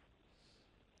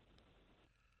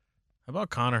 How about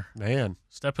Connor? Man.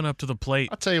 Stepping up to the plate.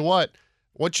 I'll tell you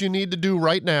what you need to do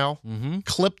right now,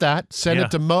 clip that, send it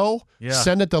to Mo,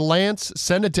 send it to Lance,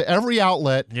 send it to every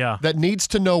outlet that needs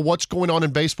to know what's going on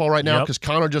in baseball right now because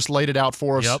Connor just laid it out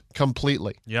for us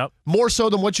completely. Yep. More so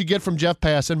than what you get from Jeff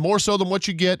Passan, more so than what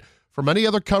you get from any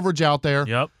other coverage out there.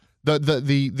 Yep.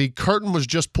 The curtain was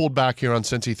just pulled back here on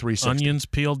Cincy 360. Onions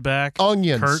peeled back.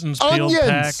 Onions. Curtains peeled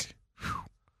back.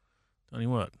 Tell you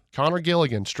what. Connor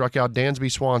Gilligan struck out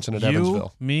Dansby Swanson at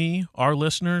Evansville. Me, our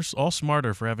listeners, all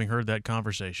smarter for having heard that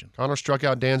conversation. Connor struck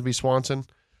out Dansby Swanson.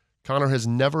 Connor has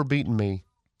never beaten me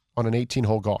on an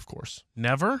 18-hole golf course.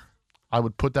 Never? I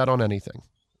would put that on anything.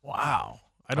 Wow.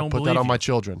 I put that on my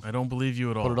children. I don't believe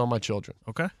you at all. Put it on my children.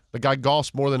 Okay. The guy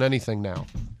golfs more than anything now.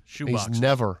 Shoebox. He's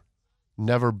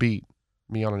never beat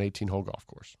me on an 18-hole golf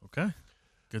course. Okay.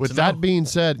 Good With to that know. being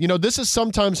said, this is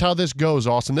sometimes how this goes,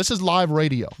 Austin. This is live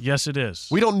radio. Yes, it is.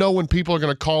 We don't know when people are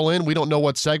going to call in. We don't know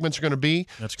what segments are going to be.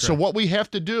 That's correct. So what we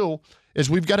have to do is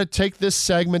we've got to take this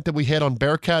segment that we had on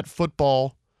Bearcat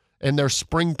football and their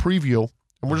spring preview,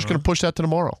 and we're just going to push that to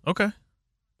tomorrow. Okay.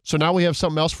 So now we have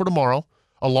something else for tomorrow,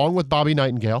 along with Bobby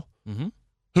Nightingale,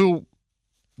 who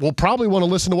will probably want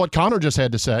to listen to what Connor just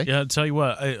had to say. Yeah, I'll tell you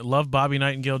what, I love Bobby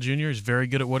Nightingale Jr. He's very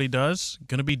good at what he does.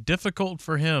 Going to be difficult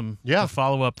for him to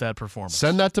follow up that performance.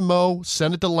 Send that to Mo.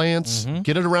 Send it to Lance.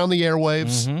 Get it around the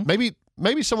airwaves.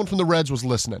 Maybe someone from the Reds was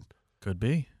listening. Could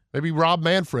be. Maybe Rob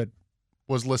Manfred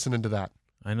was listening to that.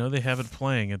 I know they have it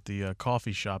playing at the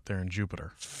coffee shop there in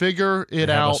Jupiter. Figure it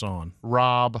They have out, us on.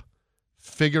 Rob.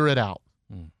 Figure it out.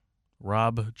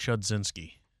 Rob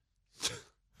Chudzinski.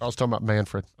 I was talking about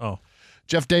Manfred. Oh.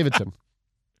 Jeff Davidson.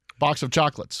 Box of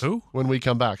chocolates. Who? When we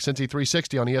come back. Cincy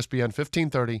 360 on ESPN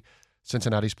 1530,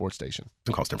 Cincinnati Sports Station.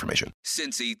 Some cost information.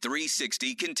 Cincy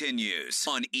 360 continues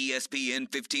on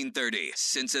ESPN 1530,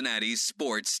 Cincinnati's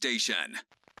sports station.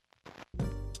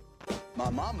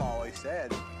 My mom always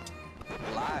said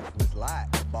life was like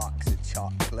a box of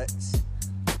chocolates.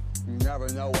 You never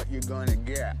know what you're going to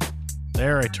get.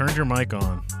 There, I turned your mic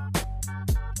on.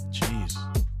 Jeez.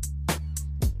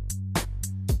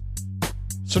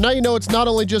 So now you know it's not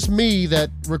only just me that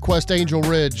request Angel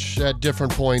Ridge at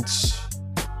different points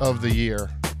of the year.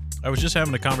 I was just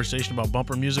having a conversation about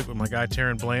bumper music with my guy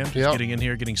Taryn Bland, who's getting in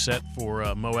here, getting set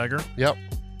for Mo Egger. Yep.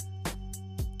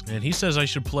 And he says I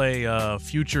should play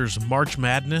Future's March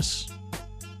Madness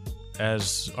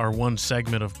as our one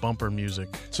segment of bumper music.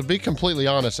 To be completely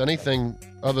honest, anything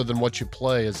other than what you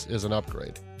play is an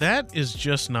upgrade. That is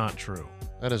just not true.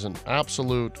 That is an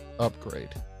absolute upgrade.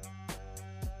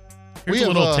 Here's a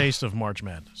little taste of March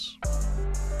Madness.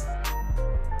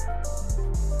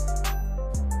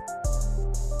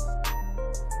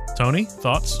 Tony,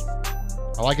 thoughts?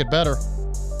 I like it better.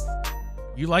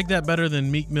 You like that better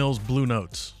than Meek Mill's Blue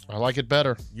Notes? I like it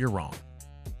better. You're wrong.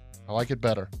 I like it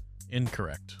better.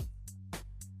 Incorrect.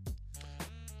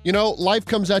 Life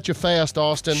comes at you fast,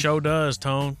 Austin. Show does,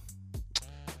 Tone.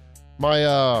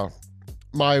 My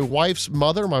wife's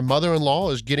mother, my mother-in-law,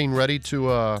 is getting ready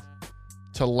to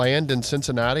land in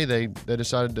Cincinnati.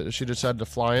 She decided to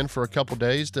fly in for a couple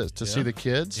days to see the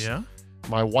kids. Yeah.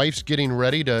 My wife's getting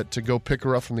ready to go pick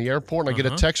her up from the airport, and I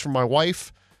get a text from my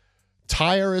wife.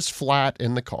 Tire is flat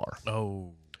in the car.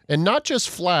 Oh. And not just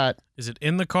flat. Is it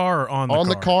in the car or on the car? On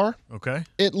the car. Okay.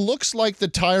 It looks like the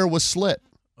tire was slit.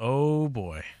 Oh,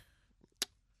 boy.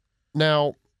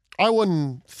 Now, I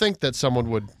wouldn't think that someone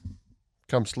would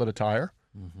come slit a tire.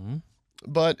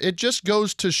 But it just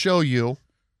goes to show you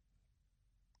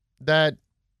that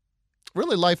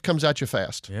really life comes at you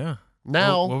fast. Yeah.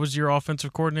 Now, what was your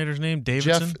offensive coordinator's name?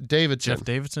 Davidson? Jeff Davidson. Jeff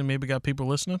Davidson maybe got people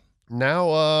listening?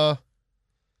 Now,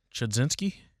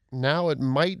 Chudzinski? Now it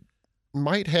might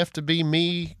have to be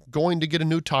me going to get a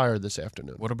new tire this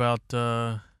afternoon. What about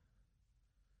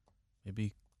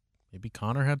maybe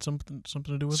Connor had something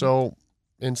to do with it? So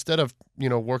instead of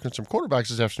working some quarterbacks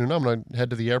this afternoon, I'm going to head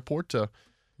to the airport to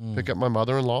pick up my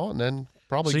mother-in-law and then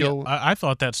probably go. I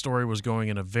thought that story was going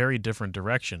in a very different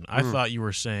direction. I thought you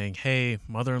were saying, hey,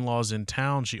 mother-in-law's in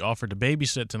town. She offered to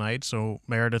babysit tonight, so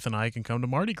Meredith and I can come to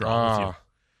Mardi Gras with you.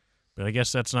 But I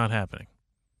guess that's not happening.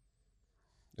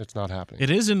 It's not happening. It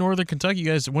is in Northern Kentucky, you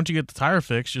guys. Once you get the tire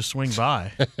fixed, just swing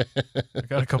by. I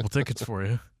got a couple tickets for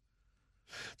you.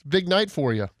 It's a big night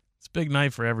for you. It's a big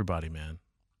night for everybody, man.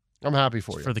 I'm happy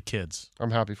for you. For the kids.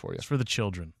 I'm happy for you. It's for the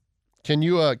children. Can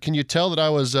you tell that I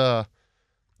was a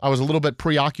little bit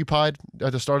preoccupied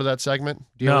at the start of that segment,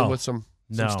 dealing with some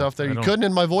stuff there? You couldn't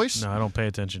in my voice? No, I don't pay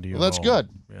attention to you. Well, that's good.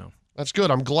 Yeah, that's good.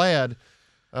 I'm glad.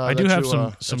 I do have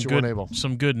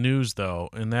some good news though,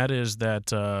 and that is that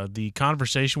the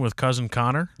conversation with cousin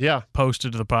Connor,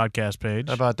 posted to the podcast page.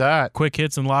 How about that? Quick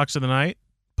hits and locks of the night,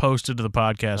 posted to the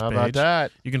podcast page. How about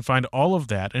that? You can find all of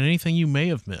that and anything you may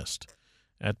have missed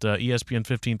at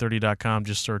ESPN1530.com.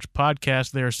 Just search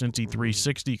podcast there, Cincy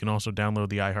 360. You can also download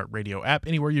the iHeartRadio app.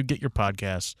 Anywhere you get your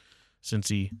podcasts,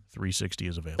 Cincy 360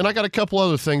 is available. And I got a couple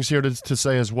other things here to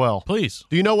say as well. Please.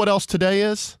 Do you know what else today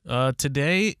is?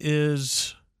 Today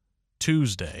is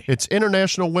Tuesday. It's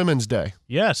International Women's Day.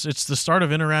 Yes, it's the start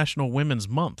of International Women's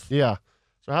Month. Yeah.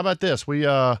 So how about this? We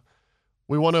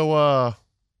want to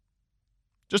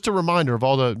just a reminder of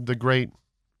all the great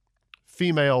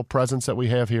female presence that we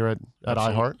have here at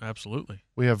iHeart. Absolutely.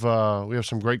 We have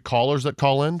some great callers that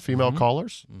call in, female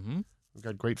callers. Mm-hmm. We've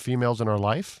got great females in our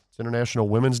life. It's International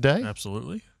Women's Day.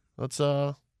 Absolutely. Let's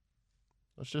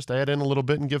just add in a little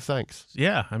bit and give thanks.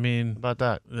 Yeah, I mean, how about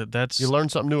that? That's you learn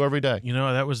something new every day. You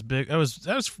know, that was big. That was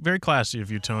very classy of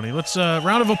you, Tony. Let's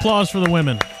round of applause for the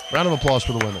women. Round of applause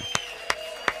for the women.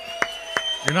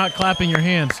 You're not clapping your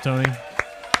hands, Tony.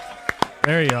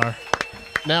 There you are.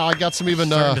 Now I got some even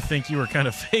starting to think you were kind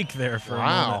of fake there for a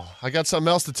moment. I got something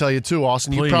else to tell you too,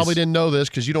 Austin. Please. You probably didn't know this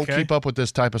because you don't keep up with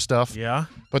this type of stuff. Yeah.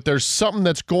 But there's something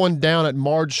that's going down at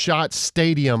Marge Schott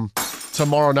Stadium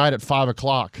tomorrow night at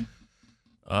 5:00.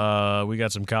 We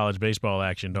got some college baseball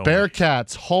action, don't we?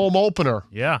 Bearcats home opener.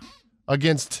 Yeah.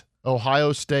 Against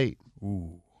Ohio State.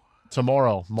 Ooh.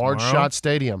 Tomorrow, Marge Schott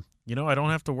Stadium. You know, I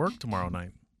don't have to work tomorrow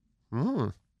night.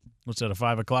 What's that, a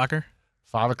 5:00?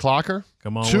 5:00.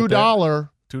 Come on. $2 holla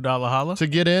to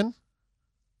get in.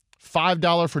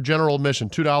 $5 for general admission.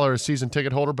 $2 a season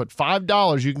ticket holder, but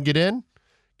 $5 you can get in.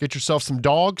 Get yourself some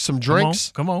dogs, some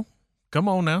drinks. Come on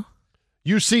now.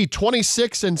 UC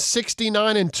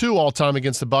 26-69-2 all time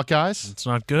against the Buckeyes. It's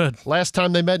not good. Last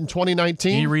time they met in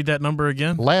 2019. Can you read that number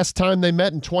again? Last time they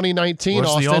met in 2019. What's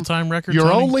Austin, the all-time record? You're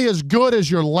Tony? only as good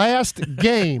as your last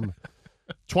game.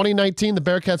 2019, the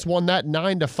Bearcats won that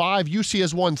 9-5. UC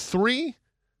has won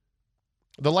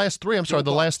the last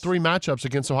three matchups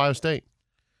against Ohio State.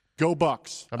 Go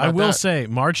Bucks. I will say,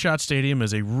 Marge Schott Stadium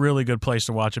is a really good place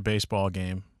to watch a baseball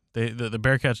game. The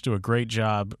Bearcats do a great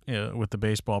job with the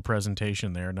baseball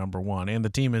presentation there, number one, and the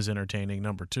team is entertaining,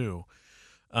 number two.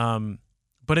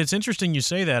 But it's interesting you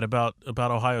say that about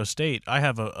Ohio State. I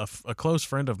have a close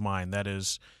friend of mine that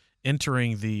is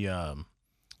entering the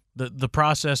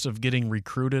process of getting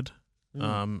recruited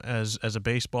as a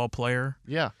baseball player.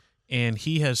 Yeah. And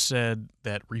he has said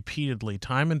that repeatedly,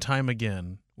 time and time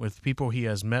again, with people he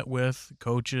has met with,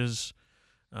 coaches,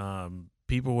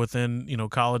 people within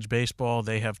college baseball,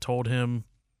 they have told him,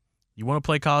 you want to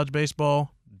play college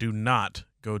baseball, do not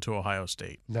go to Ohio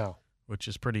State. No. Which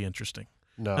is pretty interesting.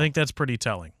 No. I think that's pretty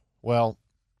telling. Well,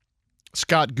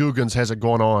 Scott Guggens has it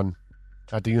going on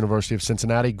at the University of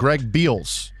Cincinnati. Greg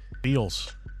Beals.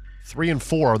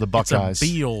 3-4 are the Buckeyes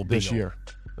this year.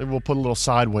 Maybe we'll put a little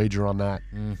side wager on that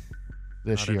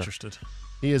this year. Not interested.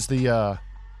 He is the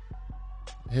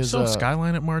his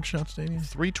skyline at Marge Schott Stadium.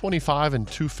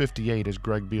 325-258 is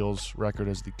Greg Beals' record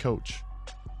as the coach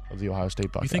of the Ohio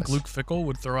State Buckeyes. You think Luke Fickell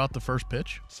would throw out the first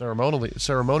pitch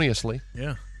ceremoniously?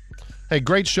 Yeah. Hey,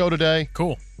 great show today.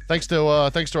 Cool. Thanks to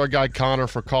our guy Connor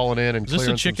for calling in and clearing some stuff up.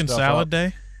 Is this a chicken salad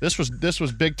day? This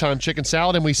was big time chicken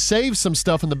salad, and we saved some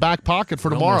stuff in the back pocket for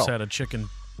tomorrow. Almost had a chicken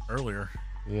earlier.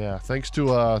 Yeah, thanks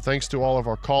to all of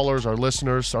our callers, our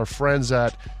listeners, our friends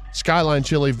at Skyline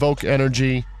Chili, Voke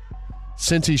Energy,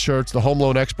 Cincy Shirts, the home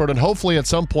loan expert, and hopefully at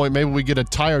some point maybe we get a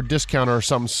tire discounter or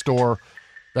some store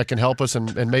that can help us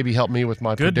and maybe help me with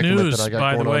my predicament news, that I got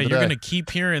by going the way. on today. You're going to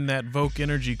keep hearing that Voke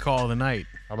Energy call of the night.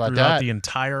 How about throughout that? The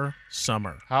entire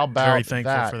summer. How about Very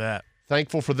thankful that? for that.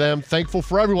 Thankful for them. Thankful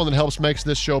for everyone that helps makes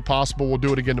this show possible. We'll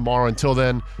do it again tomorrow. Until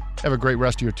then, have a great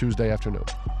rest of your Tuesday afternoon.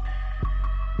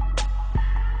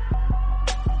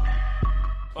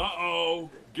 Uh-oh.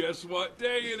 Guess what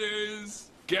day it is?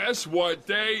 Guess what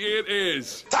day it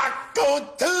is? Taco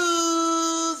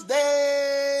Tuesday!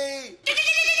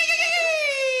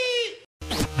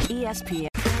 ESPN.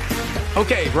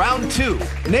 Okay, round two.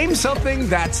 Name something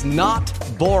that's not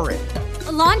boring.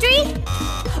 A laundry?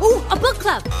 Ooh, a book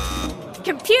club.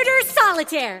 Computer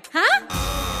solitaire, huh?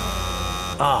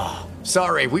 Ah,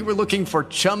 sorry, we were looking for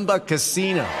Chumba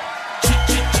Casino.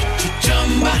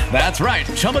 That's right,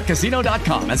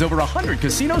 ChumbaCasino.com has over 100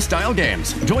 casino-style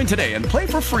games. Join today and play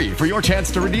for free for your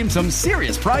chance to redeem some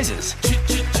serious prizes.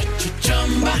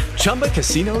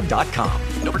 ChumbaCasino.com.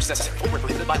 No purchase necessary. Void where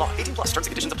prohibited by law. 18+ terms and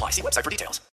conditions apply. See website for details.